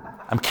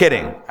 I'm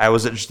kidding. I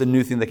was just a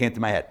new thing that came to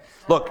my head.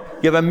 Look,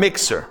 you have a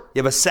mixer. You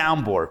have a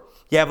soundboard.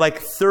 You have like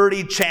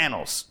 30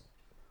 channels.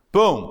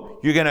 Boom.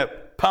 You're going to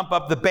pump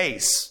up the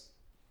bass.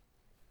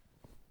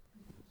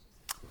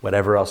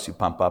 Whatever else you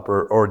pump up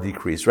or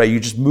decrease, right? You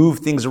just move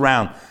things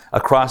around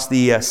across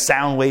the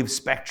sound wave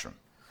spectrum.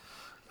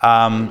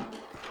 No,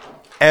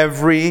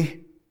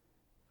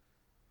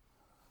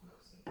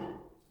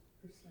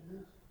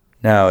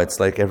 it's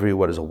like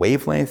what is a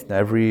wavelength?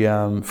 Every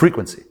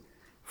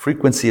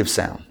frequency of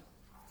sound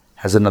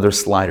has another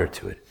slider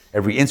to it.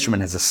 Every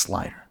instrument has a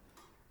slider,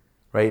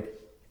 right?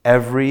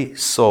 Every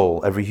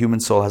human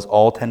soul has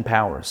all 10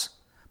 powers,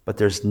 but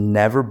there's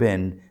never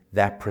been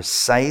that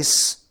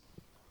precise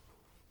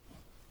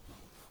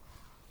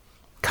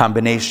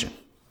combination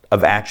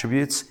of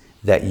attributes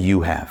that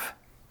you have.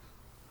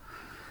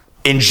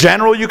 In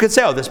general, you could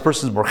say, this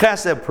person's more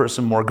chesed,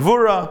 person more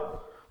gevurah,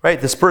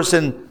 right? This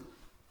person,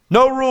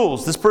 no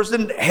rules. This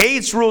person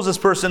hates rules. This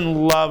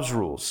person loves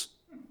rules.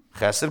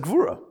 Chesed,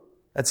 gevurah.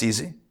 That's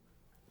easy,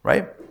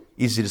 right?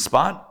 Easy to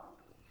spot.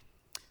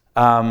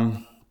 But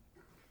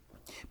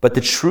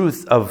the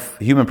truth of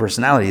human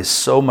personality is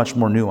so much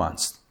more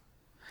nuanced.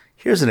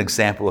 Here's an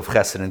example of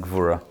chesed and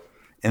gevurah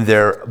in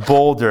their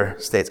bolder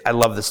states. I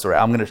love this story.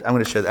 I'm going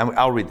to share that.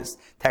 I'll read this.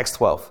 Text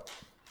 12.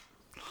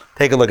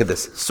 Take a look at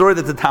this. Story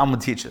that the Talmud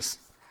teaches.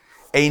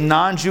 A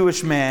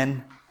non-Jewish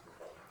man,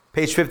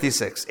 page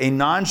 56. A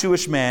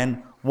non-Jewish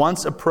man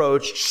once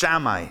approached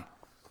Shammai.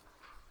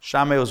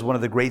 Shammai was one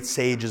of the great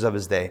sages of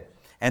his day.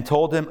 And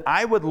told him,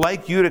 I would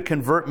like you to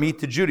convert me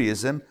to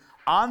Judaism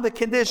on the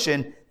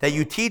condition that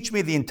you teach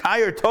me the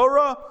entire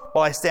Torah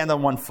while I stand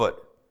on one foot.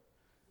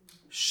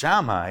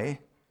 Shammai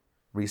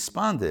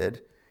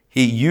responded,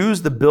 he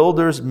used the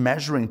builder's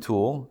measuring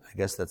tool, I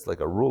guess that's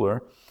like a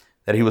ruler,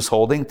 that he was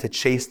holding to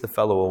chase the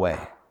fellow away.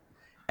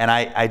 And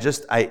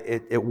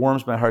it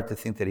warms my heart to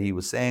think that he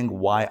was saying,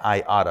 why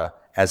I oughta,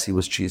 as he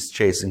was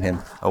chasing him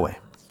away.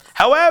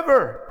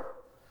 However,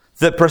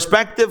 the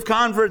prospective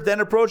convert then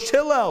approached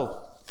Hillel,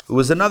 who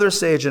was another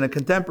sage and a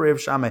contemporary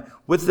of Shammai,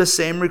 with the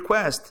same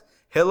request.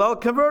 Hillel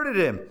converted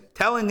him,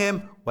 telling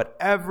him,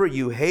 whatever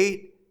you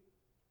hate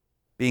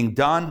being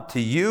done to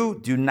you,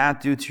 do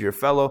not do to your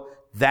fellow.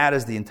 That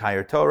is the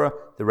entire Torah.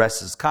 The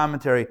rest is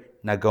commentary.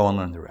 Now go and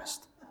learn the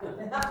rest.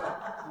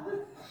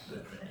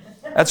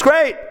 That's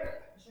great.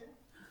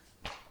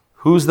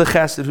 Who's the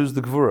chesed? Who's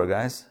the gevurah,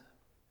 guys?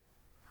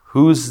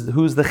 Who's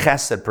the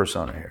chesed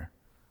persona here?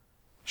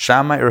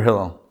 Shammai or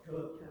Hillel?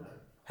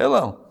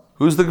 Hillel.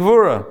 Who's the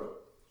gevurah?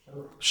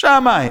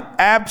 Shammai.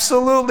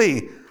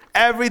 Absolutely.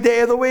 Every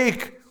day of the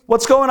week.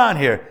 What's going on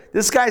here?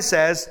 This guy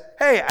says,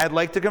 hey, I'd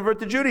like to convert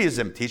to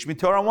Judaism. Teach me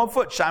Torah on one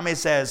foot. Shammai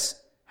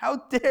says, how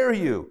dare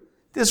you?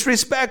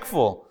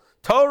 Disrespectful.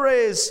 Torah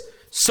is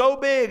so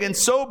big and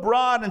so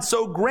broad and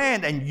so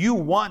grand, and you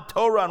want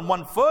Torah on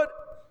one foot?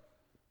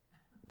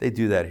 They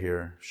do that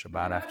here,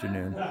 Shabbat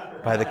afternoon,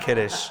 by the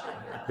Kiddush.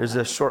 There's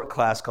a short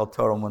class called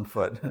Torah on 1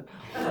 foot.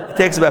 It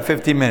takes about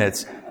 15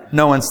 minutes.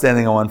 No one's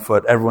standing on 1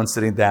 foot. Everyone's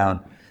sitting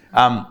down.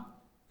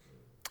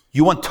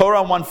 You want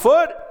Torah on 1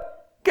 foot?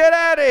 Get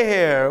out of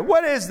here.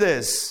 What is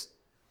this?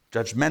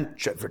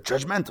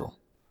 Judgmental.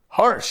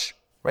 Harsh.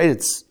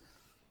 Right?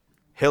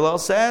 Hillel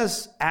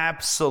says,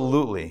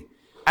 absolutely.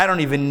 I don't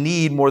even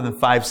need more than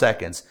 5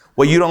 seconds.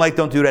 What you don't like,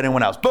 don't do to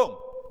anyone else. Boom.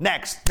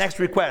 Next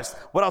request.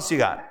 What else you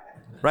got?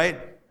 Right?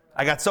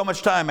 I got so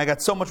much time. I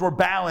got so much more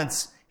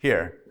balance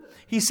here.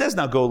 He says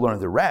now go learn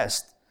the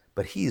rest,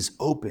 but he's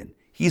open.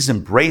 He's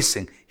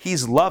embracing.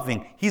 He's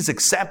loving. He's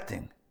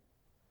accepting.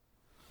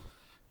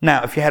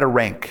 Now, if you had a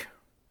rank,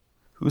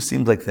 who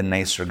seems like the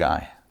nicer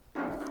guy?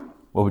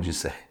 What would you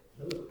say?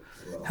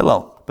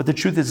 Hello. But the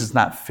truth is, it's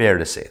not fair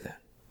to say that.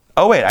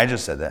 Oh, wait, I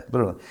just said that.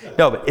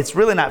 No, but it's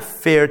really not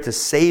fair to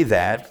say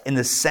that in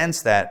the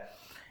sense that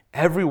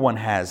everyone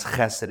has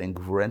chesed and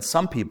gvura, and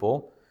some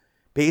people,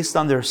 based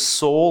on their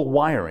soul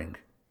wiring,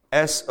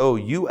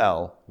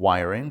 S-O-U-L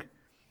wiring,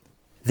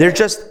 their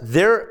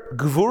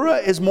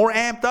gvura is more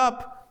amped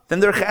up than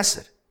their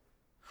chesed.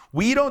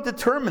 We don't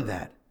determine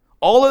that.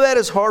 All of that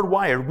is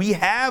hardwired. We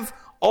have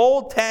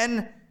all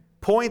 10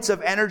 points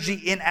of energy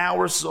in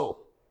our soul.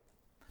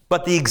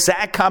 But the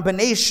exact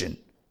combination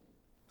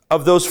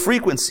of those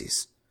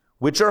frequencies,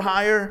 which are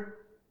higher,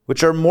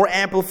 which are more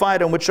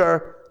amplified, and which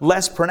are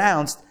less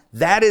pronounced,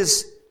 that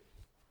is,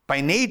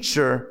 by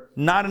nature,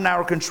 not in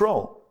our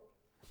control.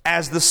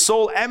 As the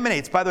soul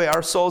emanates, by the way,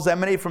 our souls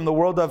emanate from the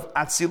world of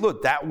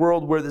Atzilut, that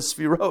world where the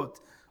sefirot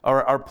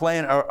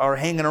are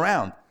hanging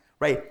around,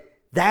 right?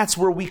 That's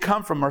where we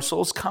come from. Our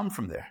souls come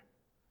from there.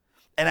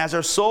 And as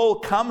our soul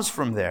comes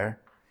from there,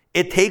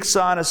 it takes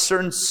on a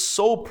certain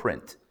soul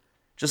print.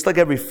 Just like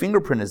every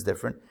fingerprint is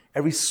different,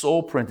 every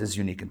soul print is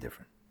unique and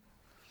different.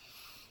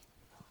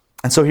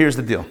 And so here's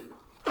the deal.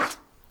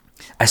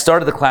 I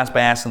started the class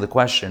by asking the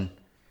question,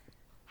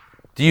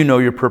 do you know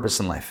your purpose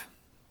in life?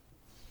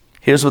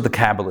 Here's what the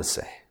Kabbalists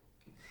say.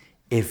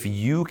 If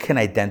you can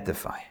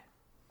identify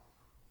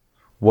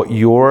what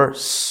your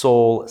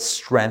soul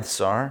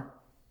strengths are,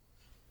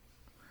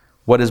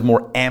 what is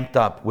more amped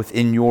up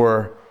within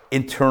your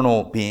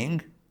internal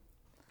being,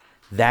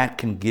 that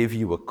can give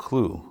you a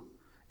clue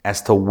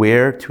as to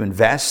where to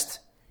invest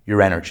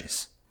your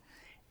energies.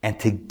 And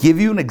to give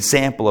you an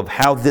example of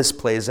how this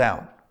plays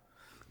out,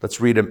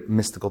 let's read a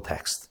mystical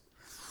text.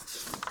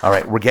 All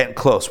right, we're getting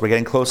close. We're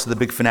getting close to the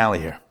big finale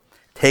here.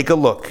 Take a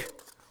look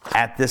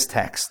at this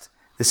text.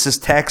 This is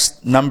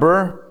text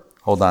number,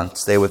 hold on,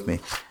 stay with me.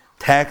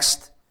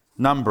 Text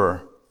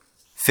number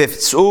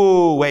 50.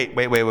 Ooh,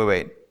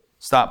 wait.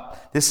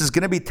 Stop. This is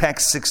going to be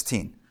text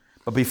 16.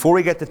 But before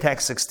we get to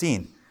text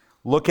 16,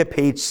 look at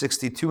page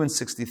 62 and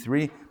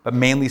 63, but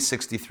mainly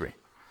 63.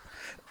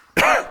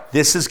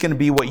 This is going to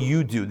be what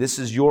you do. This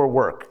is your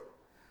work.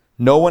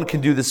 No one can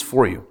do this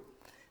for you.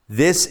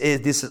 This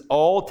is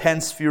all 10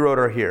 sefirot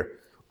are here.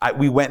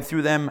 We went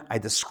through them. I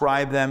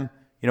described them.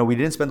 We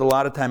didn't spend a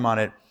lot of time on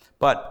it,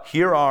 but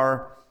here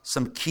are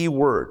some key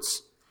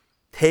words.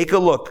 Take a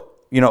look,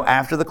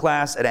 after the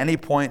class, at any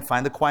point,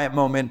 find the quiet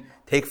moment,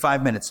 take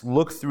 5 minutes,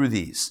 look through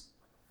these.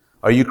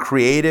 Are you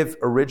creative,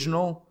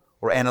 original,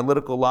 or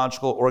analytical,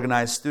 logical,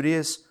 organized,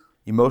 studious,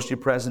 emotionally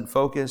present,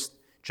 focused,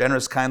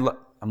 generous, kind?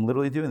 I'm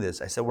literally doing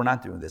this. I said we're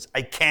not doing this.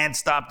 I can't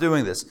stop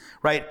doing this,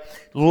 right?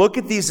 Look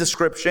at these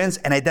descriptions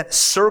and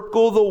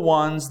circle the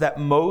ones that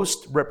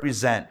most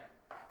represent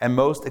and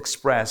most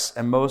express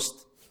and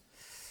most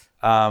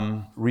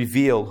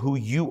reveal who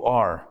you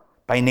are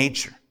by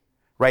nature,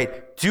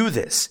 right? Do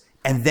this.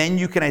 And then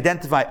you can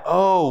identify,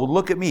 oh,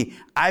 look at me.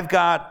 I've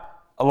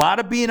got a lot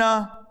of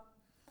Bina,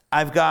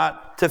 I've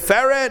got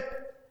Tiferet,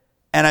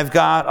 and I've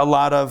got a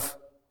lot of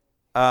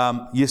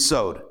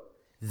Yesod.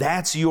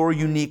 That's your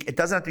unique. It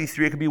doesn't have to be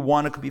 3, it could be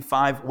 1, it could be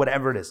 5,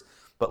 whatever it is.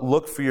 But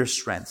look for your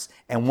strengths.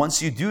 And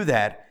once you do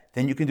that,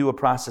 then you can do a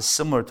process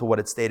similar to what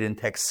it stated in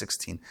text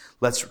 16.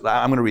 I'm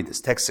going to read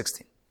this, text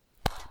 16,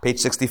 page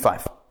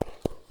 65.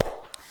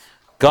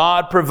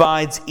 God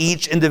provides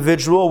each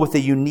individual with a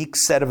unique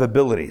set of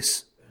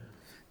abilities.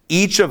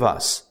 Each of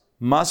us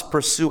must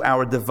pursue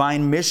our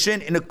divine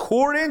mission in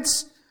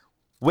accordance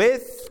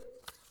with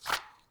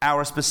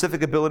our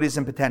specific abilities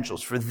and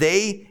potentials, for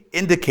they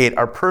indicate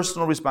our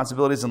personal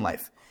responsibilities in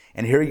life.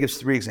 And here he gives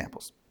 3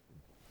 examples.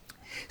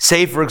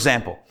 Say, for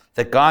example,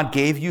 that God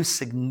gave you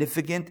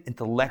significant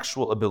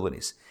intellectual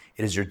abilities.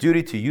 It is your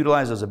duty to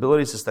utilize those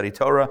abilities to study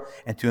Torah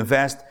and to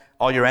invest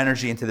all your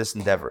energy into this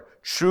endeavor.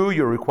 True,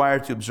 you're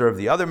required to observe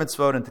the other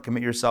mitzvot and to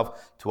commit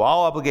yourself to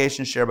all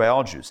obligations shared by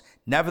all Jews.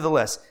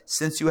 Nevertheless,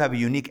 since you have a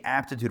unique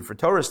aptitude for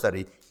Torah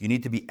study, you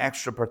need to be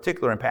extra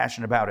particular and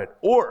passionate about it.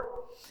 Or,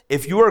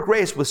 if you are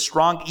graced with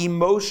strong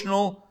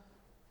emotional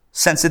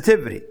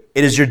sensitivity,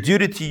 it is your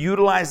duty to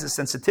utilize the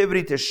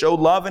sensitivity to show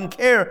love and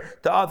care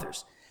to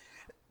others.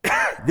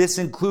 This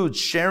includes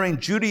sharing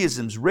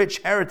Judaism's rich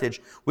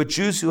heritage with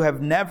Jews who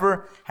have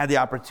never had the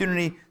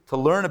opportunity to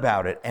learn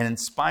about it and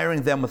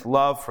inspiring them with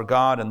love for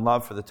God and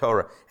love for the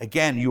Torah.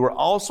 Again, you are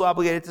also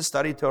obligated to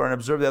study Torah and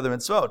observe the other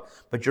mitzvot,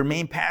 but your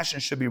main passion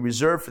should be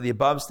reserved for the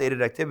above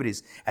stated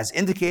activities, as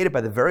indicated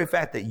by the very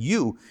fact that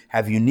you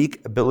have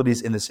unique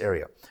abilities in this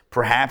area.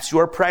 Perhaps you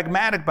are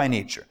pragmatic by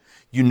nature.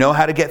 You know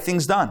how to get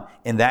things done.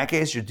 In that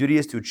case, your duty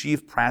is to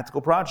achieve practical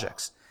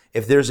projects.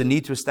 If there's a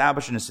need to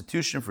establish an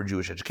institution for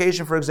Jewish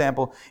education, for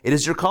example, it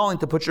is your calling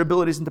to put your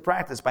abilities into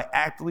practice by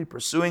actively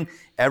pursuing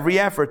every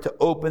effort to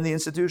open the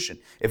institution.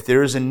 If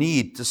there is a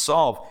need to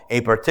solve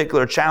a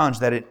particular challenge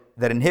that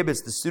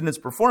inhibits the student's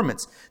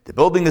performance, the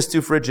building is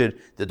too frigid,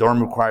 the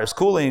dorm requires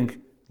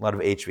cooling, a lot of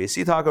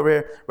HVAC talk over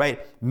here,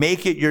 right?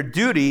 Make it your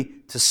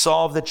duty to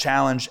solve the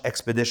challenge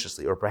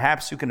expeditiously. Or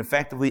perhaps you can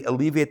effectively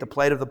alleviate the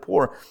plight of the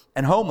poor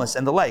and homeless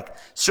and the like.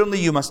 Certainly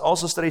you must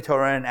also study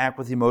Torah and act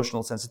with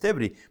emotional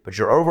sensitivity, but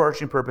your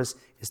overarching purpose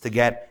is to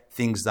get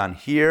things done.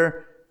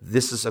 Here,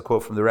 this is a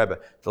quote from the Rebbe.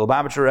 The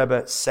Lubavitcher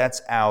Rebbe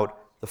sets out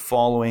the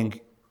following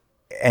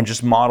and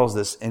just models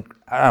this,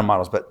 not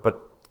models,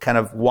 but kind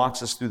of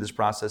walks us through this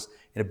process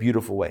in a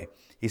beautiful way.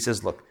 He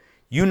says, look,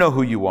 you know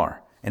who you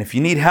are. And if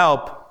you need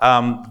help,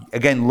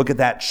 again, look at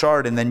that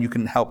chart and then you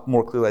can help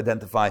more clearly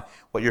identify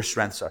what your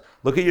strengths are.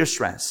 Look at your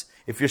strengths.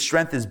 If your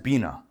strength is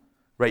Bina,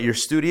 right, you're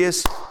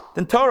studious,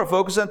 then Torah,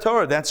 focus on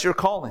Torah. That's your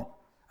calling.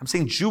 I'm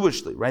saying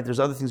Jewishly, right? There's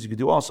other things you could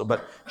do also,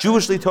 but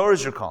Jewishly, Torah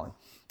is your calling.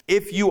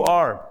 If you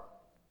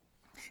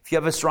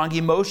have a strong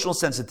emotional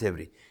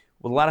sensitivity,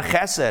 with a lot of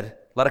chesed, a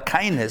lot of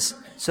kindness,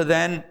 so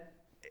then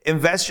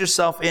invest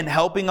yourself in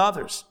helping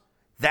others.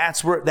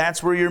 That's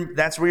where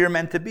you're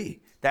meant to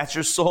be. That's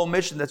your sole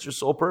mission. That's your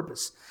sole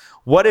purpose.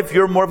 What if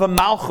you're more of a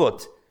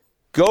malchut?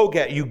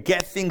 You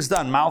get things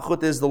done.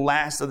 Malchut is the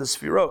last of the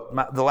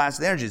sefirot, the last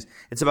of the energies.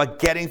 It's about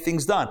getting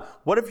things done.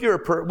 What if you're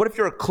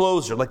a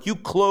closer? Like you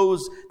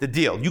close the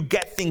deal. You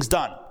get things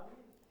done.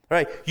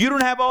 Right? You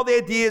don't have all the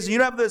ideas. You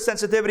don't have the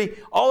sensitivity.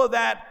 All of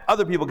that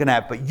other people can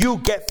have, but you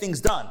get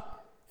things done.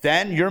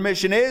 Then your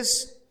mission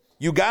is,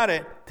 you got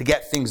it, to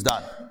get things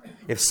done.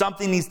 If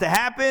something needs to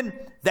happen,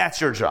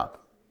 that's your job.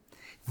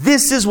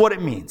 This is what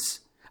it means.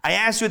 I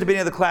asked you at the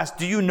beginning of the class,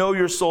 do you know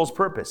your soul's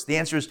purpose? The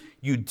answer is,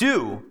 you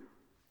do.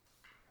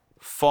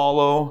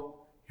 Follow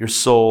your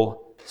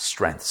soul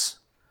strengths.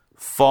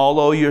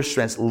 Follow your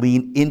strengths.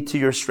 Lean into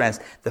your strengths.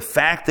 The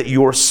fact that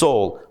your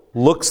soul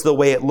looks the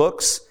way it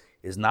looks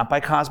is not by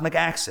cosmic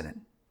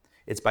accident.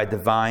 It's by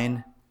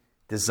divine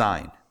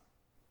design.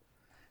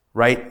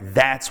 Right?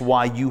 That's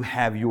why you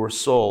have your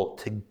soul,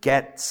 to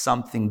get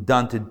something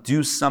done, to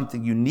do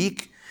something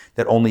unique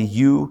that only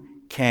you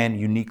can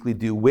uniquely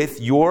do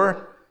with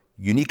your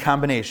unique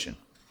combination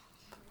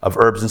of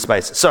herbs and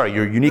spices.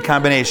 Your unique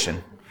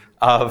combination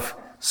of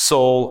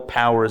soul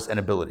powers and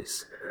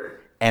abilities.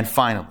 And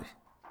finally,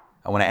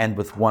 I want to end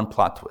with one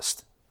plot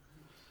twist.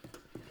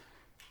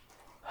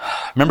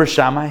 Remember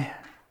Shammai?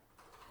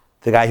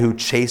 The guy who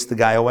chased the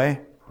guy away?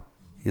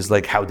 He's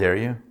like, how dare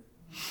you?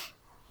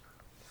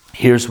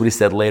 Here's what he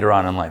said later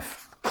on in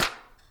life.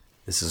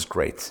 This is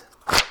great.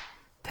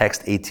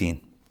 Text 18.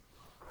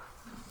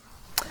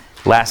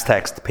 Last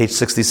text, page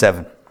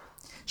 67.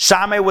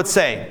 Shammai would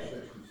say,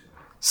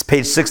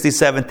 page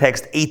 67,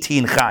 text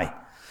 18, Chai.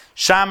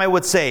 Shammai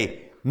would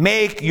say,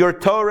 make your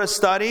Torah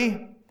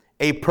study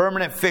a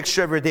permanent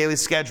fixture of your daily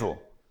schedule.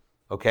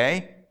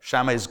 Okay?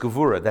 Shammai is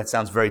Gevura. That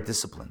sounds very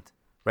disciplined.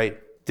 Right?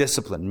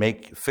 Discipline.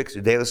 Fix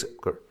your daily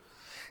schedule.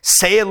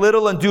 Say a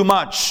little and do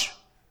much.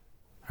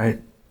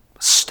 Right?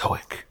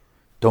 Stoic.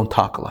 Don't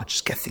talk a lot.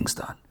 Just get things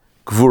done.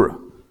 Gevura.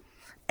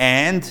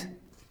 And,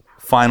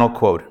 final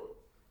quote.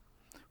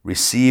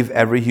 Receive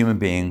every human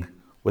being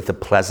with a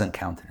pleasant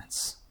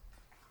countenance.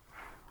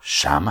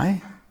 Shammai?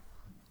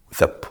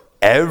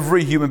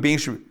 Every human being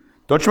should...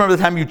 Don't you remember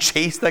the time you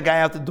chased that guy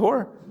out the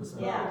door?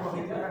 Yeah.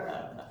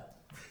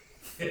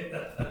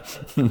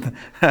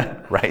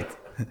 Right.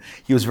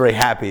 He was very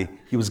happy.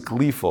 He was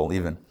gleeful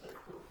even.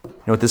 You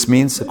know what this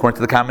means, according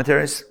to the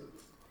commentaries?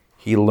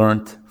 He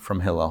learned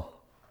from Hillel.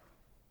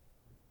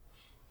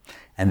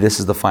 And this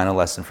is the final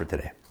lesson for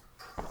today.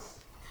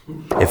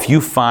 If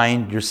you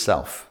find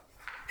yourself,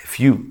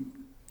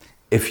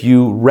 if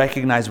you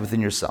recognize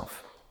within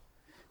yourself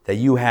that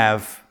you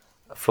have,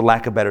 for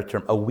lack of a better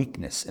term, a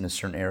weakness in a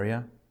certain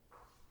area,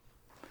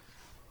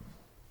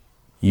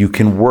 you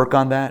can work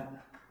on that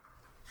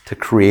to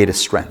create a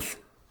strength.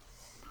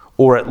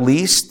 Or at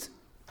least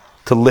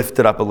to lift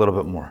it up a little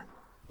bit more,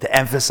 to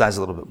emphasize a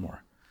little bit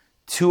more.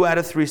 2 out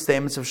of 3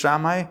 statements of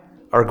Shammai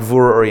are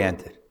Gevura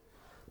oriented.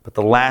 But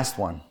the last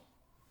one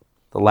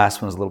is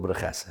a little bit of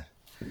chesed.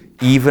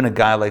 Even a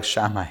guy like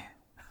Shammai,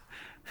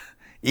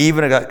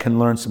 even a guy can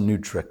learn some new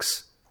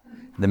tricks.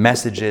 The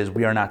message is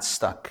we are not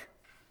stuck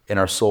in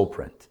our soul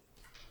print.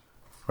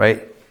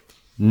 Right?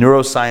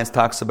 Neuroscience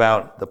talks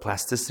about the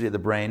plasticity of the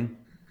brain,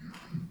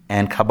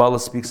 and Kabbalah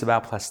speaks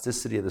about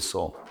plasticity of the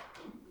soul.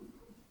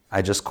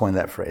 I just coined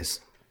that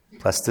phrase.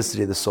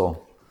 Plasticity of the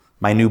soul.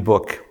 My new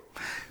book.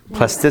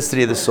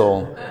 Plasticity of the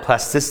soul.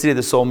 Plasticity of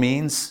the soul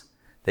means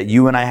that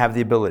you and I have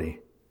the ability,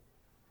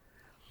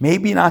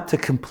 maybe not to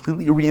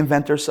completely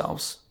reinvent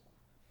ourselves,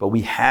 but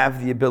we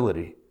have the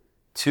ability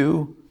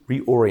to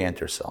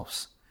reorient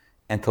ourselves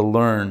and to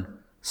learn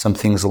some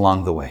things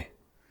along the way.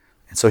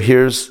 And so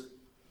here's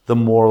the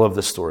moral of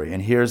the story.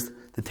 And here's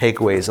the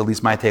takeaways, at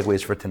least my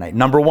takeaways for tonight.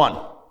 Number one,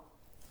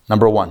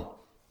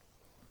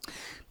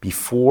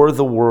 before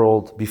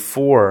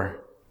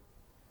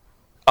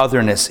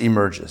otherness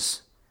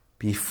emerges,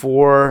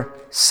 before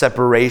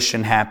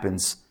separation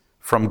happens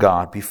from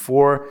God,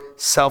 before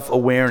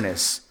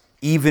self-awareness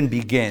even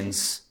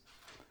begins,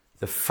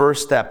 the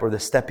first step, or the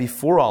step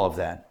before all of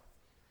that,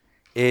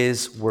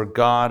 is where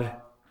God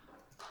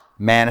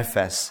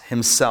manifests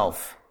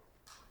himself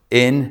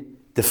in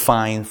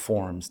defined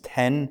forms,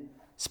 10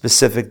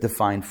 specific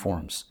defined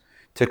forms.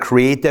 To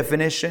create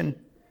definition,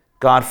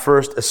 God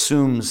first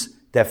assumes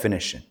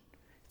definition.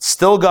 It's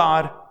still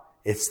God.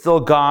 It's still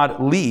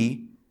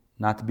godly,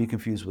 not to be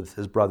confused with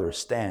his brother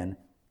Stan.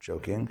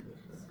 Joking.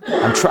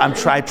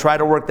 I try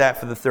to work that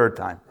for the third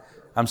time.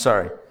 I'm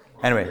sorry.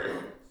 Anyway,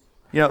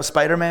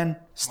 Spider-Man,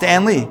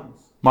 Stan Lee,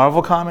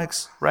 Marvel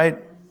Comics, right?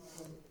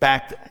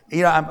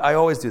 I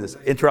always do this.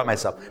 Interrupt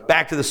myself.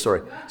 Back to the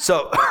story.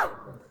 So,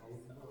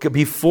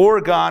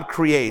 before God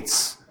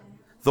creates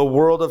the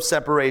world of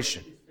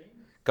separation,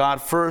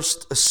 God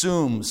first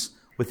assumes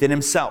within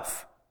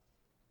himself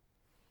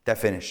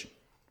definition,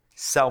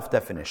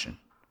 self-definition,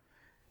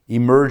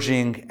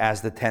 emerging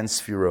as the 10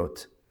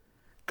 sefirot.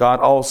 God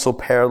also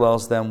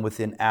parallels them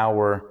within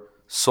our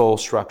soul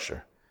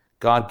structure.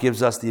 God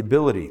gives us the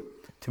ability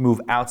to move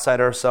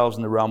outside ourselves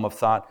in the realm of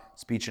thought,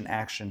 speech, and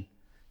action,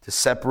 to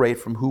separate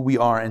from who we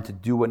are and to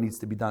do what needs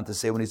to be done, to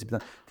say what needs to be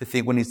done, to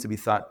think what needs to be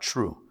thought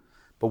true.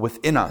 But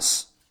within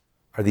us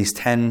are these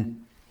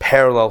 10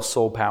 parallel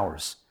soul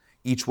powers.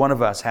 Each one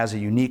of us has a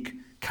unique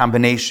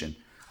combination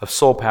of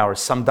soul powers,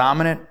 some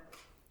dominant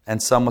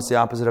and some, what's the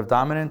opposite of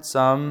dominant?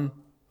 Some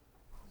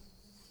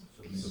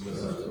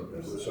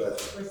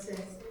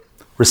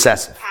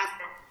recessive.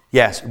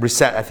 Yes,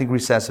 I think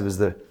recessive is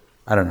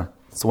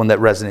it's the one that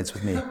resonates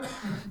with me.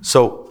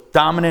 So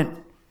dominant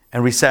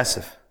and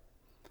recessive.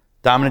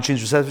 Dominant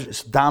genes,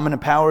 recessive,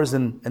 dominant powers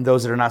and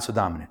those that are not so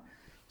dominant.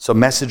 So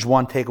message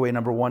one, takeaway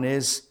number one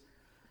is,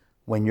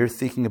 when you're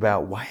thinking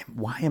about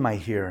why am I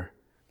here?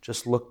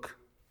 Just look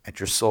at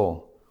your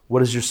soul.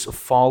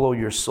 Follow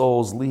your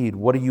soul's lead?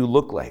 What do you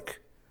look like?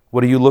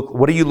 What do you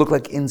look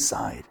like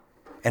inside?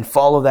 And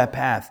follow that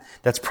path.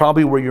 That's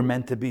probably where you're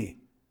meant to be.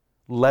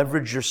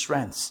 Leverage your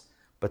strengths,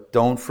 but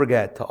don't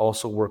forget to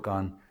also work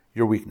on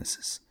your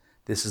weaknesses.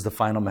 This is the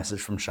final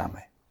message from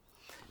Shammai.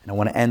 And I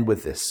want to end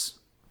with this.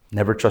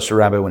 Never trust a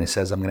rabbi when he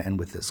says, I'm going to end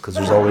with this, because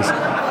there's always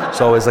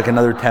like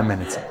another 10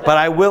 minutes. But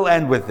I will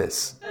end with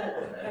this.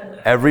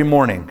 Every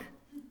morning,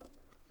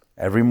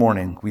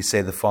 we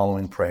say the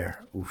following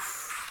prayer.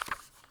 Oof.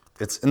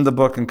 It's in the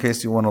book in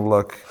case you want to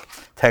look.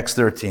 Text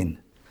 13.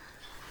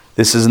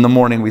 This is in the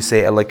morning. We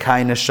say,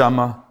 Elokai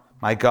neshama,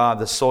 my God,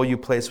 the soul you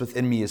place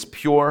within me is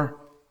pure.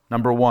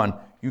 Number one.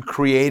 You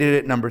created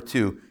it. Number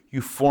two. You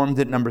formed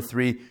it. Number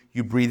three.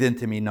 You breathe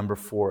into me. Number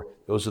four.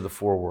 Those are the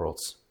four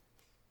worlds.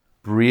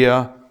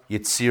 Bria,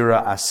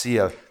 Yitzira,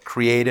 Asiya,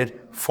 created,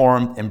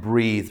 formed, and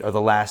breathed are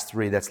the last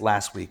three. That's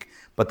last week.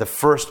 But the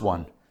first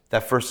one,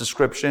 that first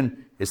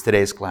description, is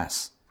today's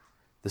class.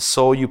 The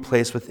soul you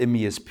place within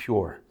me is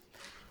pure.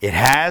 It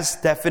has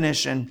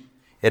definition.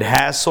 It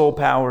has soul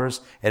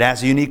powers. It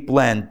has a unique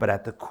blend. But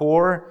at the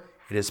core,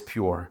 it is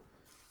pure.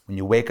 When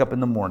you wake up in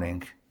the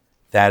morning,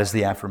 that is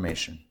the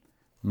affirmation.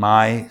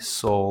 My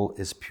soul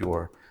is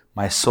pure.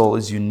 My soul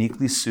is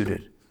uniquely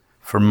suited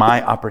for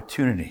my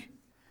opportunity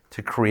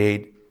to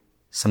create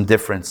some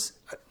difference,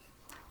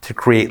 to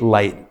create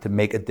light, to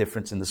make a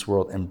difference in this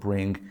world and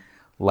bring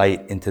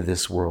light into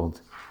this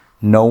world.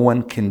 No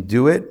one can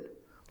do it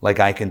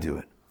like I can do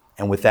it.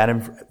 And with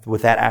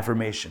that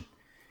affirmation,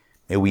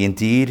 may we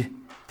indeed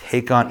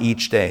take on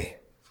each day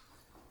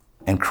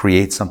and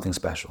create something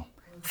special.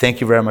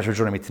 Thank you very much for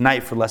joining me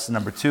tonight for lesson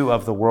number 2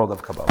 of the World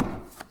of Kabbalah.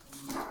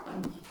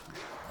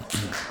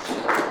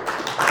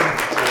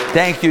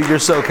 Thank you. You're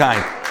so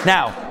kind.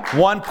 Now,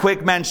 one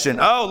quick mention.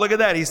 Oh, look at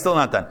that. He's still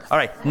not done. All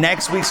right.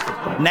 Next week's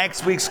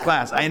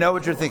class. I know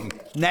what you're thinking.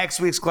 Next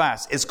week's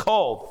class is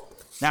called.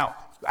 Now,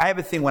 I have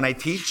a thing when I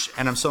teach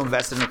and I'm so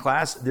invested in the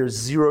class, there's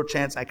zero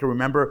chance I can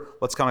remember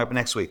what's coming up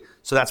next week.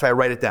 So that's why I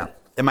write it down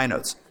in my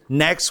notes.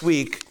 Next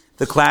week,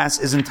 the class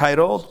is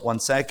entitled, one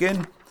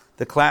second.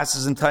 The class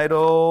is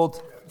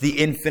entitled The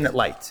Infinite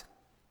Light.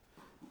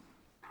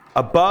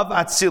 Above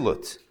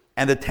Atzilut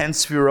and the 10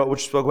 sefirot,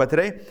 which we spoke about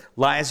today,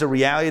 lies a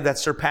reality that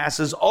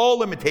surpasses all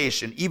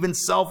limitation, even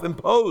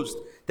self-imposed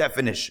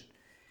definition.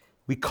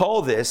 We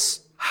call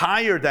this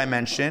higher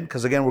dimension,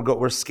 because again,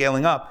 we're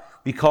scaling up.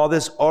 We call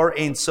this Or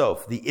Ein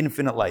Sof, the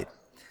infinite light.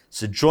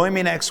 So join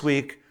me next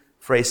week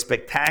for a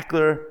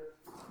spectacular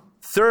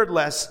third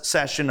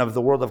session of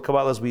the World of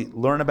Kabbalah as we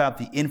learn about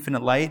the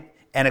infinite light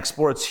and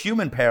explore its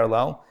human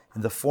parallel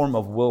in the form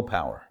of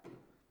willpower.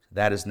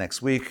 That is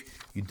next week.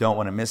 You don't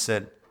want to miss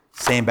it.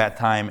 Same bat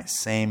time,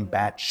 same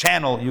bat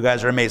channel. You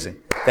guys are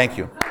amazing. Thank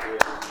you.